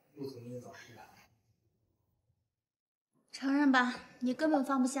陆总因早逝啊。承认吧，你根本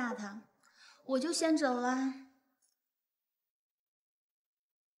放不下他，我就先走了。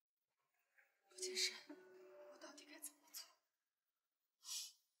陆剑深，我到底该怎么做？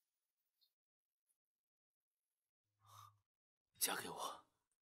嫁给我，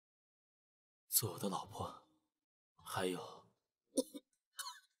做我的老婆，还有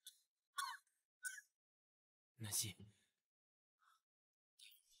南希。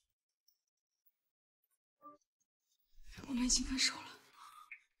我们已经分手了，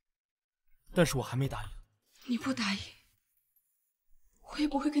但是我还没答应。你不答应，我也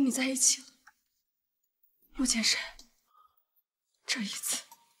不会跟你在一起了。陆剑深，这一次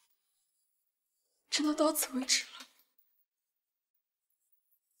真的到此为止了。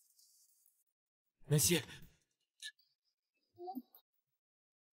南希。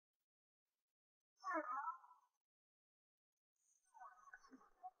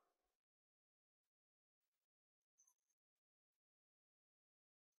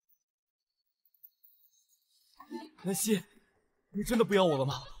南希，你真的不要我了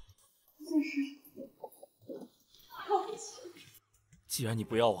吗？剑师，对不起。既然你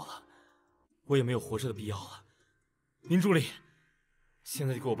不要我了，我也没有活着的必要了。林助理，现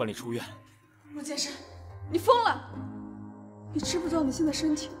在就给我办理出院。陆剑师，你疯了！你知不知道你现在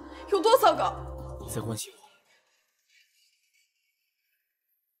身体有多糟糕？你在关心我？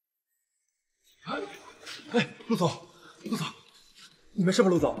哎，陆总，陆总，你没事吧？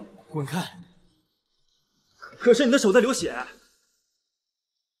陆总，滚开！可是你的手在流血。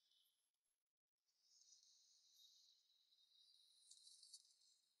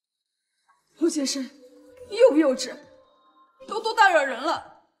陆先生，你幼不幼稚？都多大点人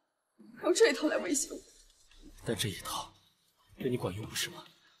了，还用这一套来威胁我？但这一套对你管用不是吗？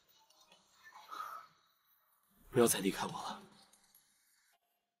不要再离开我了！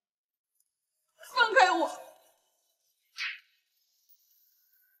放开我！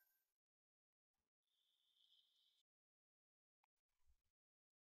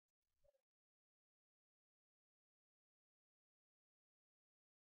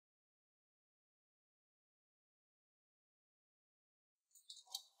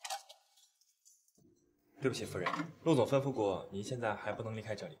对不起，夫人，陆总吩咐过，您现在还不能离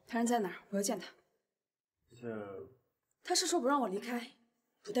开这里。他人在哪儿？我要见他。他是说不让我离开，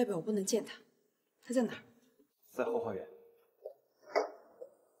不代表我不能见他。他在哪儿？在后花园。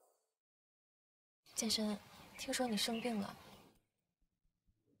剑生，听说你生病了，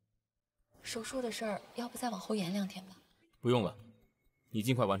手术的事儿要不再往后延2天吧？不用了，你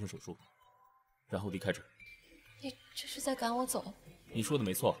尽快完成手术，然后离开这儿。你这是在赶我走？你说的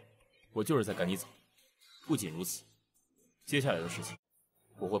没错，我就是在赶你走。不仅如此，接下来的事情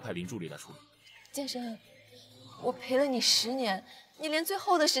我会派林助理来处理。剑生，我陪了你10年，你连最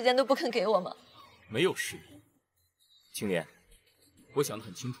后的时间都不肯给我吗？没有10年，青莲，我想得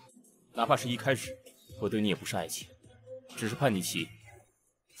很清楚，哪怕是一开始，我对你也不是爱情，只是叛逆期。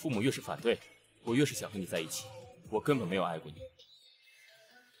父母越是反对，我越是想和你在一起。我根本没有爱过你。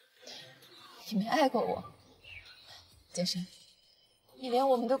你没爱过我，剑生，你连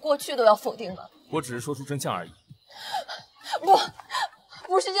我们的过去都要否定了。我只是说出真相而已。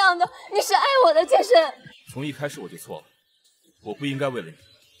不是这样的，你是爱我的，剑生。从一开始我就错了，我不应该为了你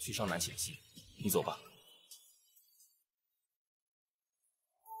去伤南希的心。你走吧。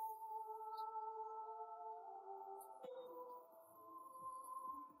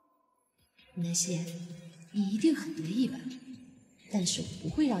南希，你一定很得意吧？但是我不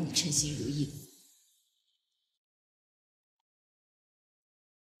会让你称心如意的。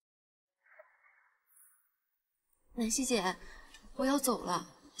南希姐，我要走了，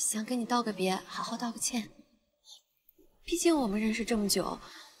想跟你道个别，好好道个歉。毕竟我们认识这么久，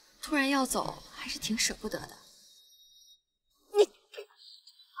突然要走，还是挺舍不得的。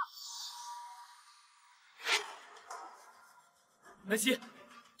南希，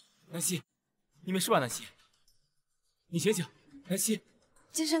南希，你没事吧？南希，你醒醒，南希。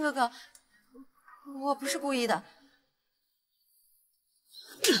金生哥哥，我不是故意的。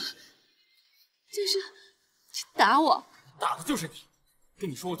金生，你打我！打的就是你！跟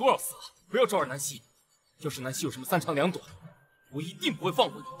你说过多少次了，不要招惹南希。要是南希有什么3长2短，我一定不会放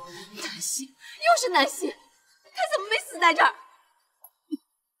过你。南希，又是南希，他怎么没死在这儿？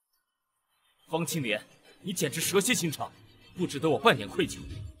方青莲，你简直蛇蝎心肠，不值得我半点愧疚。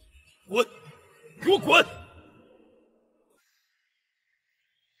滚，给我滚！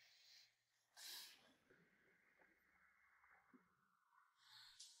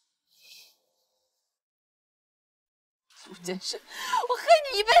陆剑生，我恨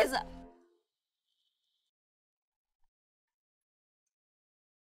你一辈子！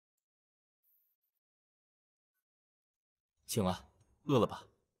醒了，饿了吧？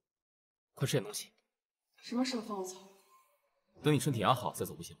快吃点东西。什么时候放我走？等你身体养好再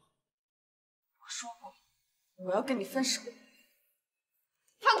走不行吗？我说过，我要跟你分手。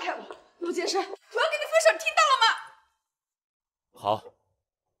放开我，陆剑生，我要跟你分手，你听到了吗？好，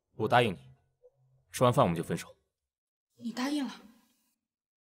我答应你，吃完饭我们就分手。你答应了。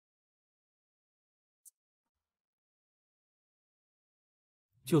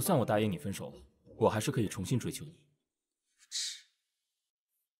就算我答应你分手了，我还是可以重新追求你。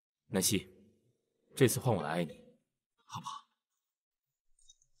南希，这次换我来爱你，好不好？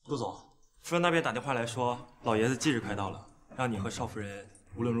陆总，夫人那边打电话来说，老爷子忌日快到了，让你和少夫人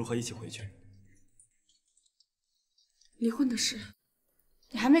无论如何一起回去。离婚的事，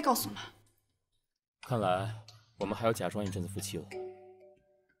你还没告诉妈。看来我们还要假装一阵子夫妻了。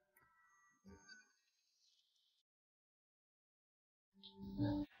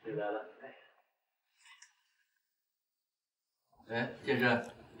你来了，哎，剑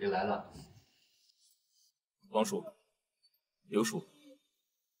生，你来了。王叔，刘叔，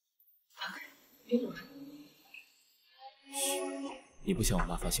别躲着。你不想我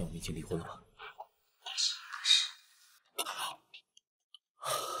妈发现我们已经离婚了吧？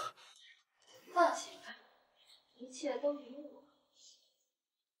放心吧，一切都由我。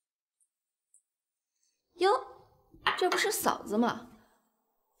哟，这不是嫂子吗？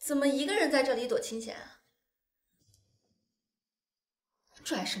怎么一个人在这里躲清闲啊？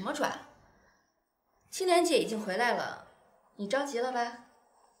拽什么拽？青莲姐已经回来了，你着急了吧？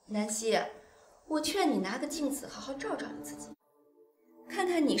南希，我劝你拿个镜子好好照照你自己，看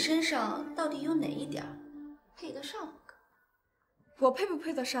看你身上到底有哪一点配得上我哥。我配不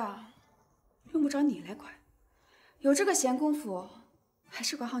配得上，用不着你来管。有这个闲工夫，还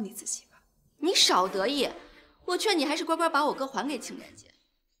是管好你自己吧。你少得意，我劝你还是乖乖把我哥还给青莲姐，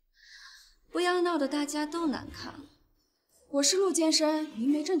不要闹得大家都难看。我是陆监生明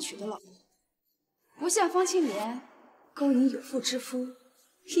媒正娶的老婆，不像方青莲勾引有妇之夫，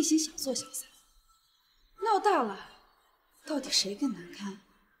一心想做小三。闹大了，到底谁更难看？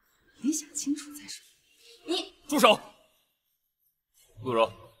你想清楚再说。你住手！陆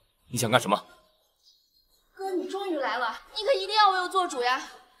柔，你想干什么？哥，你终于来了，你可一定要为我做主呀！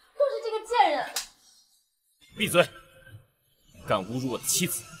都是这个贱人！闭嘴！敢侮辱我的妻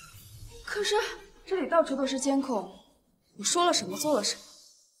子！可是这里到处都是监控，我说了什么做了什么，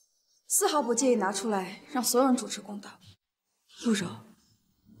丝毫不介意拿出来让所有人主持公道。陆柔，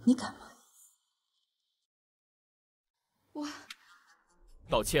你敢吗？我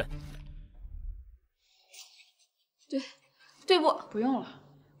道歉。对不？不用了，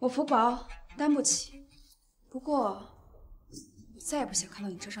我福薄担不起。不过我再也不想看到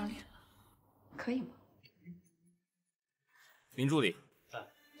你这张脸了，可以吗？林助理，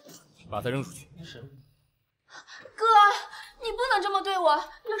把他扔出去。是。哥，你不能这么对我！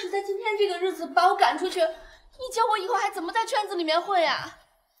要是在今天这个日子把我赶出去，你教我以后还怎么在圈子里面混呀？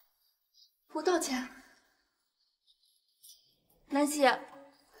我道歉。南希，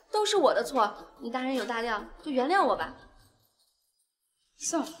都是我的错，你大人有大量，就原谅我吧。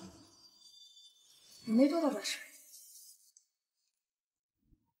算了，也没多大的事。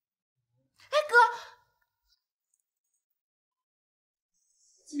哎，哥，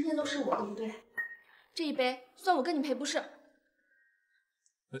今天都是我的不对，这一杯算我跟你赔不是。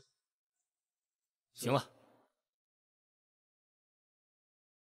行了。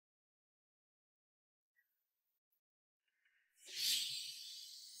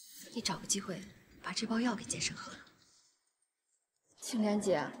你找个机会把这包药给剑生喝了。青莲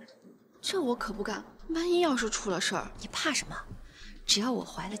姐，这我可不敢，万一要是出了事儿，你怕什么？只要我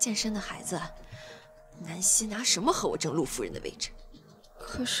怀了剑生的孩子，南希拿什么和我争陆夫人的位置？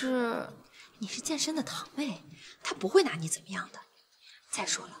可是你是剑生的堂妹，他不会拿你怎么样的。再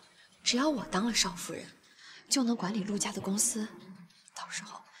说了，只要我当了少夫人，就能管理陆家的公司，到时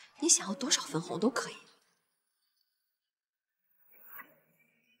候你想要多少分红都可以。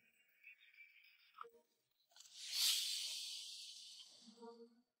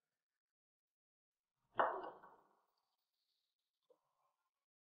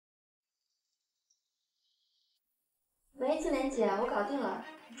喂，青莲姐，我搞定了，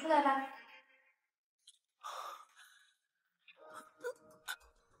你出来吧。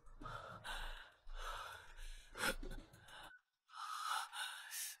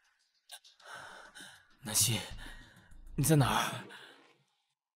南希，你在哪儿？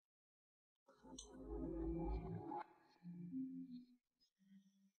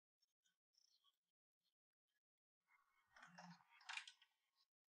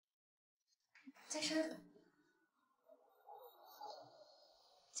剑生。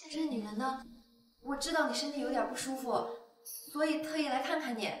剑生，你人呢？我知道你身体有点不舒服，所以特意来看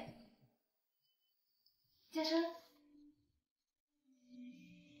看你。剑生，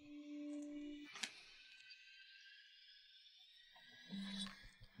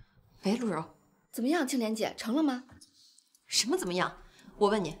喂，陆柔，怎么样，青莲姐，成了吗？什么怎么样？我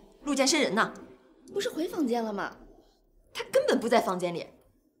问你，陆剑生人呢？不是回房间了吗？他根本不在房间里。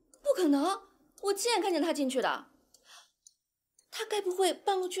不可能，我亲眼看见他进去的。他该不会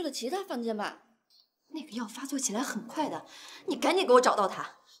半路去了其他房间吧？那个药发作起来很快的，你赶紧给我找到他，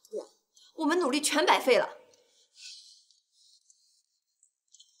不然我们努力全白费了。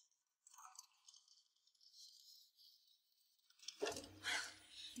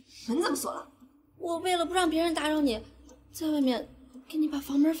门怎么锁了？我为了不让别人打扰你，在外面给你把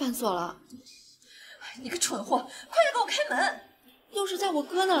房门反锁了。你个蠢货，快点给我开门！钥匙在我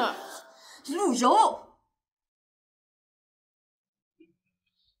哥那儿。陆柔。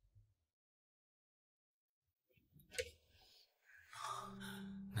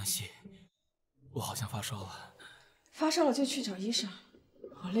南希，我好像发烧了。发烧了就去找医生。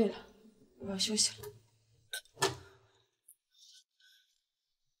我累了，我要休息了。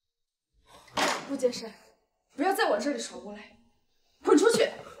陆剑深，不要在我这里耍无赖，滚出去！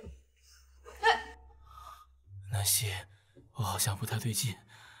哎，南希，我好像不太对劲，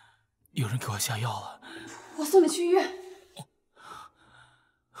有人给我下药了。我送你去医院。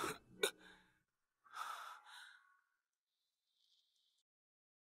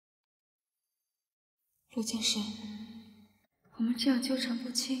陆剑深，我们这样纠缠不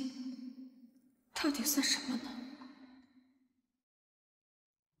清，到底算什么呢？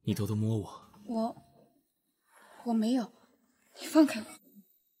你偷偷摸我，我没有，你放开我。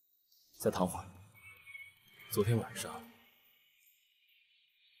再躺会儿。昨天晚上，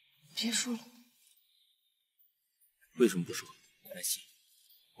别说了。为什么不说？南希，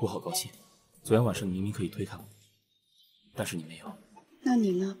我好高兴。昨天晚上你明明可以推开我，但是你没有。那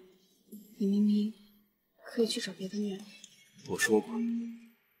你呢？你明明可以去找别的女人。我说过，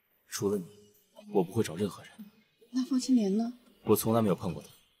除了你，我不会找任何人。那方青莲呢？我从来没有碰过她。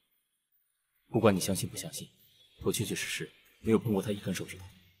不管你相信不相信，我确确实实没有碰过她一根手指头。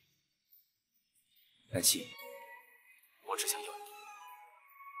南希，我只想要你。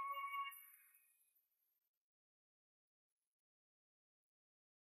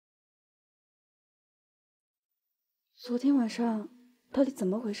昨天晚上到底怎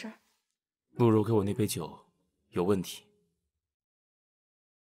么回事？陆柔给我那杯酒有问题。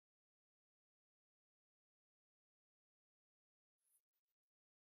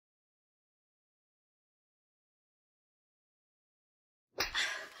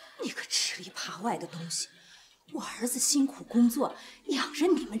你个吃里扒外的东西！我儿子辛苦工作，养着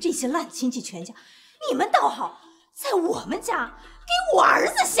你们这些烂亲戚全家，你们倒好，在我们家给我儿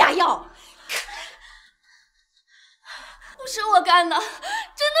子下药。不是我干的，真的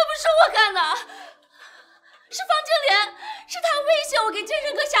不是我干的，是方青莲，是他威胁我给健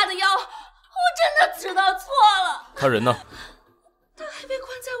身哥下的药，我真的知道错了。他人呢？他还被关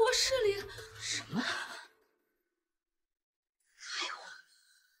在卧室里。什么？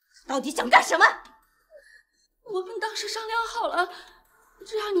到底想干什么？我们当时商量好了，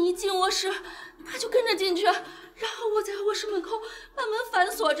只要你一进卧室，他就跟着进去，然后我在卧室门口把门反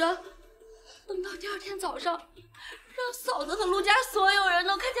锁着，等到第二天早上，让嫂子和陆家所有人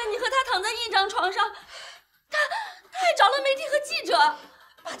都看见你和他躺在一张床上。他还找了媒体和记者，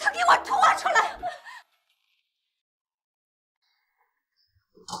把他给我拖出来！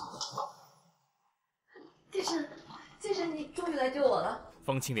剑深，你终于来救我了。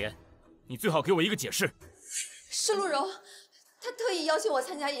方青莲，你最好给我一个解释。是陆柔，他特意邀请我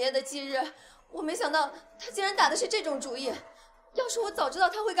参加爷爷的忌日，我没想到他竟然打的是这种主意。要是我早知道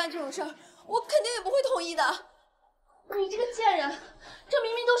他会干这种事儿，我肯定也不会同意的。你这个贱人，这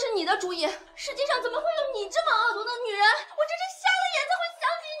明明都是你的主意，世界上怎么会有你这么恶毒的女人？我真是瞎了眼才会相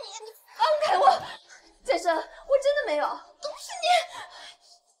信你！你放开我！剑深，我真的没有，都是你！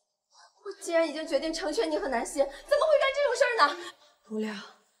我既然已经决定成全你和南希，怎么会干这种事儿呢？无聊，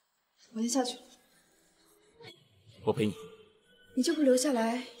我先下去了。我陪你。你就不留下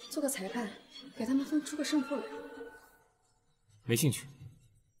来做个裁判，给他们分出个胜负来？没兴趣。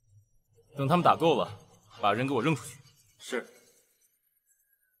等他们打够了，把人给我扔出去。是。剑深，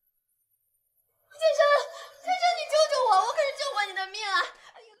你救救我！我可是救过你的命啊！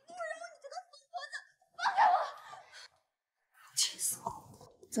哎呀，陆柔，你这个疯婆子，放开我！气死我！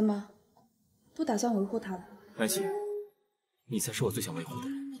怎么，不打算维护他了？南希，你才是我最想维护的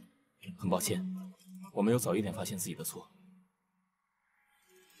人。很抱歉，我没有早一点发现自己的错。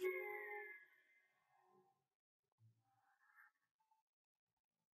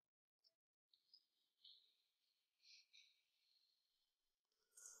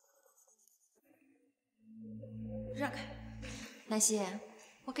让开，南希，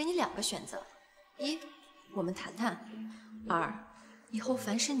我给你2个选择：一，我们谈谈；二，以后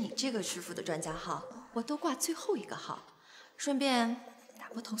凡是你这个师傅的专家号，我都挂最后一个号，顺便打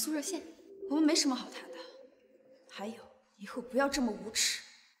拨投诉热线。我们没什么好谈的。还有，以后不要这么无耻。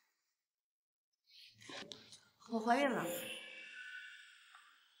我怀孕了，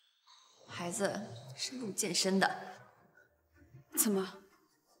孩子是陆剑深的。怎么，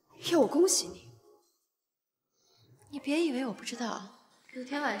要我恭喜你？你别以为我不知道，有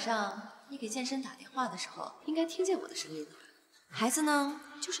天晚上你给剑深打电话的时候，应该听见我的声音了。孩子呢，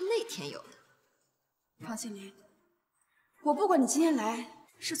就是那天有的。方青莲，我不管你今天来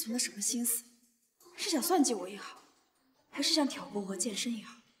是存了什么心思，是想算计我也好，还是想挑拨我剑深也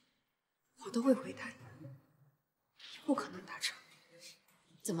好，我都会回答你，也不可能达成。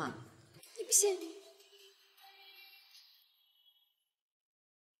怎么，你不信？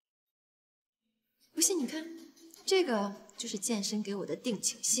不信你看，这个就是健身给我的定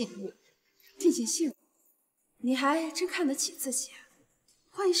情信物。定情信物？你还真看得起自己啊！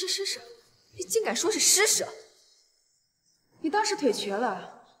万一是施舍，你竟敢说是施舍？你当时腿瘸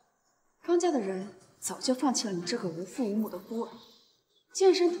了，方家的人早就放弃了你这个无父无母的孤儿。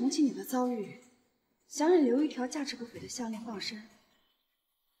健身同情你的遭遇，想让你留一条价值不菲的项链傍身。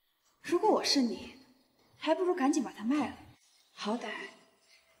如果我是你，还不如赶紧把它卖了，好歹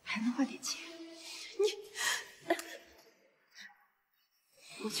还能换点钱。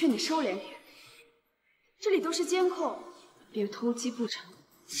我劝你收敛点，这里都是监控，别偷鸡不成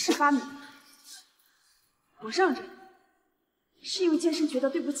蚀把米。我让着你，是因为健身觉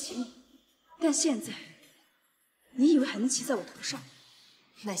得对不起你，但现在你以为还能骑在我头上？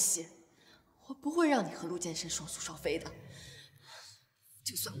南希，我不会让你和陆健身双宿双飞的。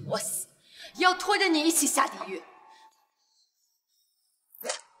就算我死，也要拖着你一起下地狱。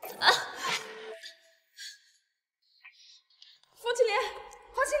方青莲，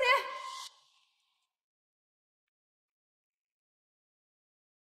方青莲，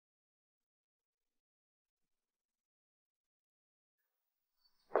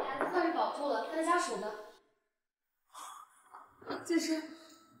孩子算是保住了，他的家属呢？健身，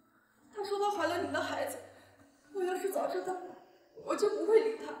她说她怀了你的孩子，我要是早知道，我就不会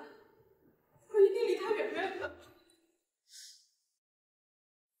理她，我一定离她远远的。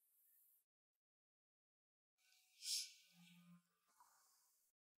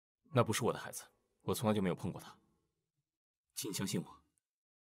那不是我的孩子，我从来就没有碰过他，请你相信我。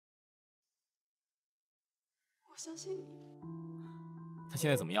我相信你。他现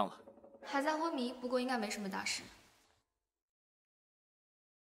在怎么样了？还在昏迷，不过应该没什么大事。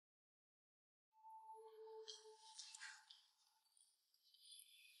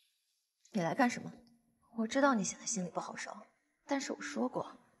你来干什么？我知道你现在心里不好受，但是我说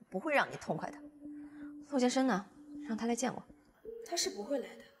过，我不会让你痛快的。陆健身呢？让他来见我。他是不会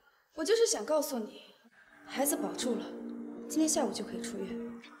来的。我就是想告诉你，孩子保住了，今天下午就可以出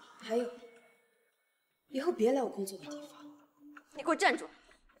院。还有，以后别来我工作的地方。你给我站住！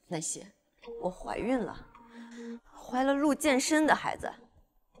南希，我怀孕了，怀了陆健身的孩子，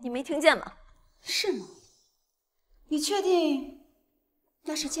你没听见吗？是吗？你确定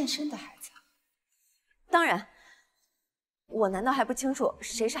那是健身的孩子？当然。我难道还不清楚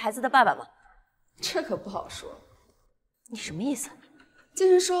谁是孩子的爸爸吗？这可不好说。你什么意思？健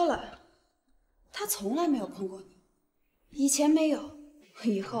身说了，他从来没有碰过你，以前没有，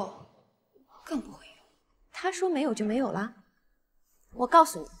以后更不会有。他说没有就没有了。我告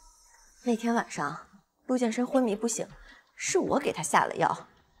诉你，那天晚上陆健身昏迷不醒，是我给他下了药，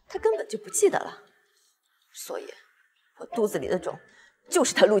他根本就不记得了。所以，我肚子里的种就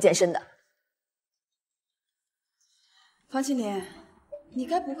是他陆健身的。方青莲，你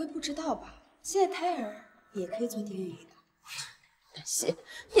该不会不知道吧？现在胎儿也可以做 DNA 的。南希，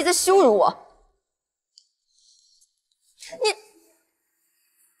你在羞辱我！你，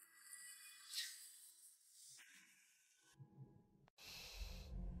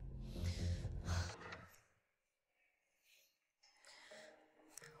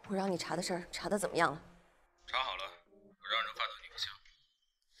我让你查的事儿查的怎么样了？查好了，我让人发到你邮箱。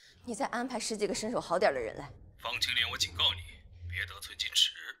你再安排10几个身手好点的人来。方青莲，我警告你，别得寸进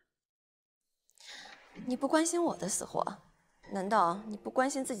尺。你不关心我的死活，难道你不关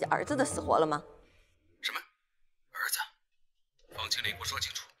心自己儿子的死活了吗？什么？儿子？方青莲，给我说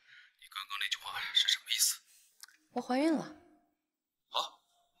清楚，你刚刚那句话是什么意思？我怀孕了。好，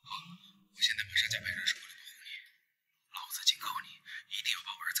我现在马上加派人手过来保护你。老子警告你，一定要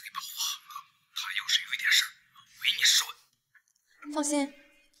把我儿子给保护好了。他要是有一点事儿，唯你是问。放心，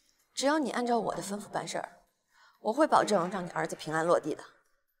只要你按照我的吩咐办事儿，我会保证让你儿子平安落地的。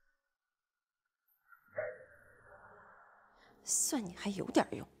算你还有点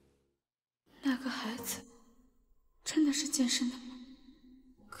用。那个孩子真的是健身的吗？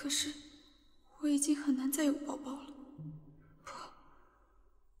可是我已经很难再有宝宝了。不，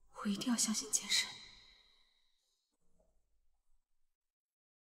我一定要相信健身。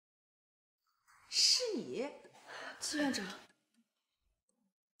是你，志愿者。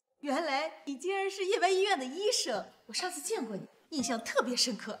原来你竟然是夜班医院的医生，我上次见过你，印象特别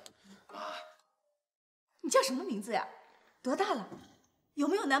深刻。你叫什么名字呀？多大了？有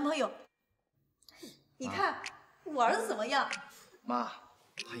没有男朋友？你看我儿子怎么样？妈，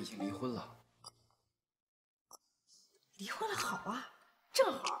他已经离婚了。离婚了好啊，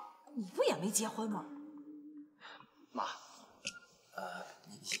正好，你不也没结婚吗？妈，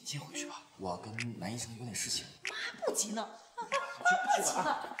你先回去吧，我跟男医生有点事情。妈不急呢，不急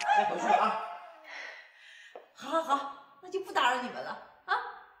呢。先回去了啊。好，那就不打扰你们了啊。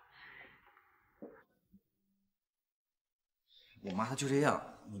我妈她就这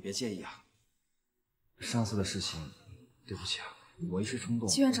样，你别介意啊。上次的事情，对不起啊，我一时冲动。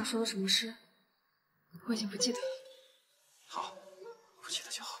季院长说的什么事，我已经不记得了。好，不记得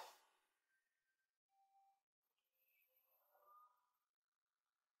就好。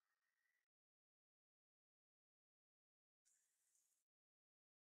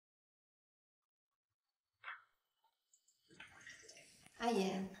阿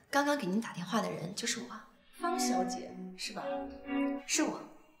姨，刚刚给您打电话的人就是我，方小姐是吧？是我。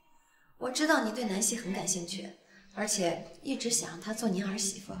我知道您对南希很感兴趣，而且一直想让她做您儿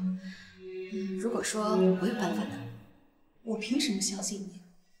媳妇。如果说我有办法呢？我凭什么相信你？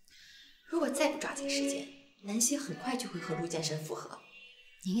如果再不抓紧时间，南希很快就会和陆剑神复合，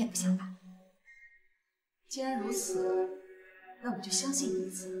您也不想吧？既然如此，那我就相信你一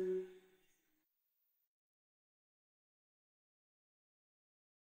次。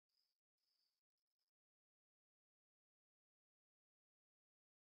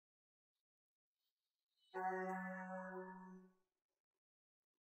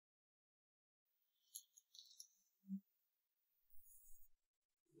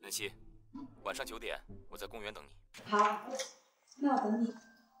南希，晚上9点，我在公园等你。好，那我等你。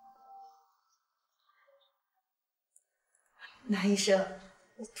南医生，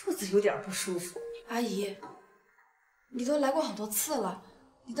我肚子有点不舒服。阿姨，你都来过好多次了，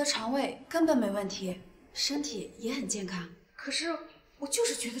你的肠胃根本没问题，身体也很健康。可是我就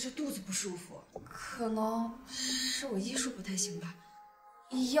是觉得这肚子不舒服，可能是我医术不太行吧。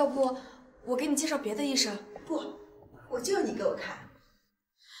要不我给你介绍别的医生？不，我就要你给我看。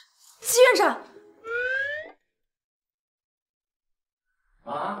季院长，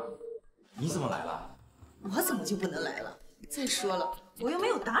啊，你怎么来了？我怎么就不能来了？再说了，我又没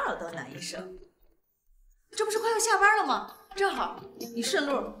有打扰到南医生。这不是快要下班了吗？正好，你顺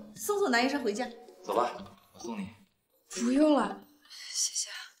路送送南医生回家。走吧，我送你。不用了，谢谢。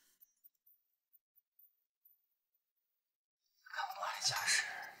看我妈这架势，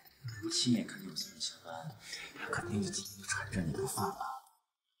不亲眼看见我送你下班，她肯定一紧就缠着你不放了。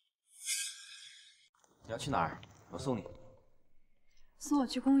你要去哪儿？我送你。送我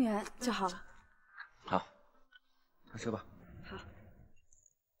去公园就好了。好，上车吧。好。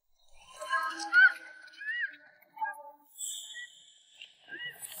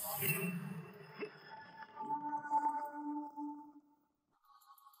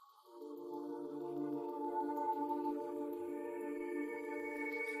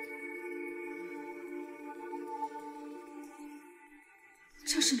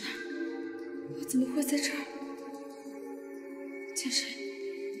这是哪儿？我怎么会在这儿？剑神，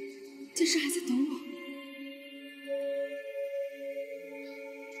剑神还在等我。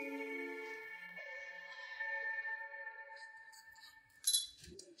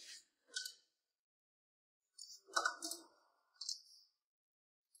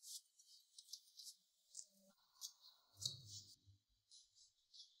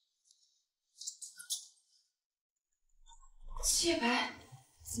洁白，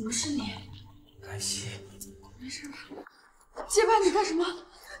怎么是你？南希，没事吧？洁白，你干什么？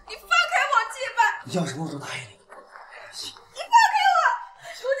你放开我，洁白！你要什么我都答应你。南希，你放开我！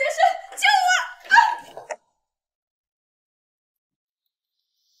陆剑神，救我！啊！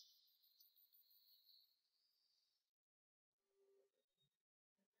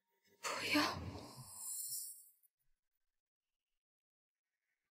不要！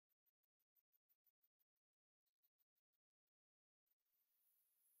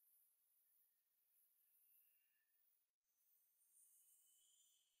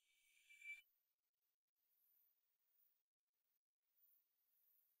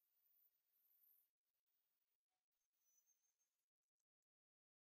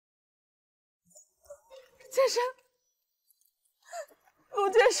剑神，陆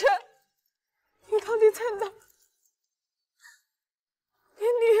剑神，你到底在哪？连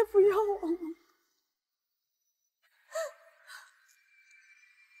你也不要我吗？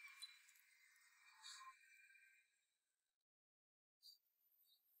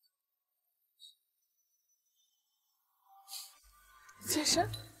剑神，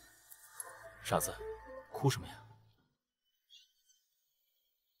傻子，哭什么呀？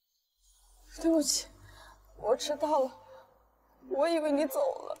对不起，我迟到了，我以为你走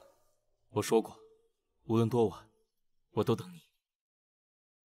了。我说过，无论多晚，我都等你。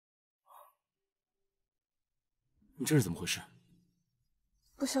你这是怎么回事？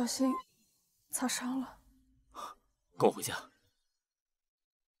不小心擦伤了。跟我回家。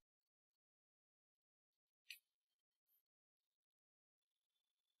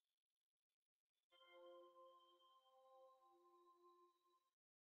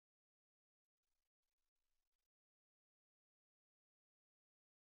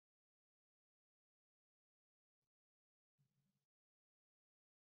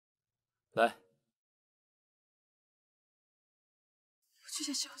来，谢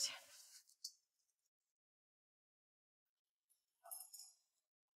谢小姐。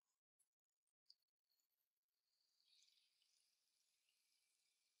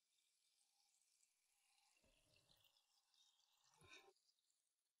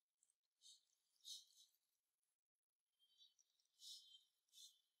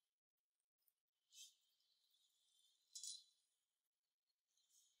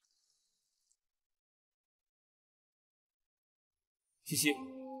西西，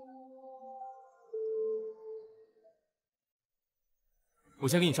我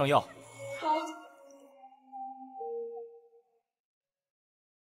先给你上药。好。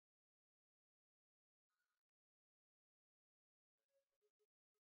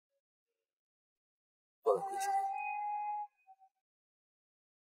抱在背上。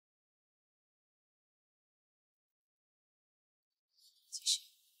继续。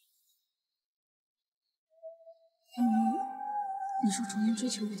你说重新追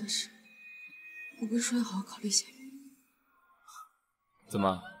求我的事，我不是说要好好考虑一下吗？怎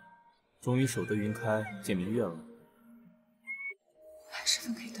么，终于守得云开见明月了？还是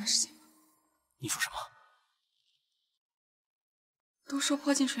分开一段时间吧。你说什么？都说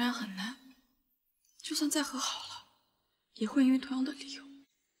破镜重圆很难，就算再和好了，也会因为同样的理由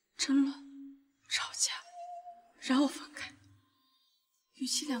争论、吵架，然后分开。与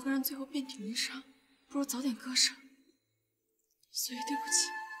其两个人最后遍体鳞伤，不如早点割舍。所以对不起，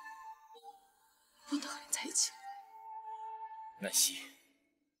不能和你在一起。南希，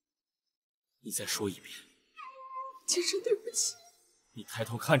你再说一遍。千深，对不起。你抬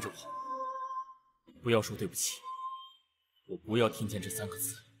头看着我，不要说对不起，我不要听见这3个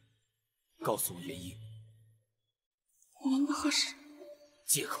字。告诉我原因。我们不合适。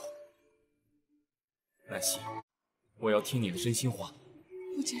借口。南希，我要听你的真心话。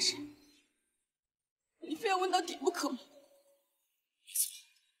不千深，你非要问到底不可吗？没错，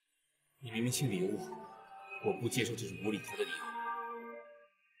你明明心里有我不接受这种无厘头的理由。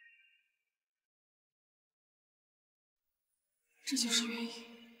这就是原因。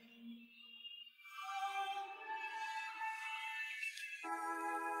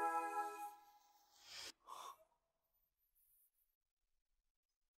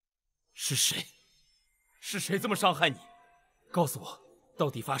是谁？是谁这么伤害你？告诉我，到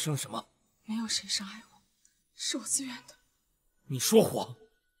底发生了什么？没有谁伤害我，是我自愿的。你说谎，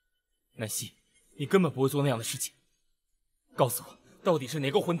南希，你根本不会做那样的事情。告诉我，到底是哪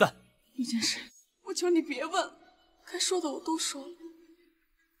个混蛋？陆剑深，我求你别问，该说的我都说了，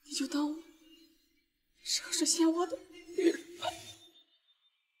你就当我是个水陷我的女人吧。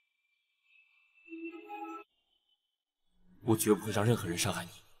我绝不会让任何人伤害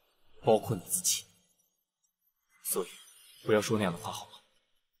你，包括你自己。所以，不要说那样的话好吗？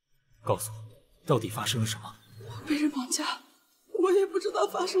告诉我，到底发生了什么？我被人绑架，我也不知道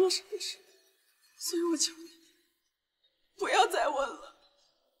发生了什么事，所以我求你，不要再问了。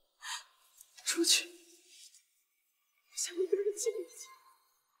出去，我想一个人静一静。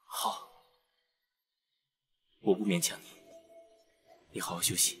好，我不勉强你，你好好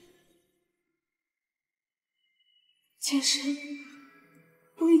休息。剑深，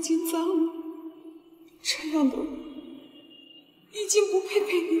我已经脏了，这样的我已经不配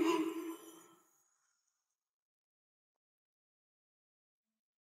被你爱了。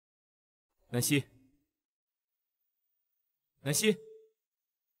南希，南希，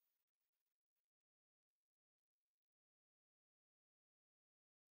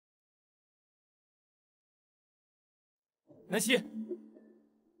南希，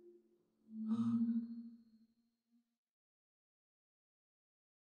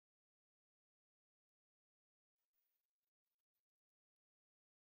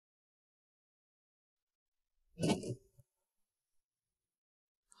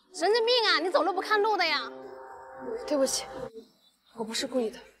神经病啊！你走路不看路的呀？对不起，我不是故意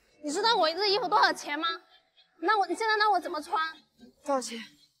的。你知道我这衣服多少钱吗？你现在让我怎么穿？多少钱？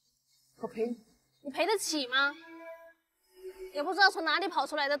我赔你。你赔得起吗？也不知道从哪里跑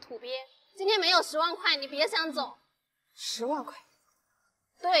出来的土鳖，今天没有10万块，你别想走。10万块？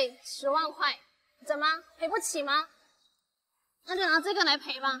对，10万块。怎么赔不起吗？那就拿这个来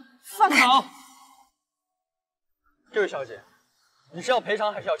赔吧。放开！这位小姐，你是要赔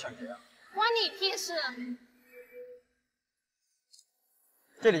偿还是要抢劫啊？关你屁事！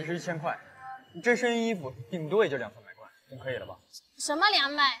这里是1000块，你这身衣服顶多也就200-300块，总可以了吧？什么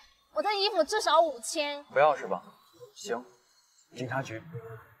200？我这衣服至少5000。不要是吧？行，警察局。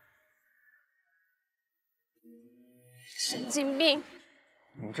神经病！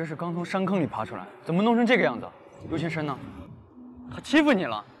你这是刚从山坑里爬出来，怎么弄成这个样子？陆先生呢？他欺负你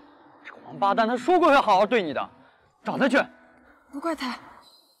了，这个王王八蛋，他说过会好好对你的，找他去。不怪他，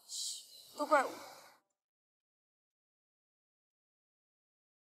都怪我。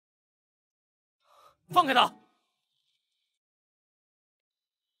放开他！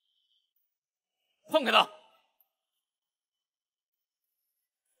放开他！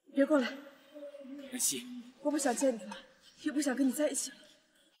别过来，南希，我不想见你了，也不想跟你在一起了，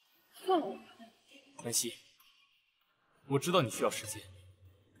放了我吧。南希，我知道你需要时间，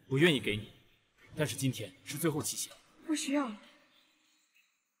我愿意给你，但是今天是最后期限。不需要了，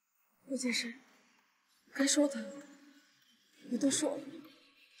陆先生，该说的你都说了。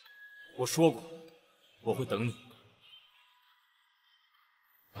我说过，我会等你，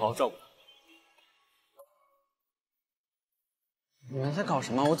好好照顾他。你们在搞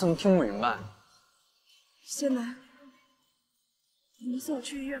什么？我怎么听不明白？谢楠，你能送我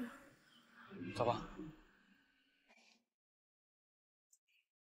去医院吗？走吧。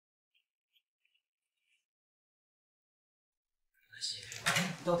南希，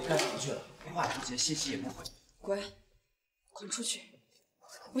你到底干什么去了？话不接，信息也不回。滚，滚出去！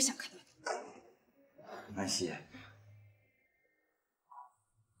我不想看到你。南希，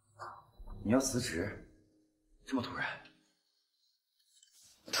你要辞职，这么突然？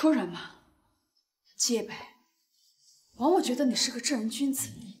突然吗？叶北，枉我觉得你是个正人君子，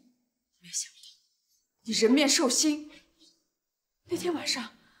没想到你人面兽心。那天晚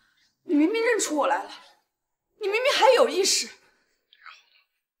上，你明明认出我来了，你明明还有意识。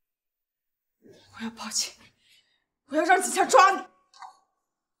我要报警，我要让警察抓你。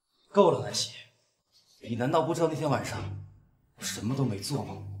够了，南希，你难道不知道那天晚上我什么都没做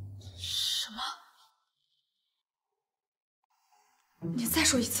吗？什么？你再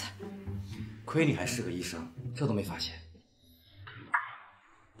说一次。亏你还是个医生，这都没发现。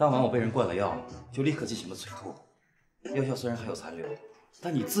当晚我被人灌了药，就立刻进行了催吐。药效虽然还有残留，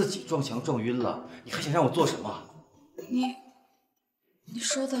但你自己撞墙撞晕了，你还想让我做什么？你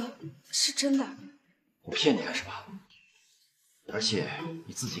说的是真的？我骗你干什么？而且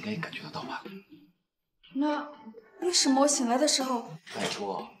你自己应该感觉得到吧？那为什么我醒来的时候……拜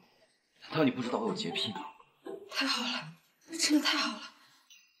托，难道你不知道我有洁癖吗？太好了，真的太好了，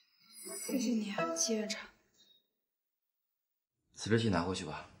谢谢你啊，季院长。辞职信拿回去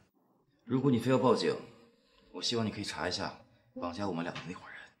吧。如果你非要报警，我希望你可以查一下绑架我们俩的那伙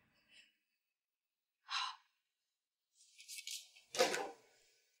人。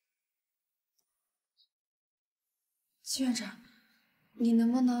季院长，你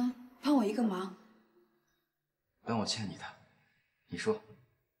能不能帮我一个忙？当我欠你的，你说。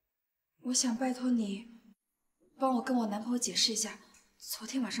我想拜托你，帮我跟我男朋友解释一下昨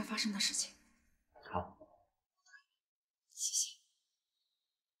天晚上发生的事情。好，谢谢。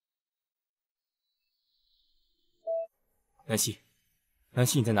南希，南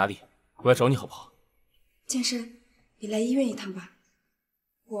希，你在哪里？我要找你好不好？健身，你来医院一趟吧，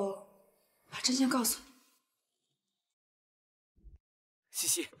我把真相告诉你。西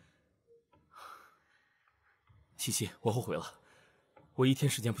西，西西，我后悔了，我一天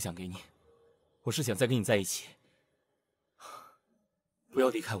时间不想给你，我是想再跟你在一起，不要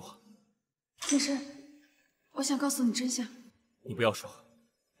离开我。健身，我想告诉你真相。你不要说，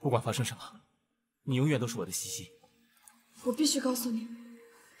不管发生什么，你永远都是我的西西。我必须告诉你，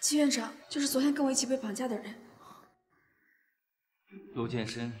季院长就是昨天跟我一起被绑架的人。陆健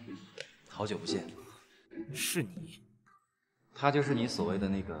身，好久不见。是你？他就是你所谓的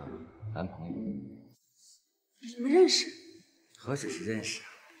那个男朋友？你们认识？何止是认识啊！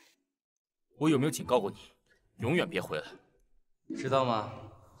我有没有警告过你，永远别回来？知道吗？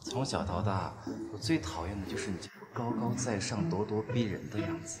从小到大，我最讨厌的就是你这副高高在上、咄咄逼人的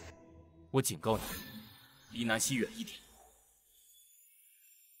样子。我警告你，离南希远一点。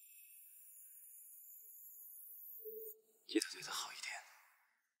记得对他好。